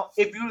amount,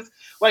 if you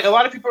like, a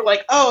lot of people are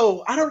like,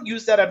 "Oh, I don't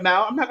use that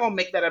amount. I'm not gonna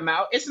make that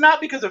amount." It's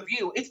not because of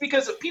you. It's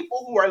because of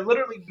people who are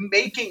literally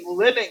making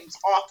livings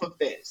off of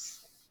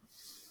this.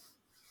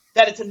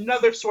 That it's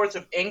another source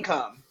of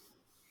income.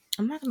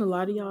 I'm not gonna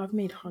lie to y'all. I've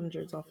made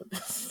hundreds off of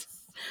this.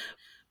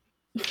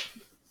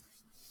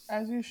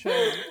 As you should.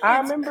 I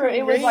It's remember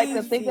it was like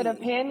the think of the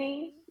crazy.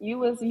 penny. You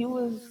was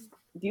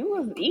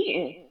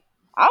eating.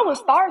 I was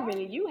starving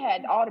and you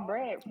had all the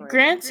bread, friend.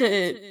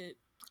 Granted,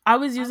 I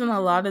was using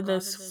a lot of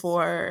this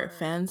for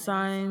fan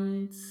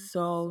signs,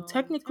 so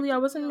technically I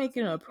wasn't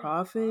making a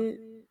profit.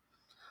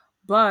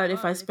 But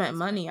if I spent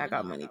money, I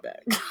got money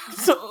back.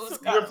 So it was You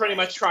kind were of pretty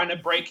like. much trying to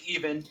break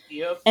even.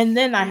 Yep. And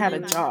then I had a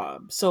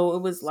job, so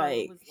it was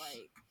like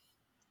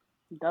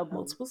Double.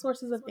 multiple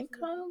sources of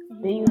income.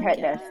 Then you I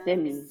had that guess.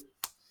 stimmy.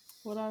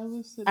 What I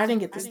was I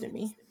didn't get the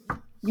stimmy.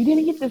 You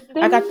didn't get the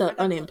stimmy? I got the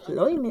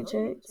unemployment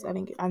checks. I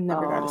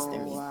never got a Oh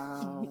stimmy.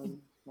 wow.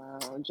 Wow. Never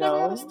got a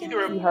Joe, stimmy.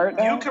 you heard You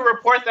that? can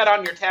report that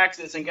on your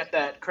taxes and get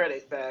that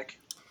credit back.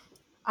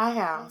 I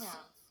have.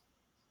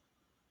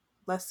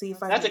 Let's see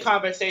if I That's a get it.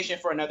 conversation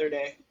for another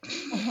day.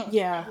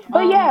 Yeah.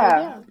 But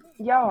yeah,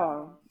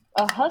 y'all,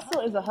 a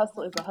hustle is a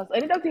hustle is a hustle.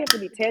 And it doesn't have to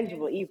be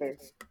tangible either.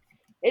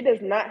 It does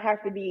not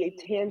have to be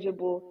a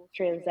tangible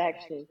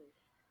transaction.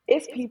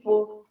 It's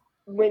people,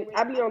 when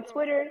I be on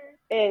Twitter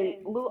and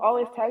Lou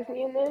always tags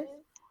me in this,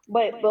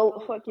 but the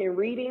fucking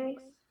readings,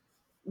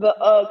 the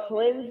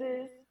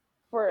cleanses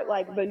for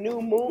like the new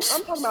moon.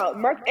 I'm talking about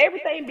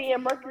everything being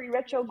Mercury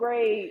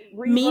retrograde,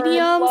 reverb,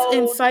 Mediums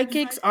and flows,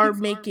 psychics are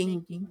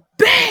making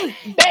bank.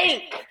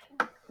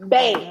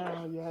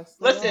 bank, yes.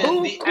 Listen, the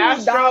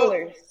buku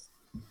dollars.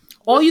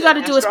 All you got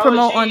to do is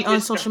promote astrology on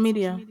is social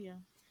media.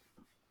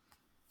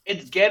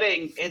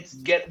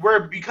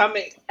 we're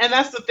becoming, and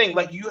that's the thing,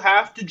 like, you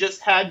have to just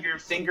have your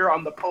finger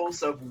on the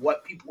pulse of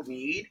what people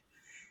need.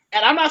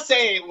 And I'm not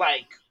saying,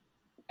 like,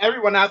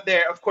 everyone out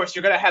there, of course,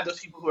 you're going to have those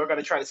people who are going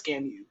to try to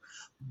scam you.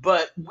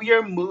 But we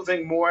are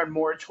moving more and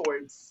more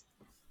towards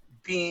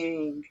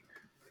being,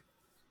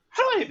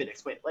 how do I even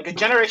explain it? Like a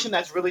generation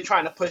that's really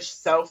trying to push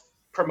self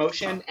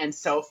promotion and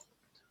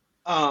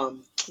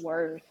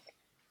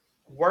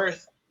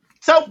Worth.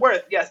 self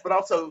worth, yes, but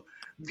also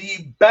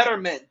the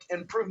betterment,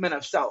 improvement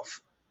of self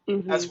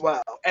as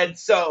well. And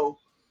so,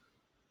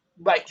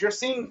 like, you're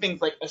seeing things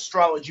like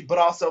astrology, but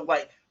also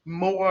like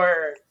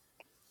more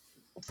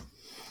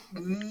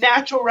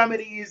natural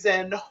remedies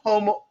and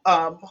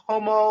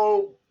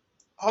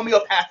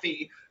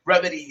homeopathy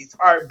remedies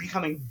are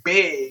becoming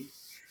big.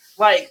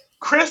 Like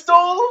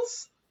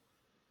crystals.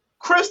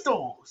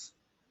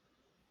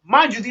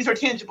 Mind you, these are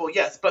tangible,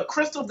 yes, but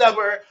crystals that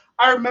were,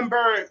 I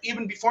remember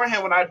even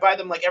beforehand when I'd buy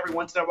them, like, every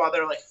once in a while,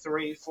 they're like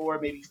 $3,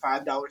 $4, maybe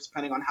 $5,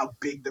 depending on how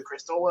big the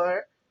crystal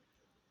were.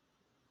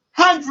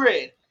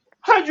 100,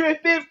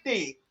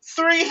 150,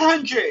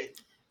 300.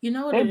 You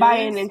know what They it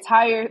buying is?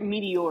 entire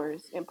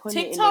meteors and putting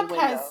it in their TikTok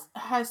window.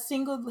 has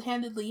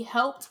single-handedly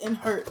helped and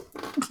hurt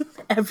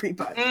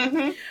everybody. Mm-hmm.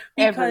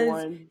 Because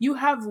Everyone. you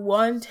have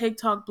one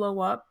TikTok blow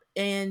up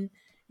and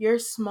your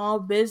small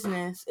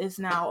business is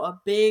now a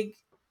big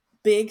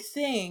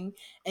thing,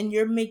 and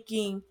you're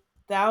making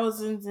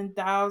thousands and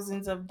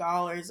thousands of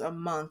dollars a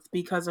month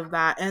because of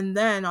that. And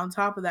then on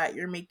top of that,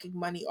 you're making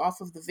money off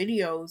of the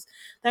videos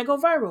that go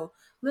viral.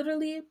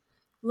 Literally,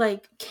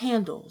 like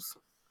candles,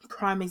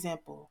 prime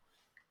example.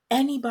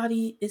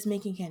 Anybody is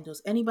making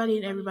candles. Anybody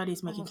and everybody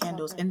is making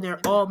candles, and they're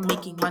all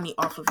making money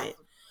off of it.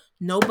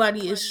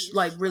 Nobody is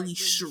like really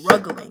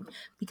struggling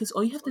because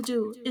all you have to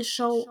do is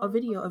show a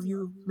video of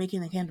you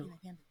making the candle.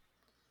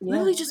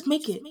 Literally just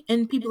make it,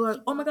 and people are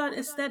like, "Oh my god,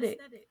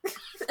 aesthetic."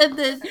 And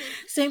then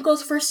same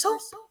goes for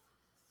soap.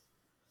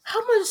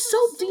 How much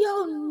soap do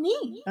y'all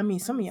need? I mean,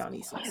 some of y'all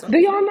need some soap. Do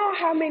y'all know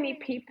how many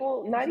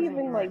people, not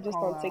even like just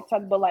on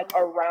TikTok, but like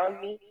around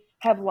me,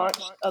 have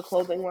launched a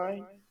clothing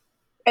line?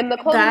 And the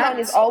clothing line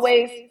is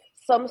always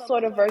some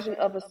sort of version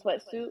of a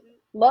sweatsuit.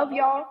 Love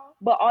y'all,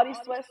 but all these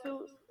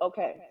sweatsuits,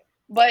 okay.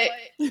 But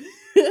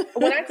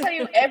when I tell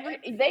you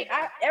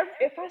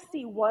if I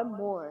see one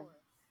more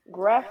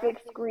graphic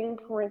screen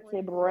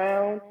printed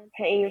brown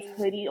Hanes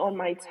hoodie on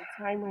my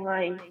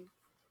timeline, But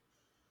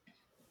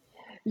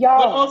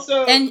y'all,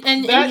 also, and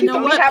you know people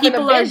be what? having a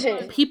People are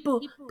vision. people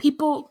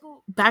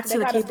back They to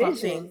the got a K-pop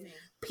vision. thing.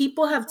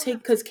 People have taken,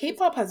 because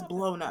K-pop has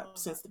blown up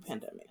since the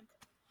pandemic,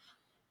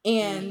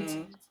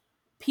 and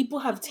people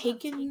have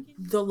taken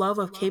the love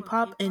of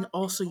K-pop and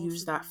also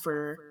used that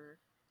for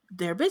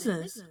their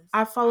business.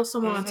 I follow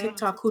someone on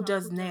TikTok who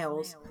does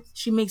nails.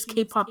 She makes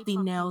K-pop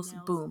themed nails,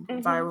 boom,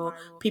 viral.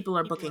 People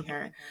are booking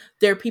her.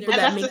 There are people And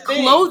that that's the make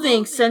thing.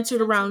 clothing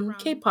centered around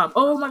K-pop.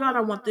 Oh my god,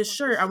 I want this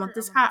shirt, I want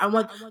this hat, I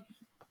want these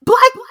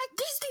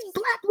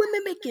black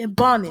women making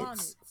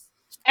bonnets.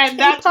 And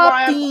that's K-pop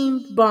why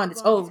themed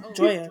bonnets. Oh,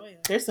 Joya,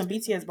 there's some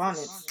BTS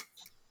bonnets.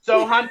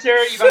 So Hunter,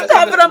 you're gonna Stop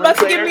send it! us I'm a about link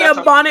to give later.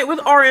 me a bonnet with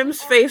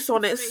RM's face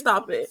on it.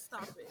 Stop it.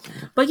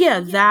 But yeah,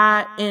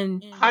 that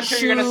and Hunter,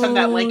 you're gonna send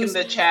that link in shoes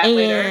the chat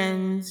later.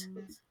 and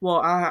well,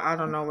 I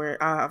don't know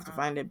where I have to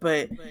find it,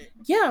 but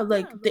yeah,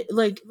 like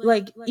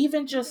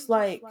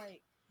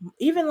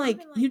even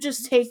like you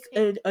just take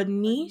a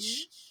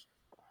niche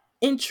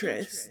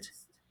interest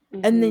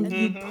and then Mhm.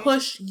 you Mm-hmm.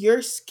 push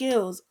your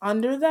skills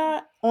under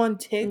that on Mhm.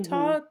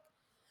 TikTok,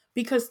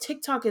 because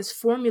TikTok is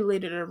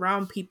formulated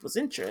around people's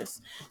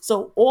interests.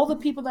 So all the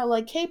people that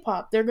like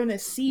K-pop, they're gonna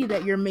see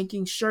that you're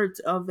making shirts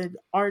of an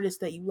artist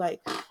that you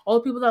like. All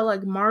the people that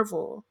like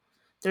Marvel,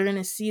 they're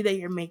gonna see that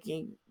you're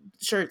making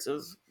shirts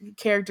of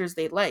characters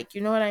they like.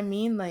 You know what I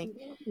mean? Like,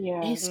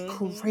 Yeah. it's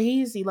Mm-hmm.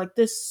 crazy. Like,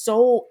 this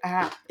Soul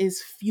app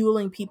is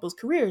fueling people's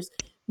careers.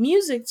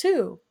 Music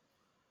too.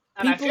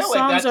 And I People's feel like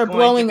songs that's are going to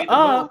blowing be the move.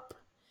 up,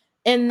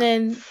 and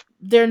then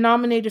they're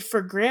nominated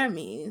for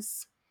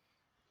Grammys.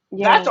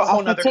 That's Yeah. a whole Off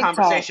of nother TikTok.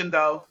 conversation,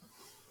 though.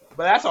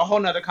 But that's a whole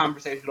nother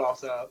conversation,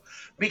 also.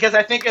 Because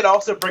I think it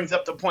also brings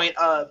up the point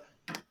of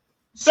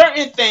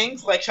certain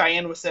things, like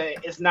Cheyenne was saying,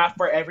 is not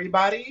for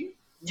everybody.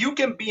 You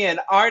can be an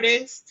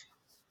artist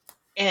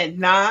and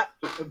not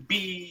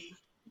be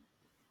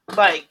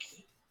like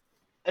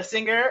a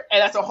singer,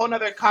 and that's a whole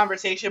nother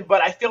conversation.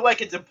 But I feel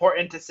like it's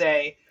important to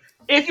say,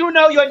 if you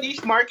know your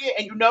niche market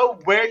and you know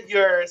where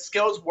your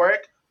skills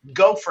work,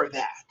 go for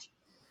that.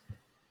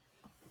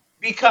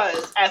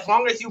 Because as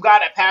long as you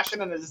got a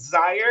passion and a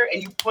desire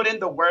and you put in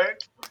the work,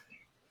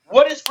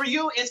 what is for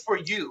you is for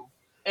you,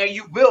 and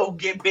you will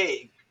get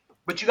big.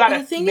 But you And the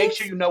gotta thing make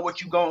sure is, you know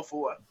what you're going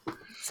for.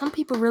 some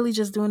people really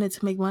just doing it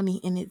to make money,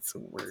 and it's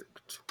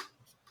worked.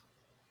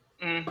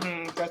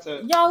 That's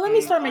a. Y'all, let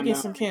me start I making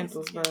know. some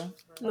candles, bro.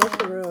 No,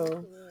 for Um,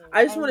 real.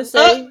 I just I want to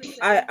will. Uh,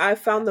 say I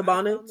found the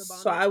bonnets,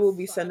 so I will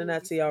be sending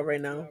that to y'all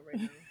right now.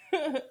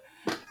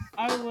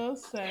 I will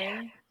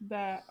say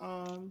that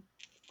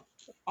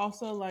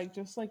also like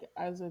just like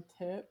as a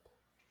tip,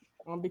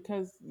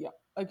 because yeah,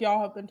 like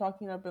y'all have been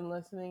talking, I've been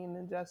listening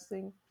and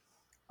ingesting,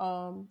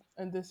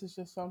 and this is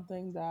just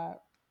something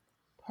that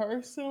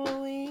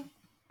personally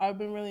I've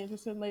been really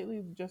interested in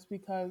lately, just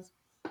because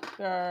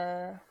there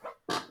are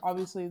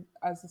obviously,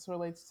 as this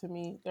relates to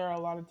me, there are a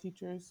lot of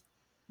teachers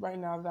right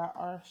now that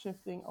are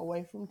shifting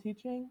away from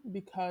teaching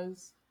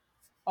because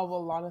of a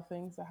lot of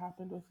things that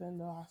happened within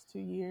the last 2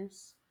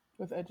 years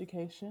with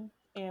education.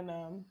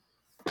 And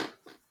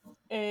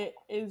it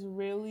is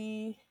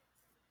really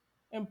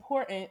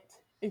important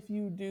if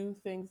you do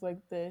things like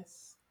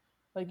this,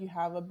 like you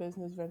have a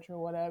business venture,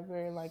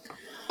 whatever, like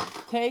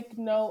take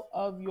note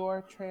of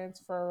your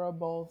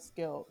transferable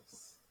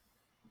skills.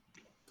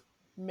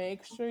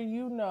 Make sure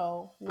you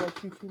know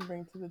what you can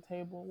bring to the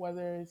table,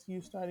 whether it's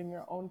you starting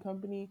your own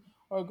company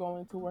or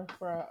going to work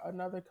for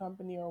another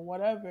company or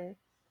whatever.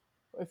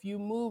 If you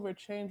move or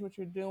change what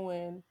you're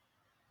doing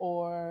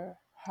or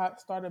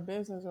start a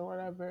business or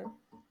whatever,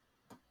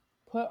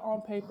 put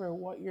on paper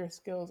what your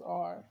skills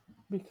are,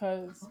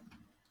 because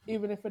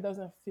even if it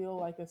doesn't feel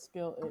like a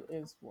skill, it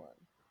is one.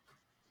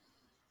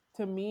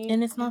 To And me,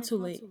 it's not too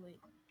late.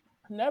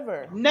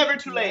 never, Never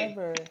too late.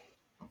 never,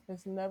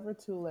 it's never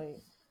too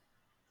late.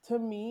 To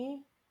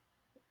me,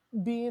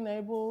 being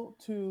able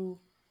to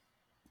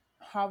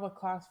have a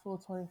class full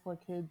of 24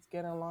 kids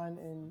get in line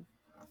in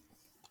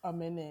a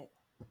minute,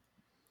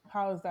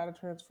 how is that a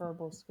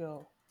transferable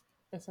skill?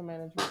 It's a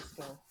management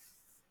skill.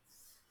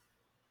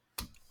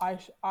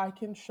 I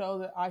can show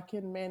that I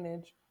can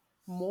manage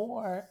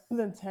more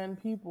than 10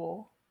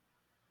 people,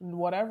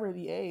 whatever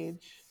the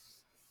age,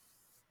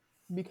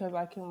 because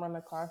I can run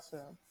a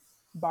classroom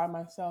by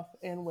myself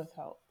and with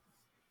help.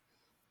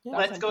 Yep.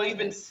 That's Let's go even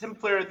important.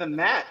 simpler than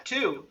that,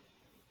 too.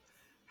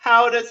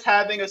 How does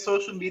having a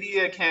social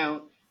media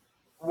account,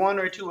 one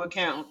or two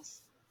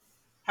accounts,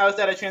 how is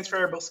that a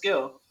transferable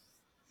skill?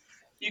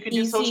 You can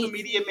do social Easy,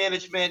 media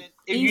management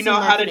if you easy know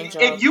how to,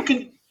 marketing if job. you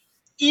can,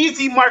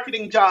 easy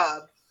marketing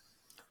job,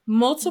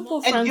 Multiple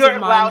and friends of you're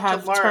mine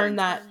allowed to learn.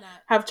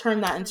 have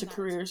turned that into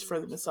careers for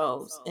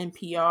themselves in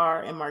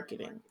PR and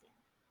marketing.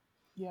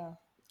 Yeah.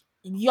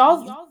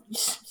 Y'all,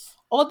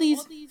 all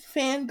these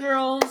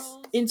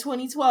fangirls in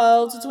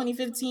 2012 to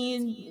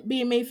 2015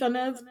 being made fun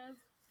of,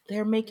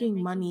 they're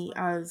making money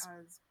as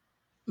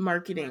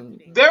marketing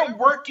They're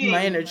working in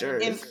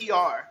managers.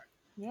 PR.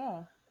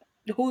 Yeah.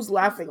 Who's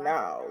laughing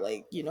now?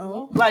 Like, you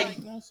know? No,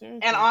 Like, no, and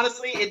seriously.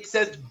 honestly, it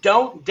says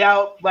don't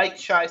doubt, like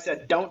Shai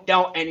said, don't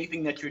doubt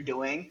anything that you're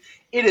doing.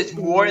 It is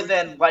more Mhm.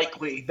 than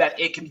likely that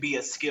it can be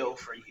a skill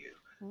for you.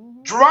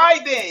 Hmm.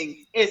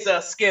 Driving is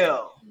a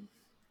skill.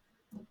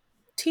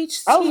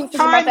 I was just thinking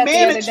about Time that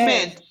the other day.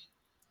 management.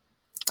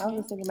 I was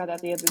just thinking about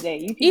that the other day.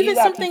 You Even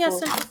got something as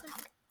people. simple.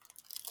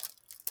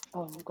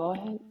 Oh, go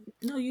ahead.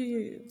 No,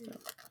 you.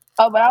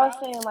 Oh, but I was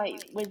saying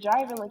like with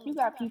driving, like you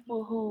got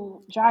people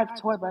who drive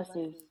tour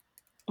buses,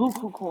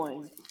 buku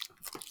coins,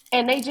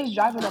 and they just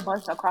driving a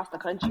bus across the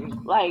country.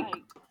 Like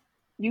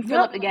you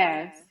fill up Yep. the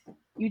gas,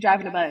 you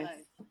driving a bus.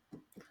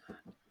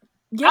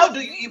 I'll Yep.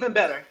 do you even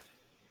better.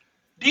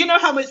 Do you know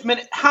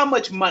how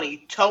much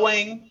money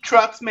towing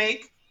trucks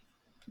make?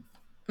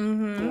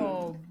 Mm-hmm. Hmm.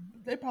 Oh,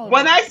 they probably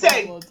When make I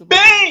say boatloads of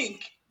money.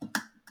 bank,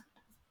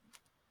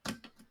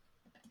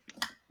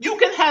 you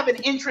can have an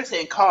interest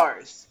in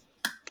cars.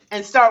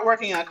 and start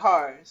working on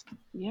cars.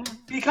 Yeah.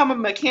 Become a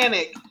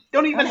mechanic.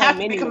 Don't even I'm a have to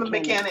mini become a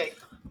mechanic. mechanic.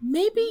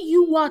 Maybe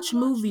you watch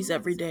movies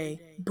every day.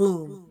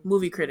 Boom,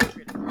 movie critic.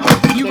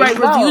 You There write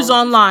you reviews go.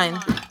 online.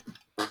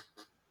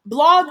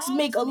 Blogs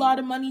make a lot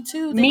of money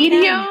too. They can.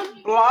 Medium.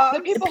 The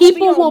Blogs. people who be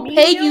People will on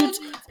pay Medium,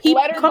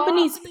 you.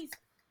 Companies. Letterbox.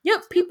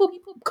 Yep,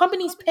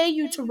 companies pay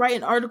you to write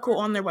an article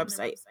on their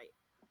website.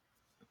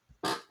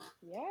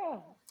 Yeah.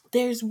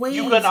 There's You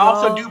can ways,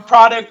 also y'all. do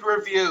product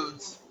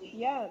reviews.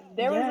 Yeah.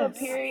 There was a Yes.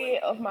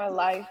 period of my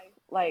life,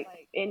 like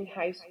in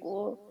high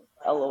school.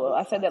 LOL.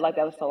 I said that like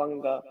that was so long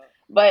ago.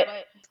 But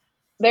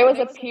there was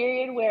a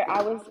period where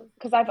I was,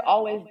 because I've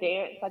always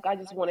danced, like I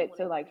just wanted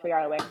to like figure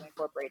out a way I can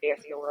incorporate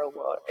dance in the real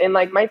world. And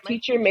like my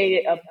teacher made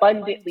it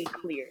abundantly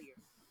clear.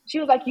 She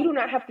was like, you do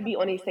not have to be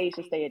on a stage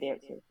to stay a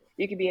dancer.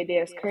 You could be a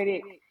dance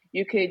critic.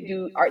 You could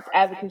do arts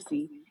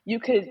advocacy. You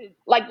could,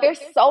 like, there's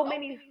so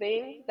many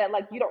things that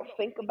like you don't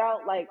think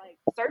about, like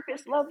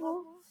surface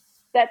level,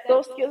 that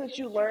those skills that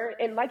you learn.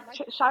 And like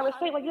Shy was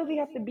saying, like, it doesn't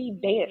have to be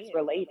dance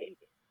related,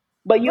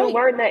 but you Right.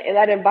 learn that in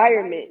that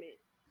environment,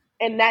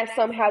 and that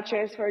somehow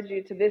transferred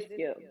you to this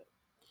skill.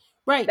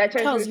 Right. That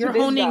transfers Because to you're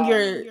this honing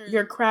job.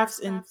 your crafts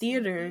in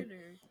theater,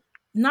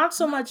 not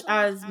so much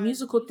as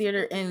musical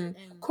theater, and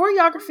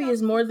choreography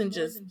is more than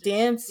just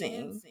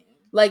dancing.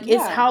 Like it's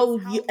Yeah. how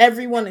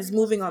everyone is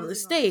moving on the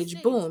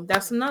stage. Boom,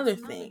 that's another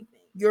thing.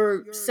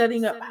 You're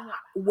setting up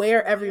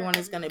where everyone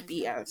is going to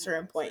be at a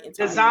certain point in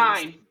time.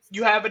 Design.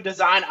 You have a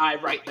design eye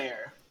right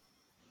there.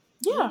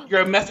 Yeah.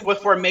 You're messing with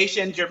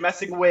formations. You're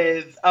messing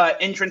with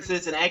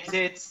entrances and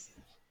exits.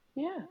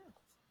 Yeah.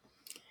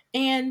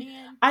 And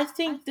I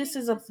think this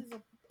is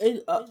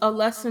a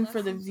lesson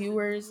for the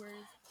viewers.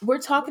 We're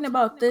talking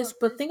about this,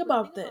 but think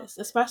about this,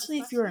 especially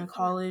if you're in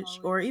college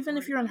or even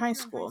if you're in high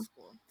school.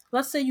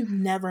 Let's say you've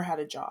never had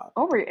a job.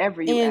 Or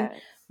wherever you And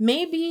at.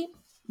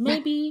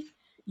 maybe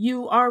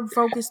you are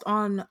focused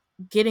on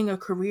getting a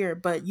career,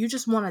 but you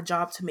just want a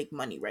job to make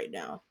money right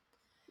now.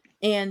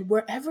 And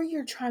wherever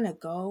you're trying to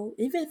go,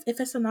 even if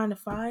it's a 9 to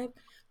 5,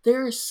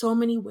 there are so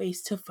many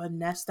ways to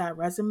finesse that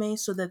resume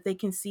so that they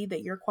can see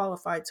that you're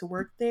qualified to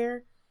work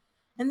there,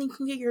 and then you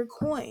can get your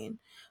coin.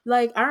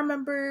 Like I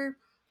remember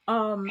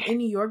in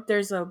New York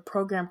there's a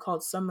program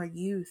called Summer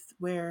Youth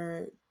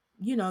where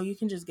you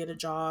can just get a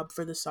job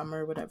for the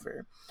summer,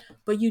 whatever.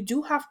 But you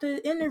do have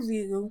to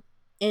interview,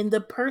 and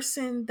the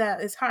person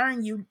that is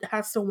hiring you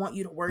has to want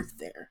you to work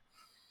there.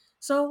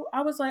 So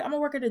I was like, I'm gonna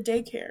work at a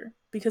daycare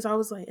because I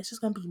was like, it's just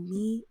gonna be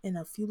me and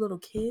a few little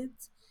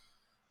kids.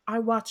 I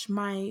watched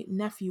my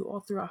nephew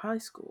all throughout high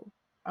school.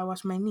 I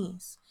watched my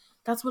niece.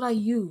 That's what I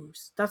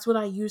use. That's what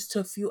I used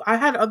to fuel. I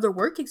had other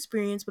work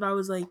experience, but I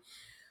was like,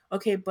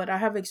 okay, but I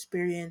have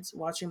experience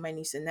watching my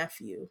niece and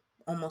nephew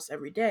almost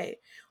every day.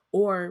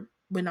 Or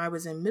when I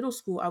was in middle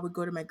school, I would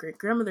go to my great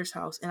grandmother's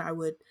house and I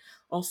would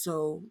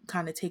also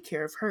kind of take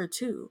care of her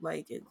too.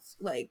 Like it's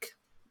like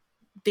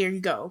there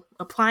you go.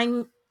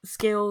 Applying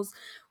skills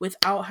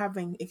without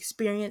having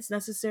experience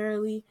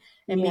necessarily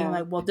and being Yeah.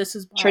 like, well, this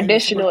is why I need to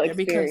Traditional work there.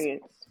 Because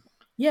experience.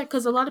 yeah,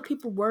 because a lot of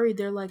people worry.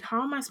 They're like,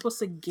 how am I supposed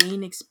to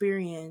gain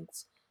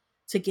experience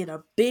to get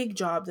a big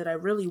job that I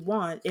really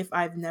want if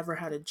I've never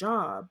had a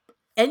job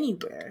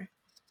anywhere?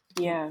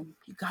 Yeah.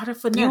 You gotta You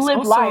finesse. live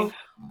Also, life.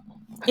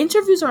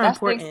 interviews are That's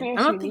the important.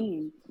 experience you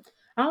need.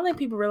 I don't think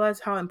people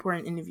realize how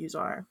important interviews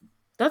are.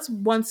 That's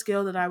one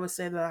skill that I would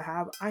say that I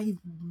have. I'm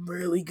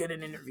really good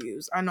at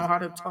interviews. I know how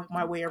to talk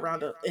my way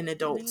around an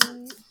adult.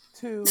 Me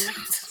too.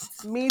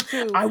 Me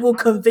too. I will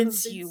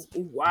convince you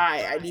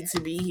why I need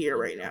to be here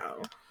right now.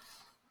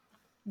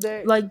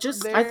 Like,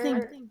 just I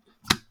think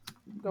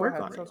Go work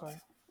ahead. on So it. sorry.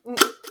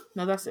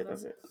 No, that's it.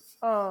 That's it.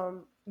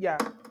 Yeah,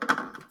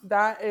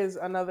 that is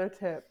another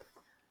tip.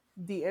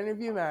 The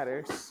interview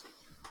matters.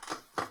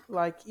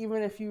 Like,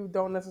 even if you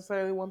don't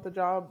necessarily want the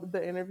job,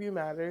 the interview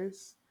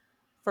matters.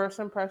 First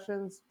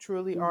impressions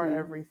truly are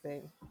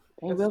everything.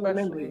 They will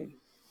remember Especially, you.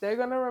 they're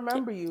gonna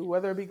remember you,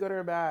 whether it be good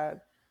or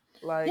bad.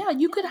 Like, Yeah,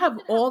 you could have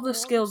all the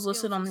skills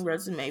listed on the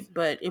resume,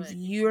 but if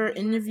your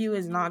interview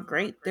is not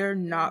great, they're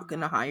not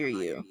gonna hire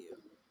you.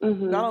 not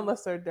Mm-hmm.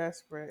 unless they're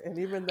desperate, and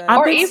even I've then,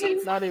 Or been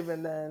even, not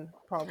even then,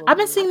 I've been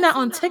probably. seeing that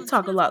on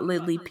TikTok a lot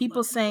lately.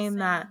 People saying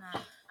that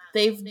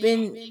they've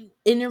been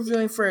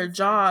interviewing for a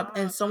job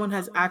and someone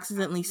has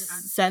accidentally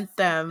sent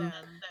them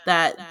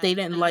that they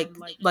didn't like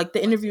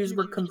the interviews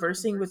were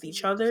conversing with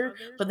each other,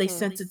 but they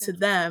sent it to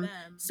them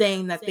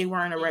saying that they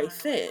weren't a right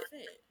fit.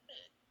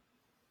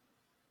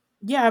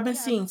 Yeah, I've been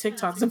seeing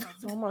TikToks about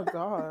Oh my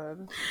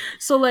god.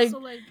 so like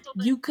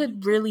you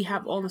could really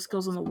have all the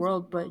skills in the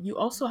world, but you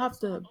also have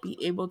to be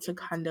able to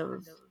kind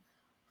of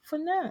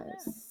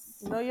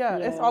finesse. No, yeah,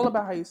 it's yeah. all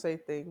about how you say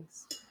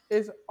things.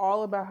 It's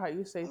all about how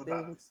you say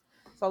things.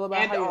 It's all about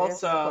And how you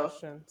answer the also,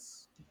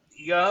 questions.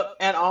 yep.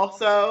 And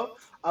also,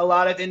 a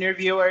lot of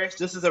interviewers,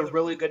 this is a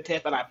really good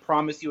tip, and I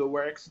promise you it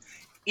works.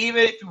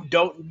 Even if you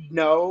don't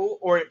know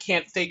or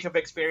can't think of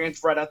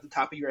experience right at the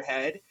top of your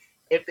head,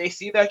 if they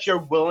see that you're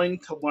willing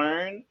to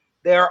learn,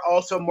 they're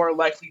also more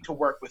likely to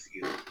work with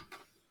you.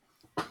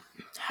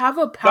 have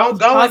a Don't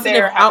go in positive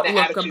there having an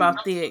outlook attitude.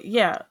 about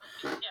the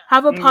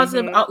have a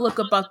positive Hmm. outlook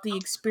about the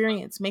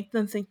experience. Make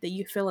them think that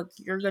you feel like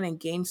you're gonna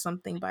gain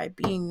something by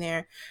being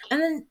there.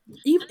 And then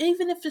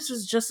even if this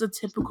is just a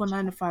typical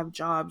 9 to 5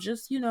 job,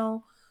 just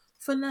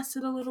finesse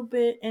it a little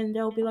bit, and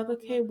they'll be like,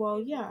 okay,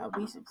 well, yeah,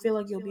 we feel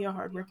like you'll be a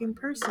hardworking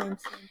person,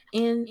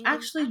 and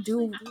actually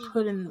do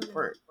put in the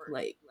work.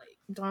 Like,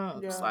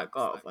 don't Yeah. slack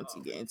off once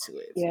you get into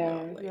it. Yeah.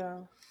 Like, Yeah.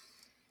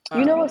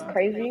 You know what's um,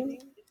 crazy?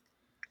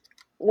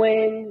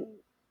 When,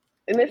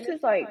 and this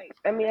is like,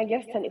 I mean, I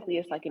guess technically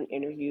it's like an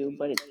interview,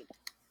 but it's,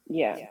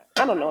 yeah,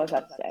 I don't know what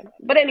else to say.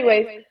 But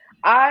anyways,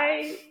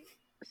 I,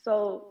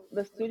 so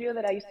the studio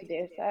that I used to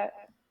dance at,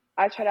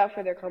 I tried out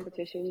for their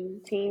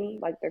competition team,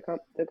 like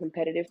the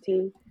competitive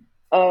team,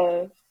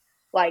 uh,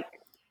 like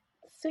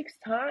 6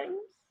 times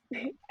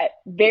at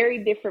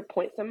very different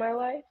points in my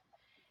life.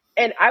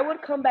 And I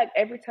would come back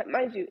every time.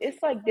 Mind you,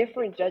 it's like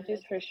different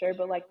judges for sure,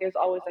 but like there's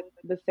always like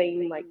the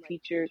same like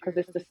teacher because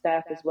it's the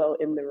staff as well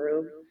in the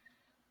room.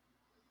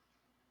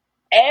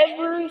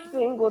 Every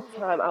single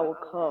time I would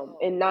come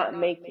and not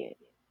make it,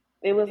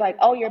 it was like,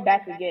 oh, you're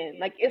back again.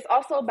 Like it's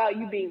also about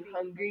you being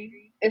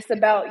hungry. It's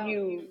about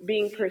you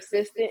being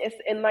persistent. It's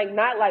and like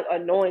not like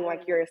annoying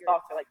like you're a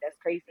stalker, like that's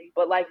crazy.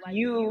 But like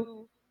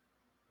you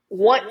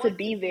want to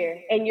be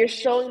there and you're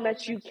showing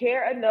that you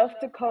care enough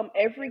to come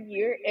every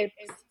year and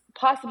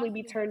possibly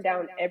be turned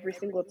down every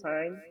single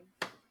time.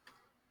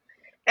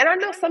 And I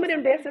know some of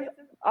them dances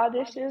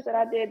auditions that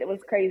I did, it was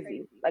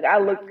crazy. Like I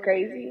looked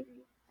crazy.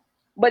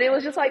 But it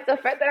was just like the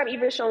fact that I'm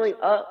even showing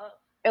up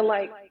and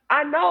like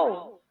I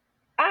know.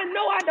 I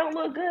know I don't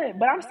look good,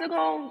 but I'm still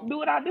gonna do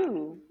what I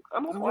do.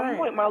 I'm gonna right.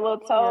 point my little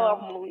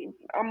toe. Yeah.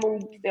 I'm gonna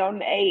stay on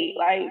the 8.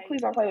 Like, please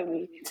don't play with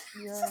me.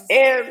 Yeah.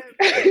 And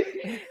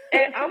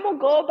and I'm gonna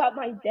go about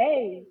my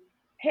day.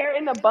 Hair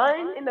in the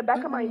bun in the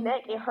back of my Hmm.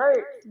 neck, it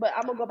hurts, but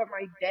I'm gonna go about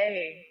my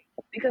day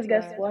because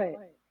guess Right.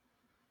 what?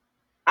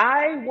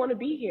 I want to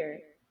be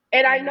here,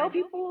 and I know Mhm.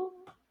 people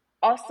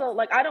also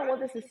like. I don't want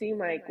this to seem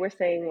like we're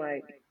saying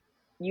like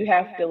you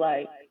have to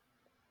like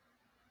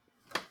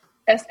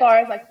as far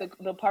as like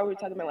the part we are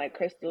talking about like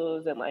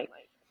crystals and like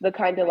the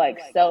kind of like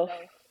self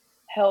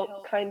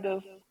help kind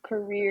of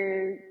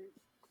career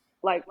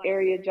like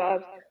area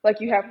jobs,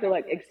 like you have to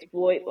like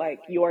exploit like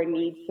your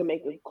needs to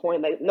make a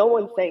coin. Like no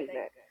one's saying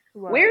that.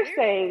 Right. We're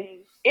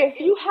saying if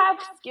you have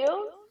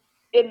skills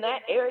in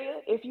that area,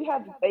 if you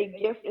have a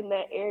gift in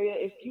that area,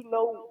 if you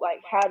know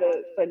like how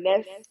to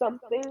finesse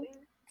something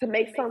to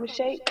make something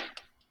shake,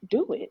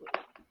 do it.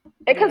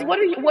 Because Yeah. what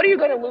are you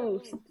going to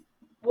lose?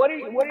 What are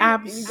you going to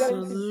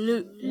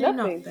Absolutely nothing?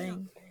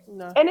 nothing.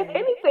 And if Nothing.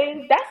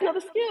 anything, that's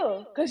another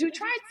skill because you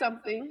tried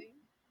something,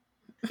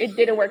 it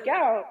didn't work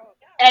out.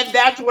 And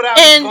that's what I was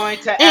and going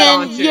to add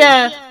and on to.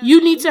 yeah,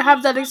 you need to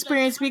have that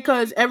experience,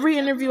 because every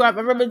interview I've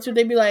ever been to,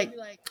 they'd be like,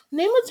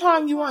 name a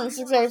time you weren't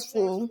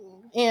successful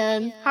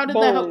and how did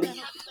that help Boom,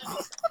 you.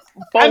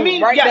 I boom,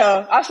 mean, right yes,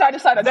 there. I tried to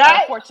start a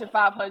that, Fortune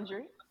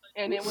 500,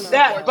 and it was the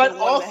that, Nothing. but Fortune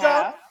one and a also,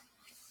 half.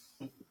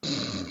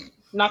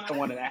 not the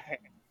one that I had,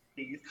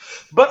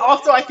 but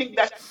also I think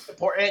that's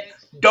important.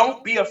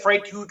 Don't be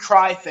afraid to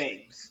try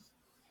things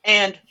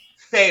and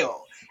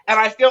fail. And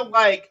I feel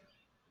like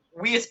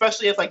we,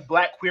 especially as like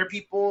black queer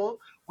people,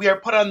 we are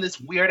put on this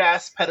weird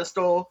ass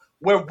pedestal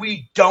where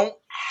we don't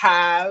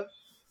have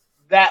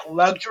that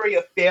luxury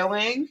of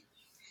failing.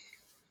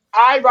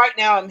 I right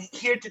now am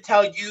here to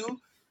tell you,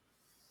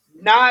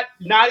 not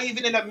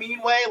even in a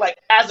mean way, like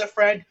as a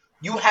friend,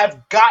 you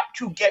have got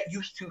to get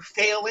used to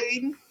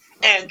failing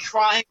and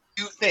trying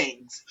new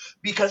things,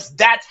 because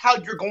that's how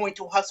you're going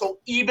to hustle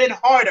even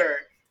harder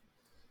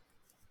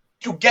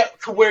to get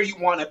to where you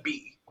want to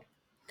be.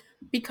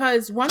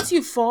 Because once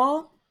you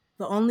fall,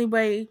 the only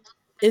way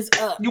is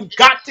up. You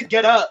got to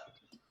get up.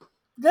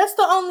 That's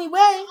the only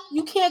way.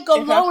 You can't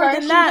go If at lower than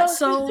first you that. don't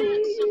So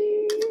succeed,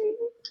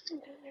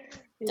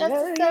 you that's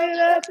gotta that. get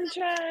up and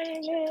try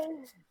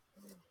again.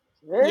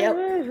 Yep.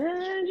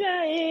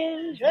 Try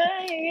again,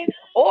 try again.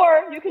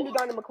 Or you can do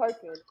Donnie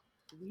McClurkin.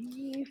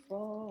 We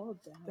fall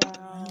down,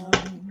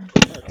 Down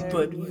but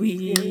But and we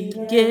we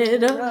get get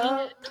get up. up.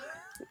 up.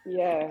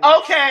 Yeah.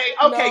 Okay,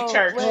 okay, No,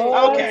 church. wait,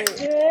 Okay. Trust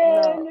wait.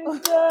 No.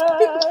 in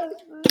God.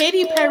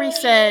 Katy Perry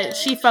said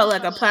she felt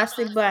like a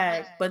plastic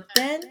bag, but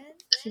then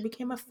she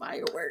became a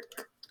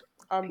firework.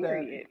 I'm dead.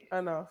 Period.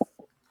 Enough.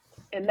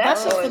 And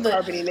that's That's just for on Um. the.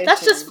 carbon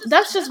That's just emissions.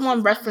 that's just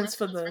one reference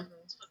for the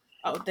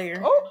out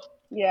there. Oh.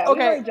 Yeah, we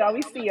Okay. heard y'all.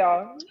 We see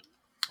y'all.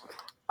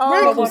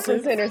 We're No one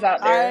inclusive. contenders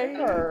out there. I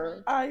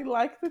Her. I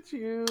like that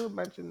you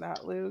mentioned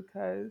that, Lou,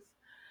 because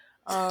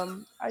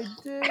I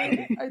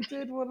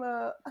did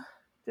wanna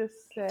just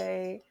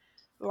say,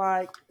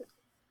 like,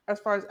 as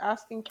far as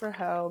asking for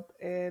help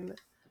and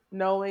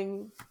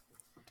knowing,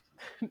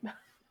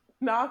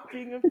 not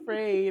being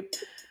afraid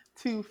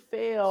to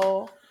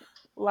fail,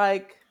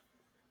 like,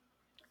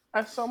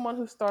 as someone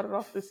who started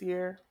off this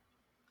year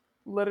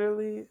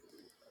literally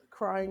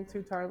crying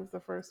 2 times the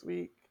first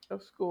week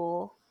of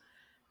school,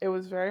 it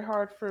was very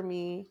hard for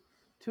me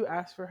to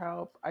ask for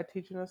help. I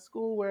teach in a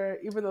school where,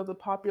 even though the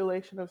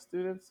population of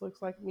students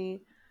looks like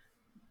me,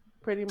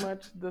 Pretty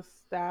much the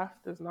staff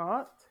does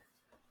not,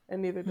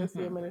 and neither does the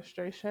Mm-hmm.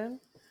 administration.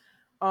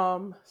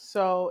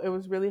 So it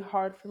was really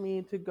hard for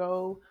me to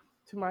go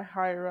to my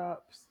higher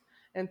ups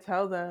and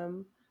tell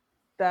them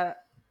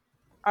that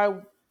I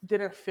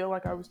didn't feel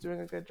like I was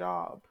doing a good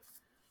job.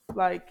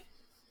 Like,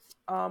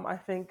 I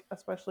think,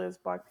 especially as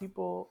Black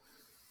people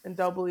and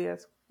doubly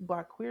as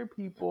Black queer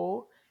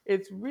people,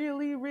 it's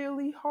really,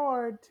 really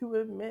hard to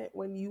admit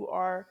when you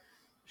are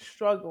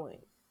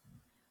struggling.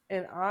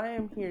 And I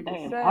am here to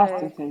That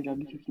imposter say, syndrome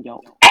be kicking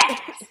your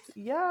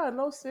yeah,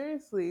 no,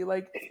 seriously.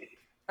 Like,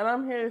 and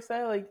I'm here to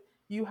say, like,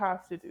 you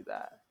have to do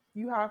that.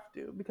 You have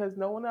to, because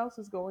no one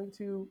is going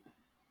to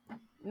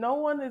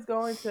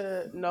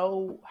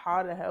know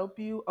how to help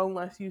you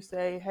unless you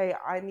say, hey,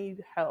 I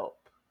need help.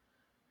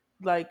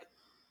 Like,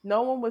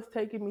 no one was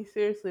taking me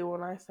seriously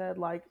when I said,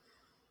 like,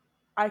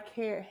 I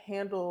can't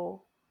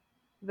handle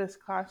this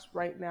class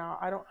right now.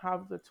 I don't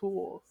have the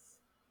tools.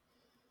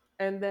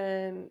 And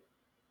then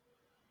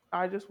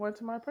I just went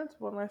to my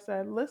principal and I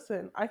said,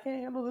 listen, I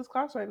can't handle this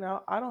class right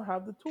now. I don't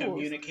have the tools.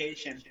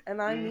 Communication.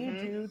 And I need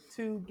Mm-hmm. you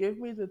to give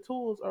me the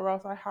tools or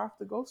else I have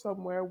to go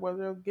somewhere where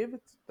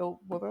they'll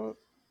where they'll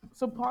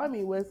supply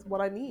me with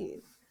what I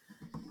need.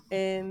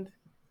 And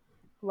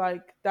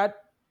like that,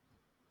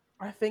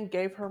 I think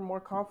gave her more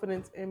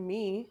confidence in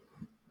me,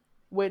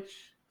 which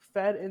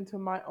fed into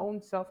my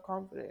own self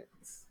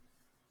confidence.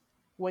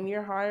 When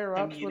you're higher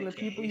ups, when the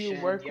people you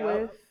Communication. work Yep.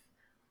 with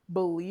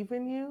believe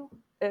in you,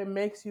 it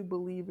makes you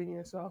believe in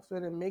yourself,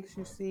 and it makes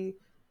you see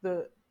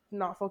the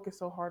not focus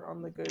so hard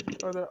on the good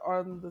or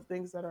on the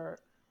things that are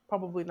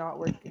probably not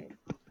working.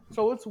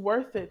 So it's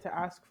worth it to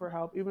ask for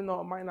help, even though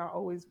it might not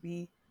always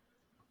be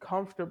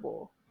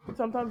comfortable.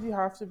 Sometimes you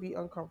have to be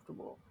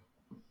uncomfortable.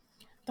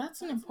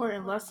 That's an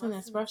important lesson,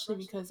 especially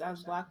because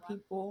as Black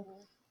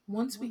people,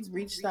 once we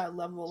reach that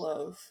level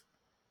of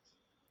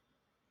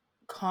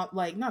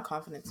like not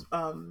confidence,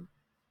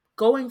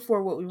 going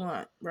for what we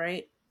want,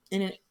 right?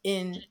 In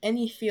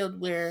any field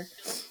where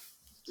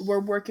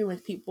we're working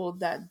with people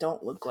that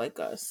don't look like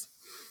us,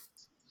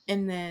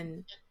 and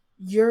then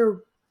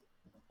you're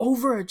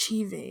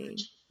overachieving.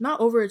 Not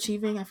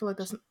overachieving. I feel like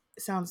that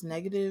sounds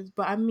negative,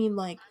 but I mean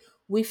like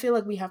we feel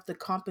like we have to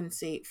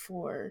compensate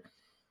for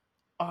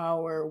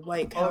our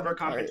white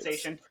counterparts.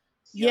 Overcompensation.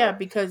 Yeah, Yep.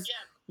 because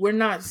we're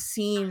not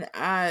seen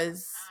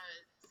as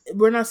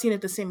we're not seen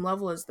at the same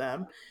level as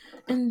them.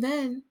 And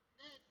then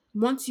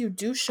once you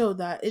do show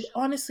that, it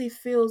honestly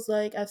feels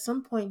like at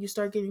some point you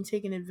start getting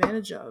taken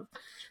advantage of.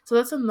 So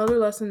that's another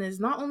lesson, is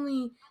not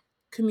only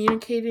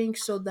communicating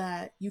so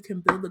that you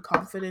can build the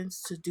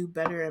confidence to do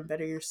better and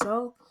better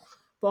yourself,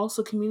 but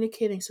also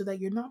communicating so that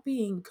you're not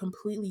being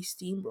completely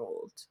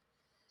steamrolled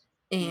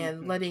and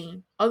Mm-hmm.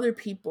 letting other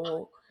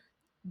people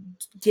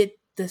get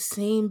the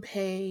same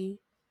pay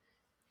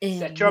and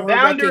Set your more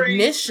boundaries.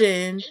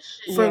 recognition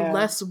for Yeah.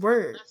 less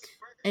work,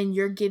 and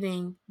you're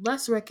getting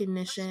less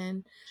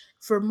recognition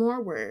for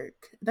more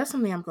work. That's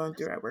something I'm going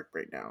through at work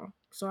right now.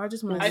 So I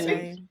just want to I think,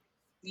 Mhm. say,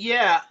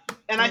 yeah.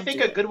 And I don't think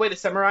do a it. good way to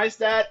summarize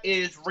that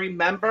is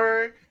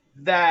remember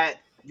that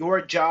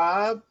your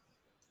job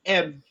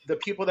and the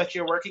people that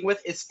you're working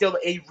with is still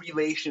a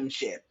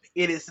relationship.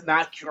 It is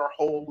not your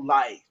whole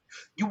life.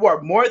 You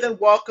are more than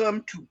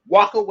welcome to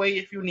walk away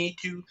if you need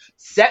to,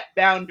 set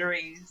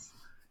boundaries,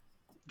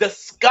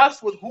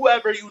 discuss with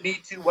whoever you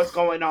need to what's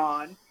going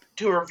on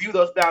to review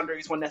those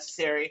boundaries when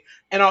necessary,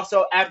 and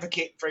also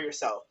advocate for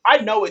yourself. I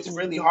know it's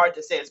really Mhm. hard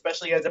to say,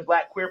 especially as a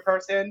Black queer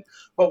person,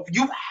 but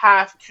you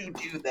have to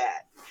do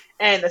that.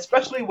 And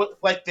especially with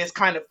like this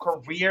kind of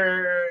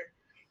career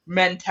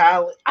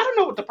mentality. I don't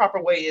know what the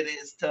proper way it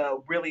is to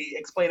really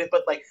explain it,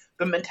 but like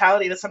the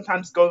mentality that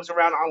sometimes goes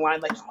around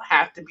online, like you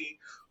have to be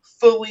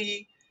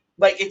fully,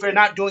 like if you're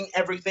not doing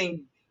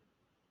everything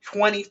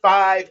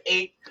 25,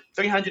 8,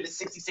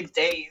 366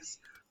 days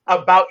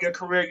about your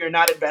career, you're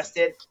not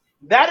invested.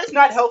 That is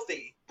not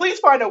healthy. Please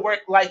find a work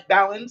life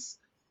balance.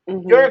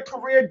 Your Mhm.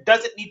 career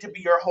doesn't need to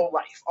be your whole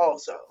life,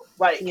 also.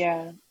 Like,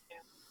 Yeah.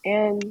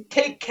 And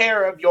take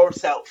care of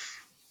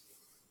yourself.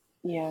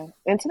 yeah.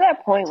 And to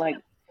that point, like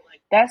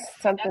that's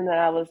something that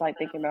I was like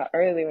thinking about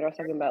earlier when I was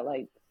talking about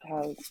like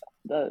how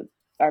the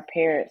our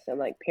parents and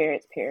like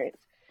parents,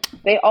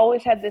 they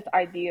always had this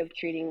idea of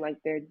treating like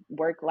their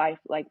work life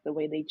like the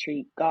way they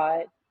treat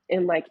God.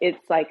 And like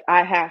it's like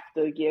I have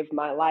to give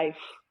my life.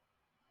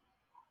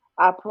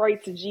 I pray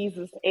to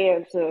Jesus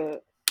and to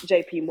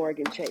JP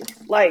Morgan Chase.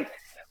 Like,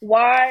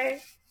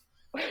 why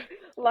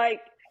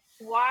like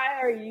why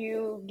are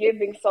you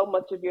giving so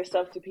much of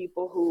yourself to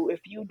people who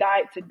if you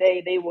died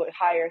today they would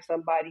hire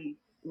somebody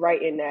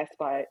right in that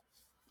spot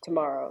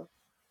tomorrow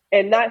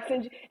and not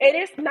send you, and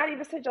it's not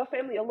even send your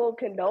family a little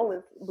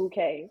condolence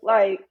bouquet.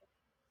 Like,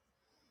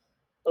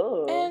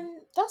 ugh. And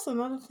that's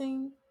another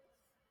thing.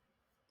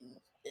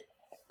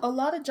 A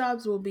lot of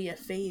jobs will be a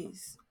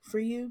phase for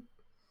you,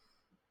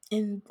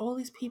 and all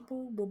these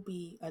people will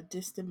be a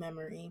distant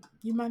memory.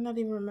 You might not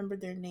even remember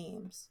their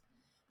names.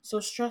 So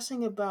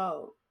stressing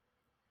about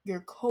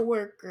your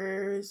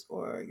coworkers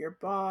or your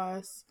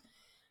boss,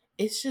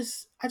 it's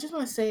just, I just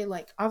want to say,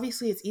 like,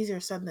 obviously it's easier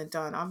said than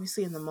done.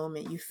 Obviously in the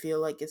moment you feel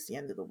like it's the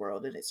end of the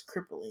world and it's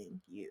crippling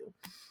you,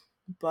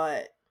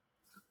 but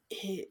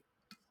it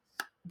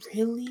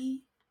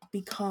really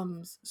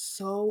becomes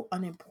so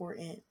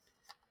unimportant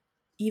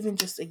even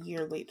just a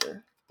year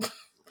later.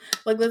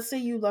 Like, let's say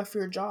you left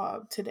your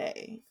job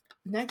today.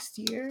 Next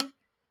year,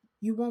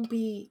 you won't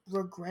be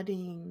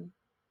regretting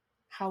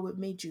how it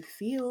made you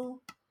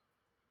feel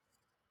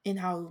and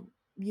how,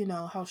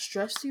 how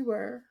stressed you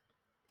were.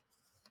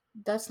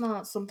 That's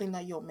not something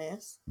that you'll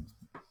miss.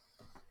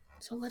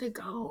 So let it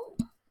go.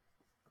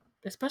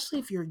 Especially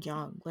if you're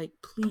young. Like,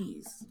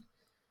 please,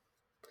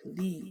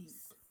 please.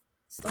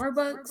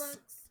 Starbucks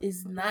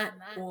is not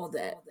all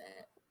that,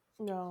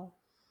 No.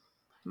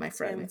 my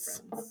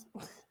friends.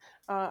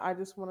 I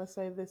just want to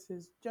say this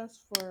is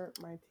just for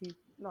my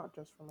not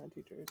just for my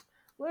teachers.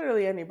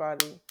 Literally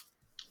anybody.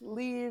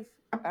 Leave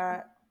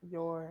at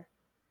your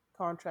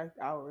contract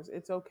hours.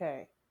 It's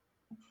okay.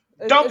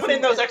 Don't put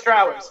in those extra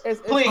hours,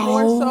 It's please.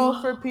 more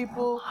so for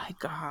people my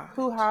God.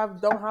 who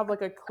don't have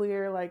like a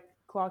clear like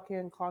clock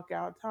in, clock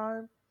out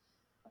time.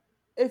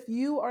 If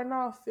you are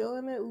not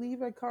feeling it,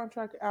 leave at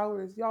contract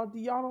hours. Y'all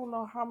don't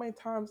know how many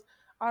times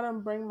I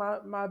done bring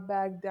my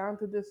bag down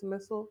to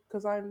dismissal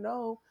because I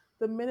know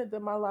the minute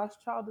that my last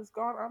child is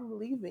gone, I'm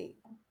leaving.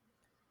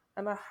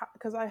 And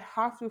because I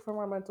have to for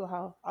my mental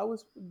health. I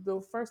was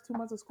the first 2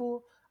 months of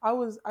school. I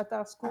was at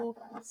that school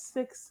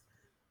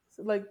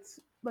like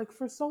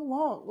for so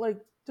long, like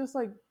just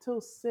like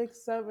till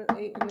 6, 7,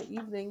 8 in the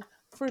evening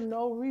for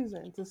no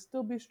reason to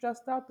still be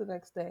stressed out the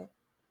next day.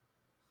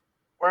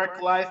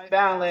 Work-life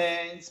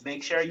balance.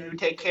 Make sure you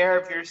take care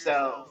of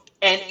yourself.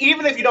 And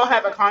even if you don't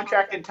have a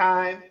contract in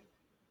time,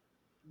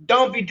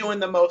 don't be doing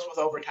the most with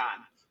overtime.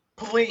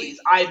 Please,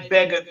 I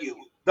beg of you.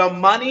 The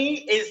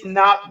money is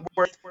not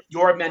worth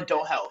your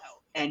mental health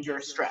and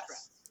your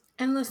stress.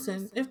 And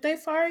listen, if they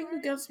fire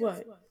you, guess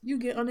what? You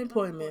get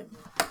unemployment.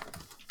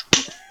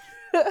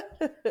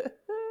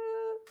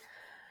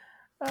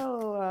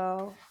 Oh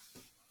wow.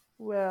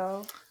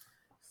 Well,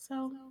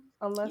 So,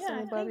 unless yeah,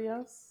 anybody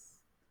else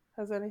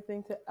has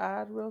anything to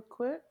add real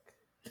quick.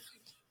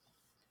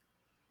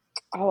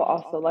 I would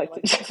also like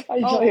to. Oh,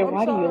 Joya, I'm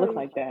why do you look sorry.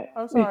 like that?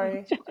 I'm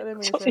sorry. I didn't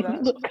mean to say Joya, you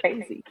that. look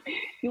crazy.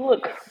 You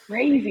look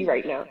crazy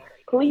right now.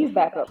 Please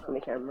back up from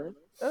the camera.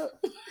 Uh,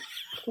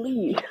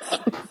 Please.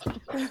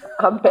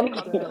 I'm begging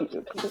dead.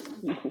 you.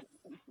 Please.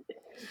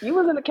 You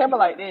was in the camera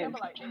like this.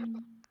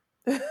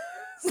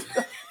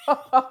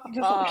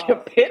 Just looking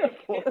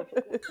pitiful.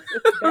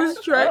 I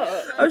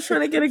was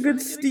trying to get a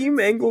good steam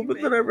angle,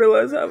 but then I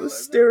realized I was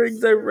staring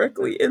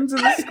directly into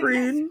the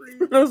screen.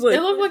 I was like,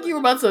 it looked like you were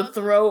about to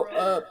throw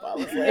up. I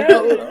was like, Yeah.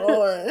 hold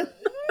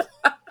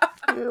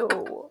on.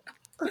 Ew.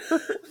 You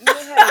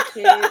know how the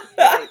kids,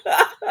 like,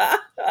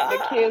 the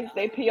kids,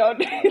 they pee on,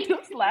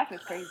 this laugh is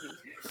crazy.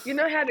 You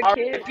know how the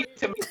kids, RIP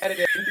to my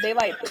editing.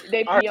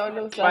 they pee on RIP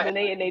to themselves my and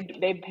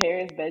they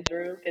parents'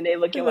 bedroom and they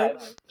looking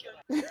like,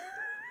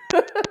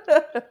 I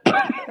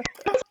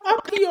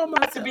pee on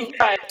to be myself.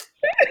 cut.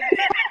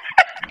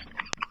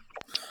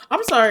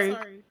 I'm sorry.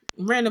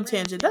 Random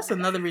tangent. That's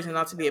another reason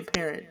not to be a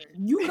parent.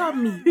 You got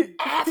me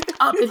effed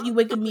up if you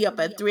waking me up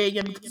at 3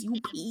 a.m. because you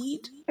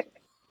peed.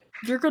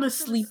 You're gonna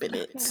sleep in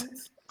it.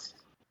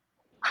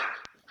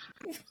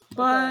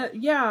 But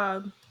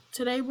yeah,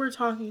 today we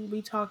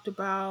talked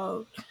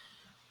about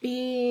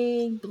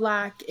being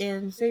Black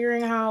and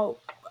figuring out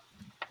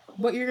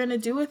what you're gonna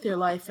do with your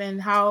life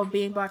and how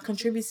being Black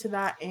contributes to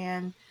that,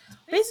 and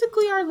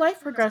basically our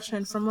life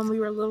progression from when we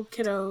were little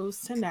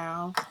kiddos to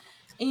now.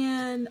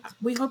 And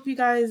we hope you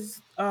guys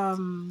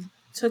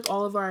took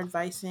all of our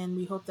advice in.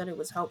 We hope that it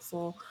was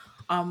helpful.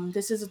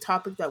 This is a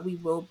topic that we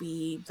will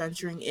be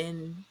venturing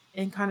in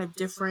kind of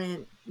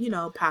different,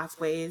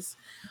 pathways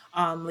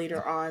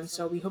later on.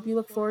 So we hope you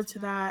look forward to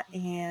that,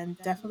 and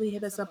definitely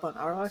hit us up on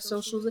all our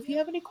socials if you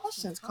have any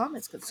questions,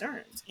 comments,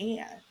 concerns.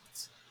 And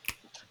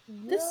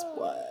this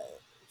was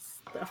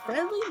the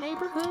Friendly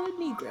Neighborhood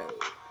Negroes.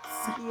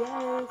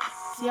 Yes.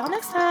 See y'all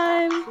next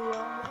time. See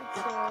y'all next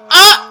time.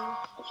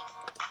 Ah,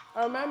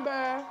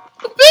 Remember.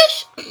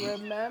 bitch.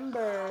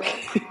 Remember.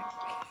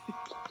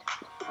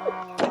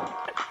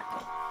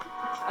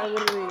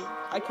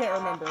 I can't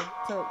remember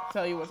to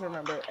tell you what to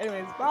remember.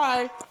 Anyways,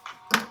 bye.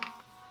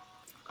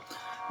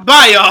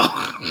 Bye, y'all.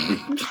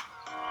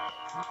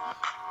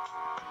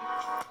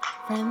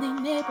 Friendly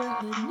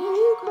Neighborhood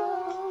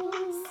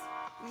Negroes.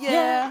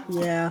 Yeah.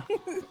 yeah.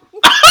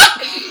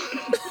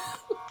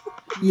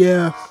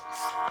 Yeah.